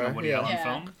like watching a Woody Allen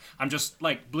film. I'm just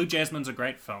like, Blue Jasmine's a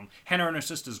great film. Hannah and Her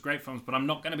Sister's great films, but I'm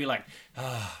not going to be like,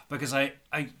 because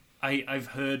I've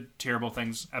heard terrible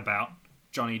things about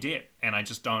Johnny Depp and I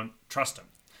just don't trust him.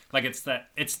 Like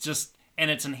it's just, and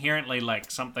it's inherently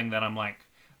like something that I'm like,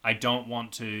 I don't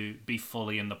want to be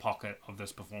fully in the pocket of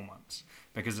this performance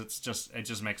because it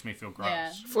just makes me feel gross.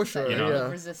 Yeah, for sure. You know?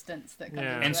 Resistance that comes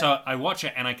And so I watch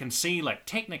it and I can see like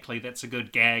technically that's a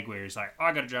good gag where he's like,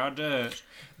 I got a jar of dirt,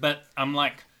 but I'm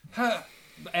like, huh.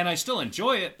 And I still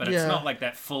enjoy it, but it's not like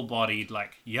that full-bodied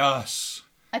like, yes.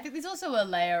 I think there's also a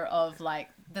layer of like,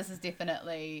 this is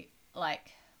definitely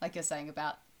like you're saying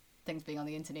about things being on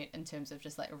the internet in terms of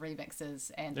just like remixes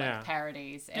and like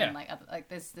parodies and like other, like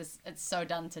this it's so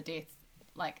done to death,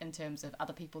 like in terms of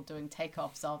other people doing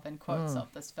takeoffs of and quotes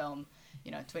of this film,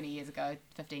 20 years ago,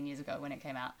 15 years ago when it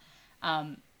came out,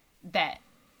 that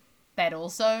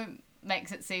also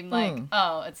makes it seem like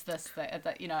it's this that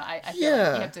I feel like you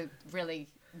have to really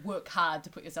work hard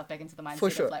to put yourself back into the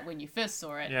mindset of like when you first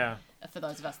saw it, for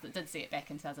those of us that did see it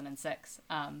back in 2006,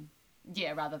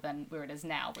 rather than where it is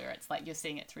now, where it's like you're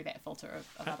seeing it through that filter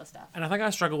of other stuff. And I think I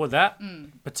struggle with that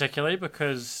particularly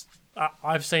because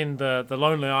I've seen the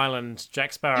Lonely Island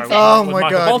Jack Sparrow. Exactly. Oh with my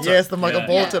Michael god, Bolton. yes, the Michael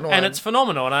Bolton one. And it's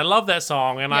phenomenal, and I love that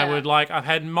song, and I've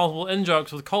had multiple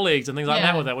in-jokes with colleagues and things like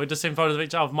that with it. We've just seen photos of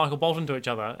each other, of Michael Bolton to each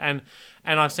other, and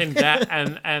I've seen that,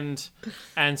 and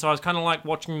so I was kind of like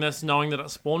watching this, knowing that it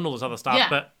spawned all this other stuff,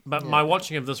 but my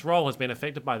watching of this role has been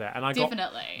affected by that, and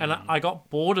I got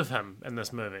bored of him in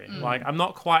this movie. Like, I'm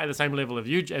not quite at the same level as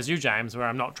you, James, where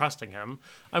I'm not trusting him.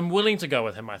 I'm willing to go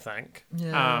with him, I think,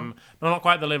 but I'm not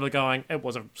quite at the level of going, it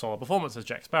was a solid performance as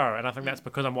Jack Sparrow, and I think that's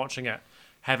because I'm watching it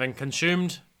having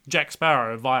consumed Jack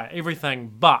Sparrow via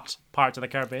everything but Pirates of the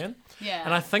Caribbean.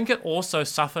 And I think it also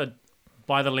suffered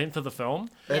by the length of the film.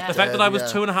 The fact that I was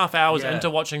 2.5 hours into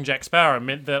watching Jack Sparrow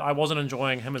meant that I wasn't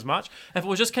enjoying him as much. If it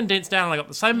was just condensed down and I got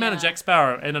the same amount of Jack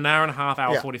Sparrow in an hour and a half,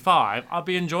 hour 45, I'd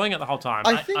be enjoying it the whole time.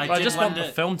 I just want the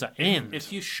film to end.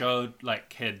 If you showed like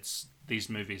kids these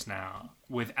movies now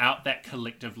without that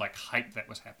collective like hype that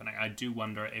was happening, I do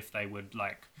wonder if they would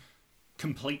like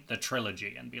complete the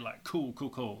trilogy and be like,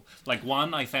 cool. Like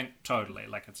one, I think totally,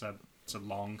 like it's a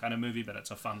long kind of movie, but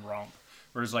it's a fun romp.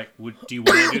 Whereas, like, do you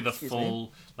want to do the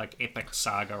full, like, epic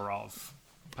saga of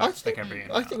Pirates of the Caribbean?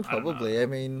 I think probably. I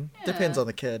mean, depends on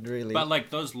the kid, really. But, like,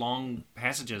 those long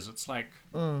passages, it's like,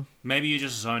 maybe you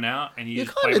just zone out and you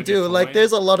just kind of do. Like,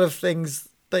 there's a lot of things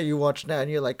that you watch now and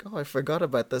you're like, oh, I forgot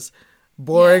about this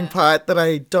boring part that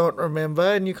I don't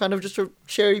remember, and you kind of just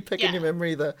cherry pick in your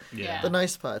memory the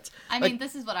nice parts. I mean,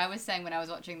 this is what I was saying when I was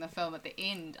watching the film at the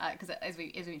end, because as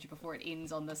we mentioned before, it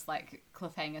ends on this like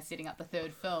cliffhanger setting up the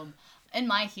third film. In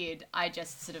my head, I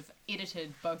just sort of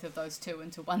edited both of those two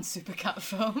into one supercut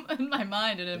film in my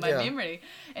mind and in my memory.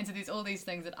 And so there's all these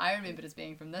things that I remembered as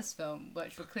being from this film,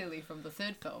 which were clearly from the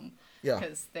third film,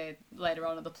 because they're later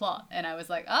on in the plot. And I was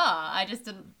like, I just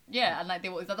didn't, and like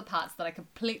there were these other parts that I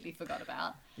completely forgot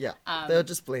about. Yeah, they'll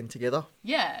just blend together.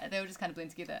 Yeah, they will just kind of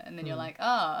blend together. And then you're like,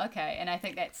 oh, okay. And I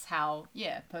think that's how,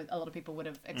 a lot of people would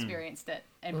have experienced it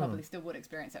and probably still would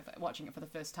experience it watching it for the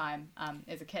first time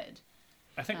as a kid.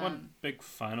 I think one big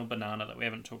final banana that we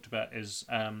haven't talked about is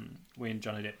when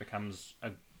Johnny Depp becomes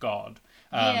a god.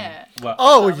 Yes.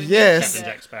 Captain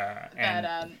Jack Sparrow. And,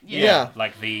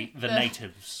 like the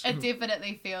natives. It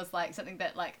definitely feels like something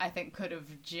that like I think could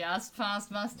have just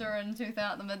passed muster in the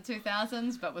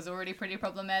mid-2000s, but was already pretty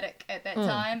problematic at that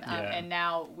time. And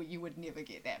now you would never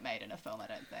get that made in a film, I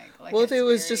don't think. Like, well, there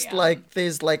was just like,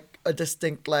 there's like a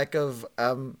distinct lack of,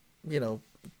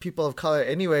 people of color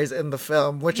anyways in the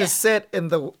film, which is set in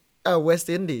the West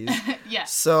Indies.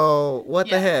 So what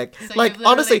the heck? So like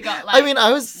honestly, got, like, I mean,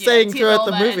 I was saying throughout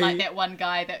the movie, and, like that one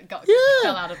guy that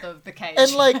fell out of the cage,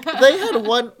 and like they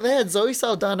had Zoe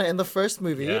Saldana in the first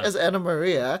movie as Anna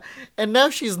Maria, and now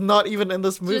she's not even in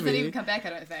this movie. She doesn't even come back,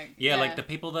 I don't think. Yeah, like the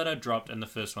people that are dropped in the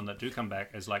first one that do come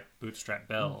back is like Bootstrap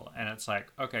Bill, and it's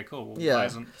like, okay, cool. Well, why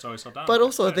isn't Zoe Saldana? But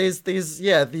also there's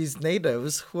these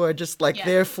natives who are just like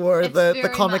there for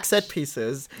the comic set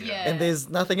pieces, and there's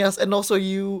nothing else. And also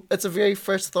it's a very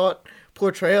first thought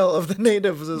portrayal of the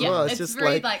natives as well. It's just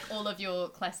very like all of your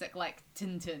classic like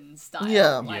Tintin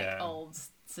style, old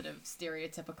sort of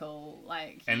stereotypical,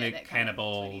 like, And yeah, they're that kind of 20th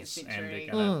cannibals and century.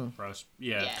 they're kind of gross.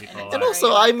 Yeah, Yeah, people. it's And very,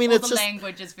 also, I mean, all it's the just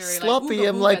language is very sloppy. like,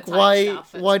 I'm ooga like, booga why type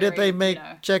stuff. It's why did very, they make you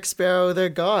know, Jack Sparrow their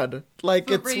god? Like,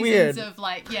 for it's reasons weird. of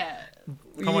like, yeah,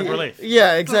 Comic relief.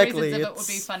 Yeah, for exactly. reasons of it would It's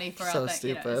be funny for so our thing,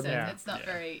 you know, stupid. so Yeah. it's not Yeah.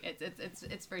 very,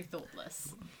 it's very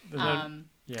thoughtless. There's no-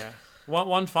 yeah.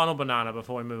 One final banana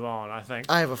before we move on, I think.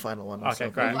 I have a final one. Okay, also.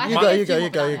 great. I You have go, a you go, few you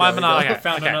go, you go. My you go. banana. I Okay,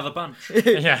 found okay. another bunch.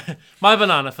 Yeah, my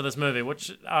banana for this movie,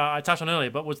 which I touched on earlier,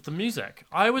 but was the music.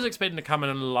 I was expecting to come in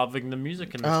and loving the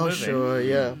music in this Oh, movie, sure,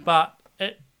 yeah. but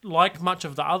it, like much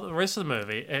of the rest of the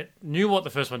movie, it knew what the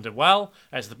first one did well.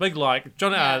 It's the big like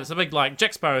it's the big like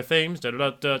Jack Sparrow themes, and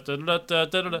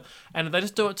they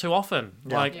just do it too often.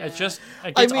 Like it's just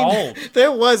it I gets mean, old.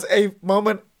 there was a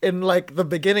moment in like the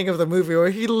beginning of the movie where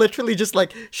he literally just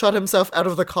like shot himself out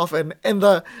of the coffin, and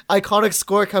the iconic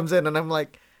score comes in, and I'm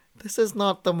like, this is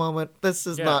not the moment. This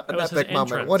is Yeah, not it an was his epic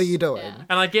moment. entrance. What are you doing? Yeah.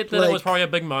 And I get that it was Like- probably a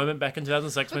big moment back in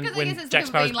 2006 Because I when guess it's Jack sort of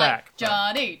Sparrow's being like, back.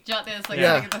 Johnny, there's like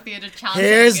Yeah. in the theatre chanting.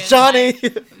 Here's and, Johnny.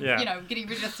 like, Yeah. You know, getting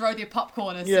ready to throw their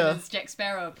popcorn as Yeah. soon as Jack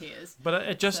Sparrow appears. But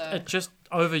it just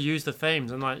overused the themes,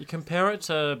 and like you compare it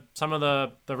to some of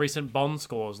the recent Bond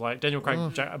scores, like Daniel Craig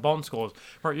Bond scores,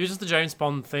 where it uses the James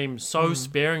Bond theme so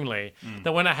sparingly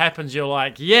that when it happens, you're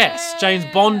like, yes, James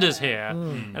Bond is here,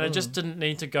 and it just didn't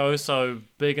need to go so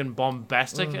big and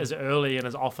bombastic as early and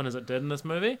as often as it did in this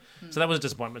movie. So that was a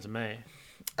disappointment to me.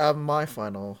 My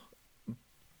final,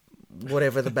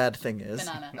 whatever the bad thing is,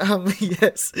 Banana.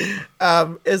 yes,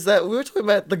 is that we were talking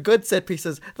about the good set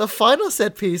pieces. The final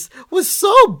set piece was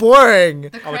so boring.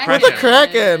 The Oh, the Kraken. With the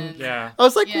Kraken. Yeah. I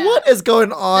was like, Yeah. what is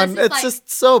going on? This is It's like-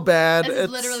 just so bad. This It's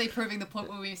is literally proving the point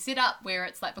where we've set up where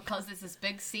it's like, because there's this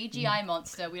big CGI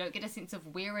monster, we don't get a sense of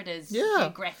where it is Yeah.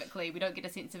 geographically. We don't get a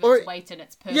sense of Or- its weight and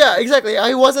its purpose. yeah, exactly.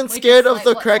 I wasn't We're scared just of like,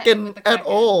 the what's happening Kraken with the at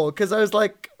Kraken? all because I was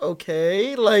like,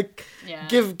 okay, like Yeah.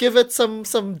 give it some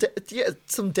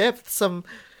depth, some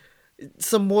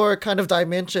more kind of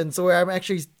dimensions where I'm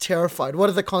actually terrified. What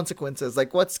are the consequences?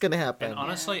 Like, what's gonna happen? And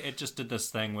honestly, it just did this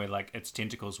thing where like its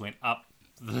tentacles went up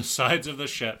the sides of the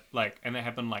ship, like, and that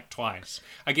happened like twice.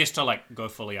 I guess to like go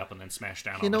fully up and then smash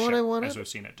down. You on know the what ship, I wanted? As we've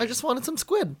seen it. I do. just wanted some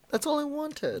squid. That's all I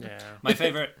wanted. Yeah. My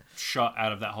favorite shot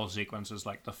out of that whole sequence is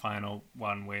like the final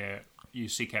one where you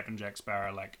see Captain Jack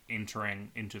Sparrow like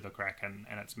entering into the Kraken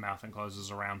and its mouth encloses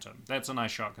around him. That's a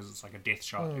nice shot because it's like a death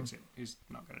shot, except he's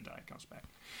not going to die, he comes back.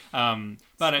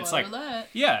 But it's like, Spoiler alert.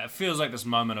 yeah, it feels like this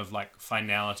moment of like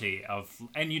finality of,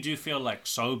 and you do feel like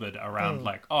sobered around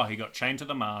like, oh, he got chained to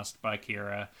the mast by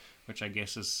Kira, which I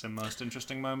guess is the most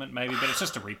interesting moment maybe, but it's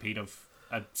just a repeat of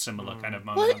a similar kind of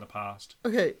moment What? in the past.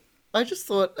 Okay, I just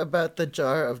thought about the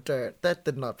jar of dirt. That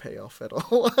did not pay off at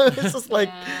all. It's just like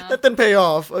that didn't pay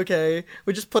off. Okay,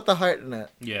 we just put the heart in it.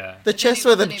 Yeah. The then chest it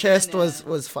with the wasn't even chest in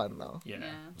was fun though. Yeah.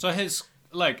 Yeah. So his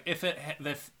like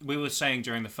if we were saying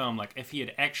during the film like if he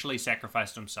had actually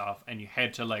sacrificed himself and you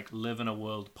had to like live in a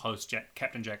world post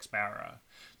Captain Jack Sparrow,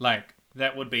 like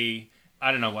that would be,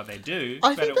 I don't know what they do.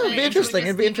 I but think it that would would be It interesting. just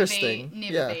It'd be never interesting.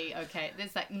 Never Yeah. be okay.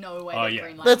 There's like no way Oh, they yeah.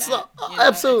 greenlight That's that. not You know, it's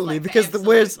absolutely like the because absolute,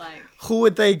 where's like, who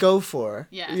would they go for?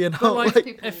 Yeah. You know, But like, like,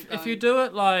 people if going- you do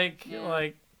it like Yeah.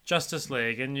 like Justice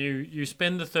League and you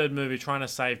spend the third movie trying to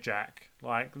save Jack,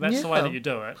 like that's the way Yeah. that you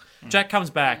do it. Jack comes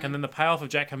back, and then the payoff of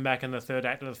Jack coming back in the third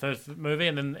act of the third movie,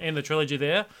 and then in the trilogy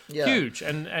there, Yeah. huge,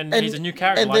 and he's a new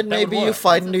character. And like, then that would maybe you work.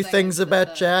 find That's new the thing, things is that about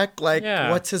the- Jack. Like,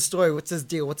 Yeah. what's his story? What's his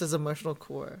deal? What's his emotional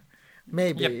core?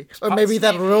 Maybe, Yep. or maybe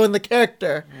that'll Maybe. ruin the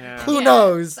character. Yeah. Who Yeah.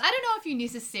 knows? So I don't know if you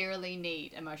necessarily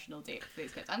need emotional depth for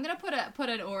these kids. I'm gonna put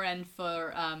an or in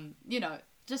for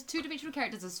just two-dimensional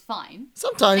characters is fine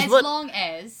Sometimes, as but long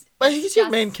as. but it's he's your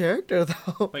just- main character though.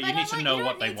 But you But need I'm to like, know you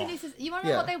what don't they need to want. you want to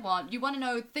know Yeah. what they want. You want to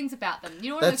know things about them.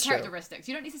 You want to know That's true. characteristics.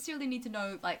 You don't necessarily need to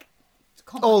know like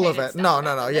All of complicated it. stuff No, about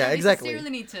no, no. them. They Yeah, don't exactly.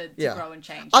 necessarily need to Yeah. grow and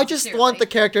change. I just want the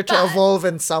necessarily. character to But- evolve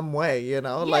in some way, you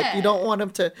know? Like, you Yeah. don't want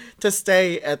him to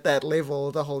stay at that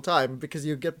level the whole time because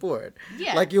you get bored.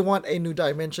 Yeah. Like, you want a new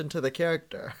dimension to the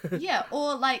character. Yeah,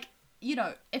 or like,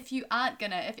 if you aren't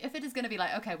gonna, if it is gonna be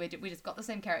like, okay, we just got the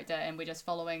same character and we're just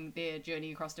following their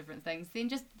journey across different things, then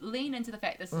just lean into the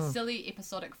fact this is a silly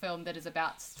episodic film that is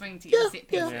about stringing together Yeah, set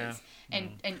yeah. pieces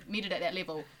and meet it at that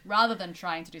level, rather than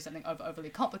trying to do something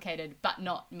overly complicated but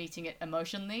not meeting it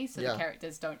emotionally, so Yeah. the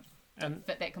characters don't And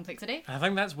fit that complexity. I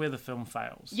think that's where the film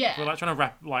fails. Yeah. If we're like trying to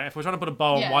if we're trying to put a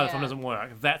bow on Yeah, why the yeah. film doesn't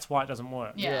work, that's why it doesn't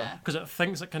work. Yeah. Because it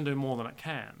thinks it can do more than it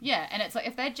can. Yeah, and it's like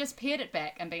if they'd just pared it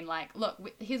back and been like, look,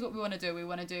 here's what we want to do. We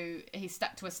want to do, he's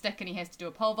stuck to a stick and he has to do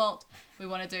a pole vault. We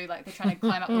want to do, like, they're trying to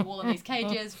climb up the wall in these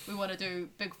cages. We want to do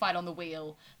big fight on the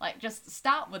wheel. Like, just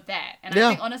start with that. And Yeah. I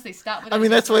think, honestly, start with I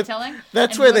mean, that's storytelling.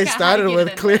 that's and where work they out how to started get with,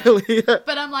 it in there. clearly.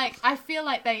 But I'm like, I feel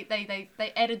like they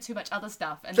added too much other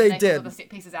stuff. And They then they took all did. the set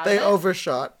pieces out They of it.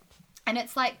 overshot. And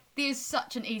it's like, there's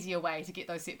such an easier way to get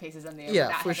those set pieces in there Yeah,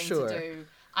 without for having sure. to do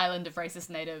Island of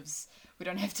Racist Natives. We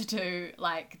don't have to do,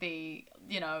 like, the,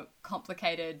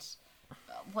 complicated,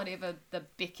 whatever the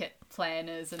Beckett plan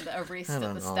is and the arrest I at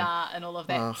don't the know. start and all of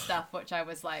that stuff, which I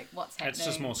was like, what's happening? It's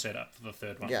just more setup for the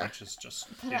third one, Yeah. which is just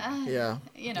Yeah. Yeah.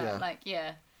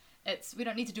 We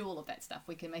don't need to do all of that stuff.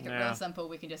 We can make it Yeah. real simple.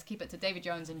 We can just keep it to David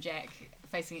Jones and Jack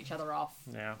facing each other off.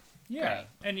 Yeah. Yeah,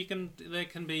 and there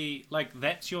can be, like,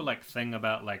 that's your, like, thing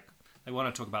about, like, they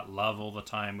want to talk about love all the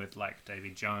time with, like,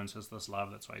 Davy Jones has this love,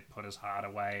 that's why he put his heart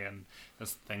away, and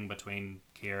this thing between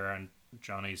Kira and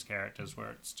Johnny's characters where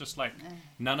it's just, like,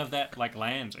 none of that, like,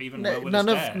 lands, even Will with his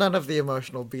dad. None of the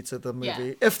emotional beats of the movie,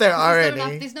 Yeah. if there are There's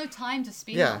any. there's no time to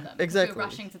spend Yeah, on them. 'Cause exactly. We're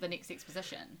rushing to the next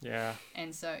exposition. Yeah.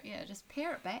 And so, yeah, just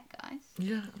pare it back, guys.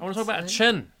 Yeah, I want to talk about a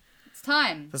chin. It's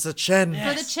time There's a chin.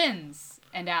 for the chins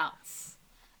and outs.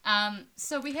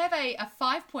 So we have a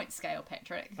 5-point scale,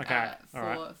 Patrick, Okay,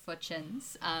 alright. for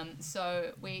chins.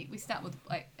 So we start with,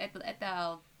 like, at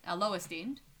our lowest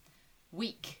end,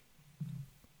 weak,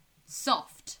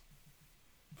 soft,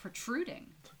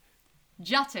 protruding,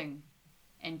 jutting,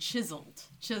 and chiseled.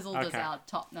 Chiseled is Okay. our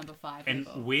top number 5. And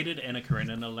level. where did Anna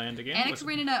Karenina land again? Anna Was it-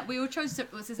 Karenina, we all chose to,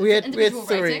 was this We had individual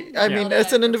 3. rating. I mean,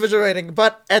 it's an individual rating,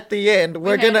 but at the end,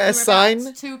 we're gonna about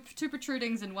assign. two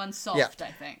protrudings and one soft, Yeah.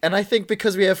 I think. And I think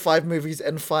because we have 5 movies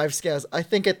and 5 scales, I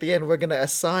think at the end we're gonna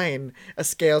assign a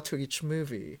scale to each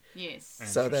movie. Yes.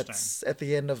 So that's at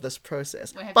the end of this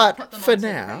process. We have to But put them for onto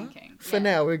the now, ranking.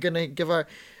 Yeah. we're gonna give our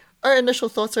initial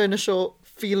thoughts, our initial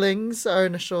feelings, our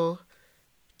initial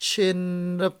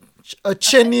chinians.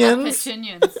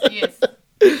 Opinions, yes.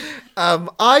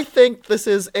 I think this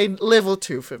is a level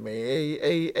 2 for me.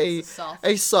 A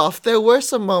Soft. soft. There were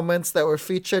some moments that were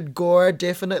featured. Gore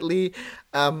definitely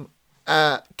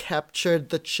captured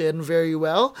the chin very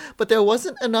well, but there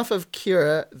wasn't enough of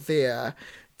Kira there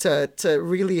to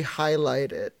really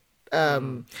highlight it.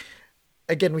 Again,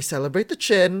 we celebrate the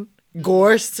chin.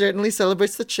 Gore certainly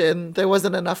celebrates the chin. There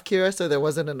wasn't enough Kira, so there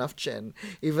wasn't enough chin,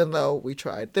 even though we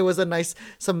tried. There was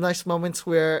some nice moments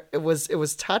where it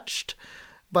was touched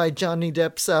by Johnny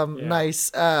Depp's nice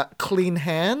clean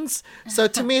hands. So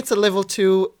to me, it's a level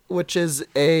 2, which is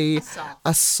a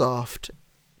soft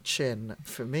chin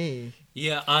for me.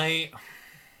 Yeah, I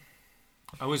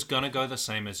was gonna go the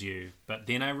same as you, but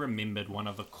then I remembered one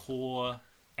of the core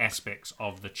aspects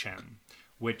of the chin,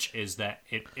 which is that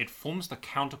it forms the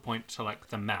counterpoint to, like,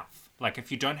 the mouth. Like,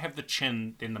 if you don't have the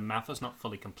chin, then the mouth is not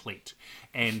fully complete.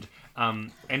 And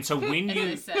so when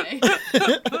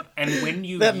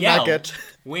you That yell, nugget.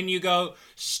 when you go,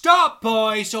 "Stop,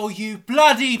 boys, or you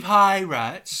bloody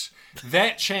pirates,"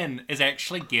 that chin is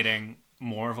actually getting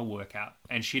more of a workout.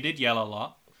 And she did yell a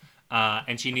lot,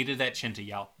 and she needed that chin to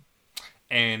yell.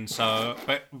 And so,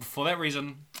 but for that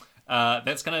reason,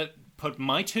 that's gonna put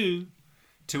my 2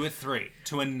 to a 3,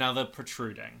 to another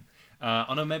protruding.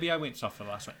 Oh no, maybe I went soft for the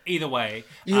last one. Either way,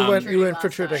 You went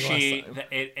protruding she last time.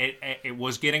 it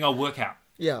was getting a workout.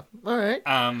 Yeah. All right.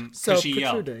 So she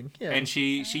protruding. yelled, Yeah. and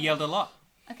she yelled a lot.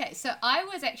 Okay, so I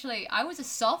was a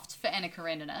soft for Anna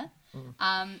Karenina.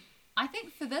 I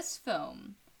think for this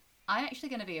film, I'm actually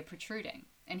going to be a protruding.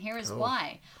 And here is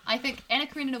why. I think Anna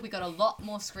Karenina, we got a lot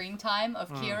more screen time of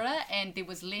Kira, and there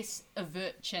was less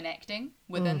overt chin acting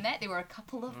within that. There were a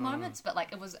couple of moments, but,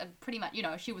 like, it was pretty much,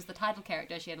 she was the title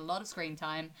character. She had a lot of screen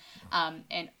time.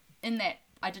 And in that,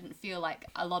 I didn't feel like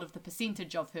a lot of the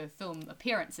percentage of her film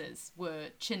appearances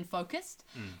were chin focused.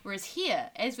 Whereas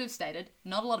here, as we've stated,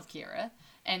 not a lot of Kira.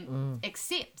 And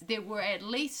except there were at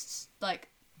least, like,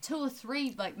 2 or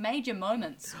 3, like, major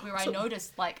moments where I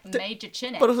noticed, like, major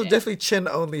chin acting. But also definitely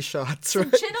chin-only shots,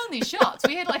 right? Chin-only shots.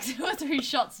 We had, like, 2 or 3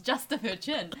 shots just of her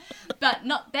chin. But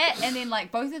not that, and then,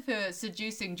 like, both of her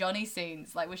seducing Johnny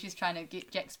scenes, like, where she's trying to get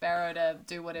Jack Sparrow to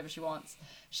do whatever she wants.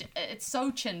 It's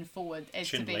so chin-forward as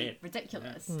to be Chin-led.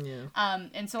 ridiculous. Yeah.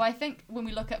 And so I think when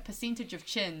we look at percentage of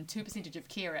chin to percentage of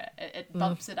Kira, it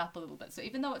bumps it up a little bit. So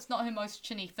even though it's not her most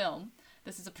chinny film,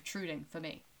 this is a protruding for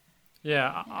me.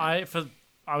 Yeah,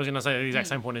 I was going to say the exact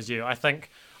same point as you. I think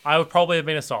I would probably have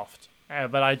been a soft,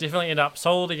 but I definitely end up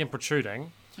solidly in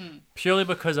protruding. purely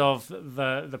because of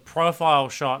the profile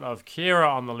shot of Kira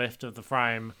on the left of the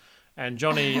frame and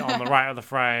Johnny on the right of the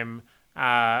frame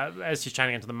as she's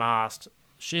chaining into the mast.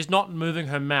 She's not moving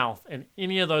her mouth in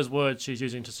any of those words she's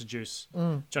using to seduce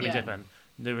Johnny Yeah. Depp in.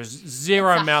 There was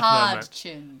zero It's a mouth hard movement.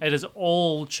 chin. It is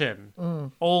all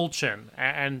chin. All chin.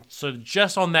 And so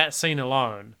just on that scene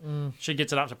alone, she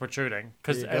gets it up to protruding.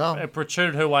 Because There you go. it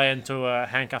protruded her way into a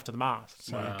handcuff to the mast.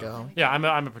 So, There you go. yeah, I'm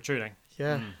a protruding.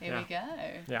 Yeah. There we go.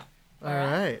 Yeah. All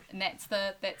right. And that's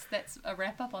a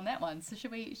wrap up on that one. So should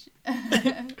we?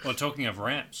 Well, talking of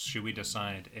wraps, should we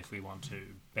decide if we want to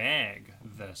bag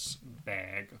this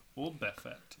bag or biff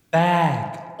it?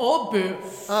 I'll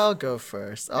go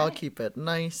first. I'll keep it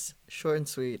nice, short and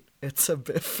sweet. It's a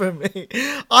bit for me.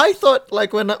 I thought,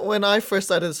 like, when I first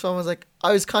started this film,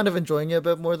 I was kind of enjoying it a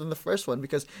bit more than the first one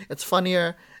because it's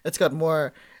funnier, it's got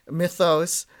more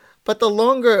mythos. But the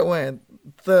longer it went,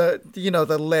 the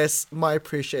less my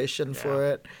appreciation for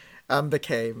it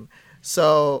became.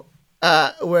 So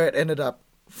where it ended up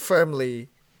firmly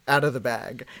out of the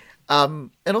bag.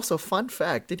 And also, fun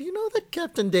fact, did you know that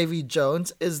Captain Davy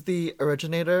Jones is the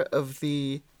originator of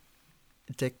the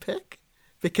dick pic?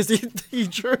 Because he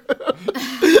drew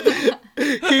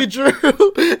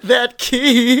that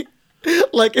key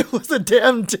like it was a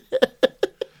damn dick.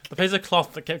 The piece of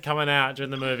cloth that kept coming out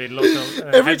during the movie looked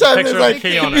Every had time a it's picture like of a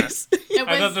key on it. It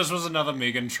I thought was, this was another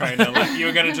Megan Trainor. Like you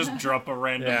were going to just drop a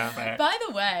random fact. by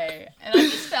the way, and I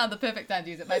just found the perfect time to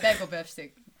use it. My bag or birth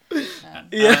stick.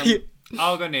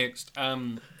 I'll go next.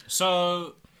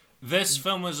 So this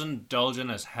film was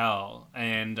indulgent as hell,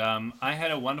 and I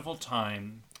had a wonderful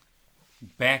time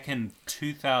back in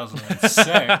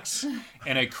 2006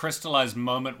 in a crystallized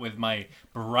moment with my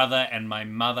brother and my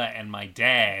mother and my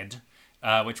dad.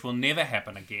 Which will never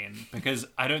happen again because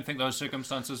I don't think those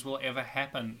circumstances will ever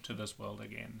happen to this world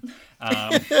again.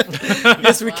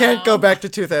 Yes, we can't go back to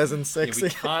 2006. We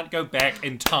can't go back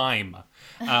in time.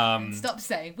 Stop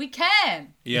saying we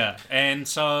can. Yeah, and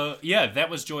so,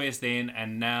 that was joyous then,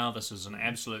 and now this is an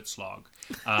absolute slog.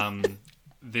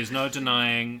 There's no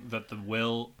denying that the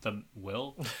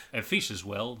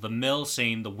mill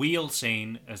scene, the wheel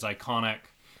scene is iconic.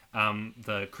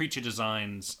 The creature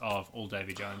designs of All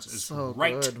Davy Jones is So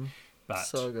great, good. but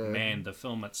So good. man, the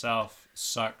film itself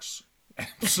sucks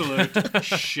absolute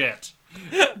shit.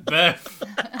 Biff,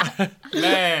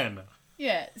 man.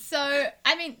 Yeah. So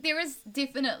I mean, there is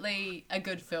definitely a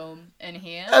good film in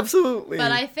here. Absolutely.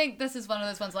 But I think this is one of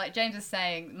those ones, like James is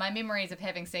saying, my memories of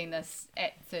having seen this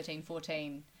at 13,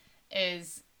 14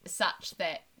 is such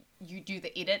that you do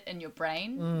the edit in your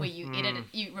brain where you edit it,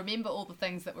 you remember all the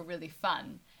things that were really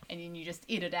fun and then you just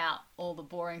edit out all the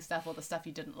boring stuff or the stuff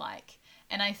you didn't like.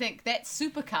 And I think that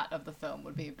supercut of the film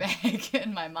would be a bag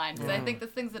in my mind because I think the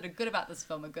things that are good about this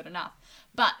film are good enough.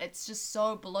 But it's just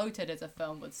so bloated as a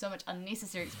film with so much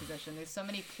unnecessary exposition. There's so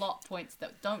many plot points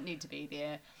that don't need to be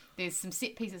there. There's some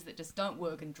set pieces that just don't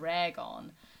work and drag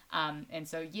on. And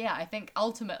so, I think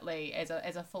ultimately, as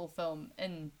a full film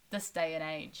in this day and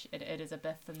age, it is a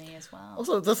biff for me as well.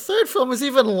 Also, the third film is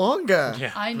even longer.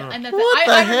 Yeah. I know, and What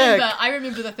I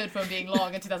remember the third film being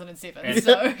long in 2007.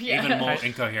 So Even more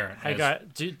incoherent. Hey as- guys,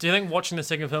 do you think watching the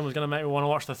second film is going to make me want to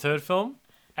watch the third film?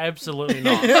 Absolutely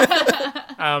not.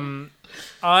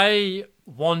 I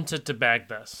wanted to bag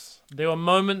this. There were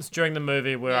moments during the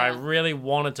movie where I really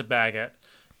wanted to bag it.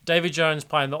 Davy Jones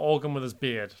playing the organ with his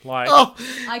beard, like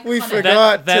We Iconic.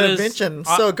 forgot that to is- mention.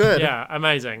 So good. Yeah,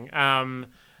 amazing.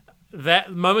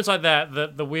 That moments like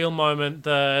that, the wheel moment,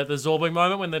 the Zorbing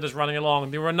moment when they're just running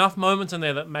along, there were enough moments in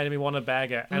there that made me want to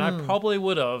bag it, and I probably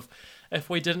would have if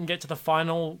we didn't get to the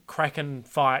final Kraken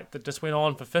fight that just went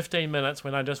on for 15 minutes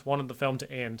when I just wanted the film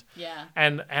to end. Yeah.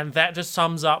 And that just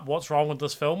sums up what's wrong with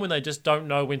this film when they just don't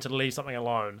know when to leave something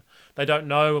alone. They don't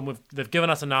know, and they've given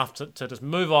us enough to just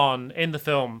move on, end the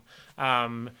film.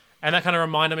 And that kind of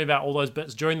reminded me about all those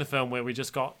bits during the film where we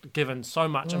just got given so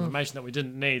much information that we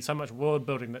didn't need, so much world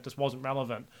building that just wasn't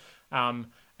relevant. And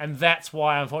that's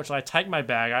why, unfortunately, I take my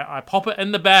bag. I pop it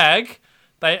in the bag.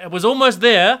 It was almost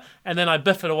there, and then I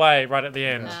biff it away right at the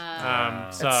end.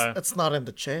 So It's not in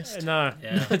the chest. no,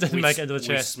 Yeah. it didn't make it into the We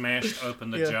chest. smashed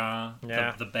open the jar,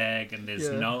 Yeah. the bag, and there's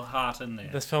Yeah. no heart in there.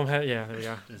 This film had, there we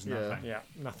go. There's nothing. Yeah,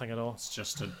 nothing at all. It's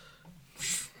just a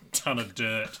ton of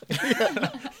dirt.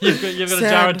 You've got a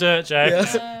jar of Sad. dirt, Jay.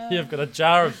 Yes. You've got a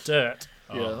jar of dirt.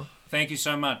 Yeah. Thank you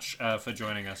so much for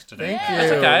joining us today. Thank you.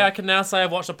 It's okay. I can now say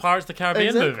I've watched a Pirates of the Caribbean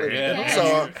Exactly. movie. Yeah, Yeah. So,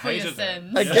 you For your hated it.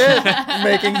 sins. Again,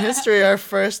 making history, our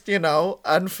first,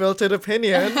 unfiltered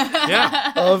opinion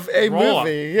Yeah. of a Raw.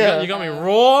 movie. You Yeah. got me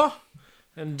raw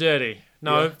and dirty.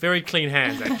 No, very clean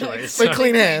hands, actually. But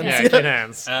clean hands. Yeah, clean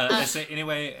hands. Is there any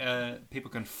way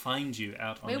people can find you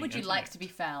out on Where the would you internet? like to be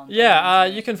found? Yeah,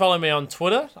 you can follow me on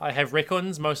Twitter. I have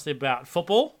records mostly about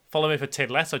football. Follow me for Ted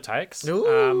Lasso takes.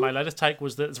 My latest take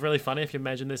was that it's really funny if you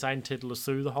imagine they're saying Ted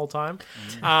Lasso the whole time.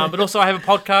 But also I have a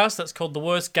podcast that's called The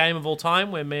Worst Game of All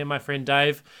Time, where me and my friend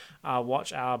Dave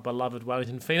watch our beloved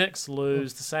Wellington Phoenix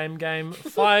lose the same game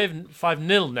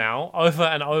 5-0 now, over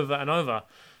and over and over.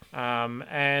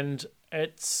 And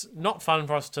it's not fun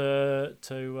for us to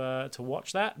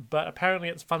watch that, but apparently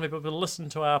it's fun for people to listen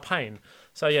to our pain.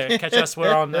 So yeah, catch us.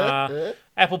 We're on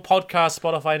Apple Podcasts,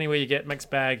 Spotify, anywhere you get Mixed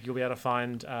Bag. You'll be able to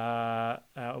find our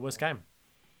Worst Game.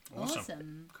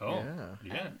 Awesome. Cool.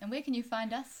 Yeah. And where can you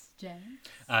find us, James?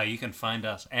 You can find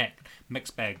us at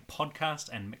Mixbag Podcast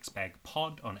and Mixbag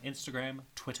Pod on Instagram,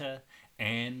 Twitter,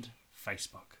 and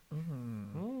Facebook.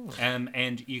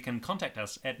 And you can contact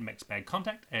us at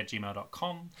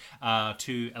mixbagcontact@gmail.com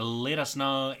to let us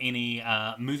know any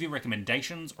movie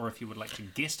recommendations, or if you would like to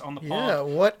guest on the pod. Yeah,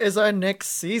 what is our next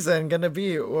season gonna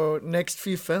be, or next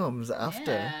few films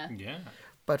after? Yeah.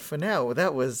 But for now,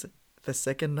 that was the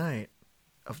second night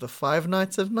of the 5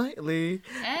 Nights of Nightly.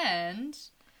 And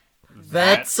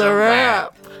That's a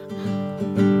wrap.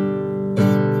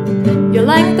 You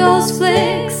like those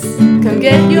flicks? Come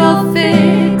get your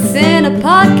fix in a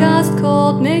podcast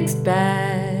called Mixed Bag.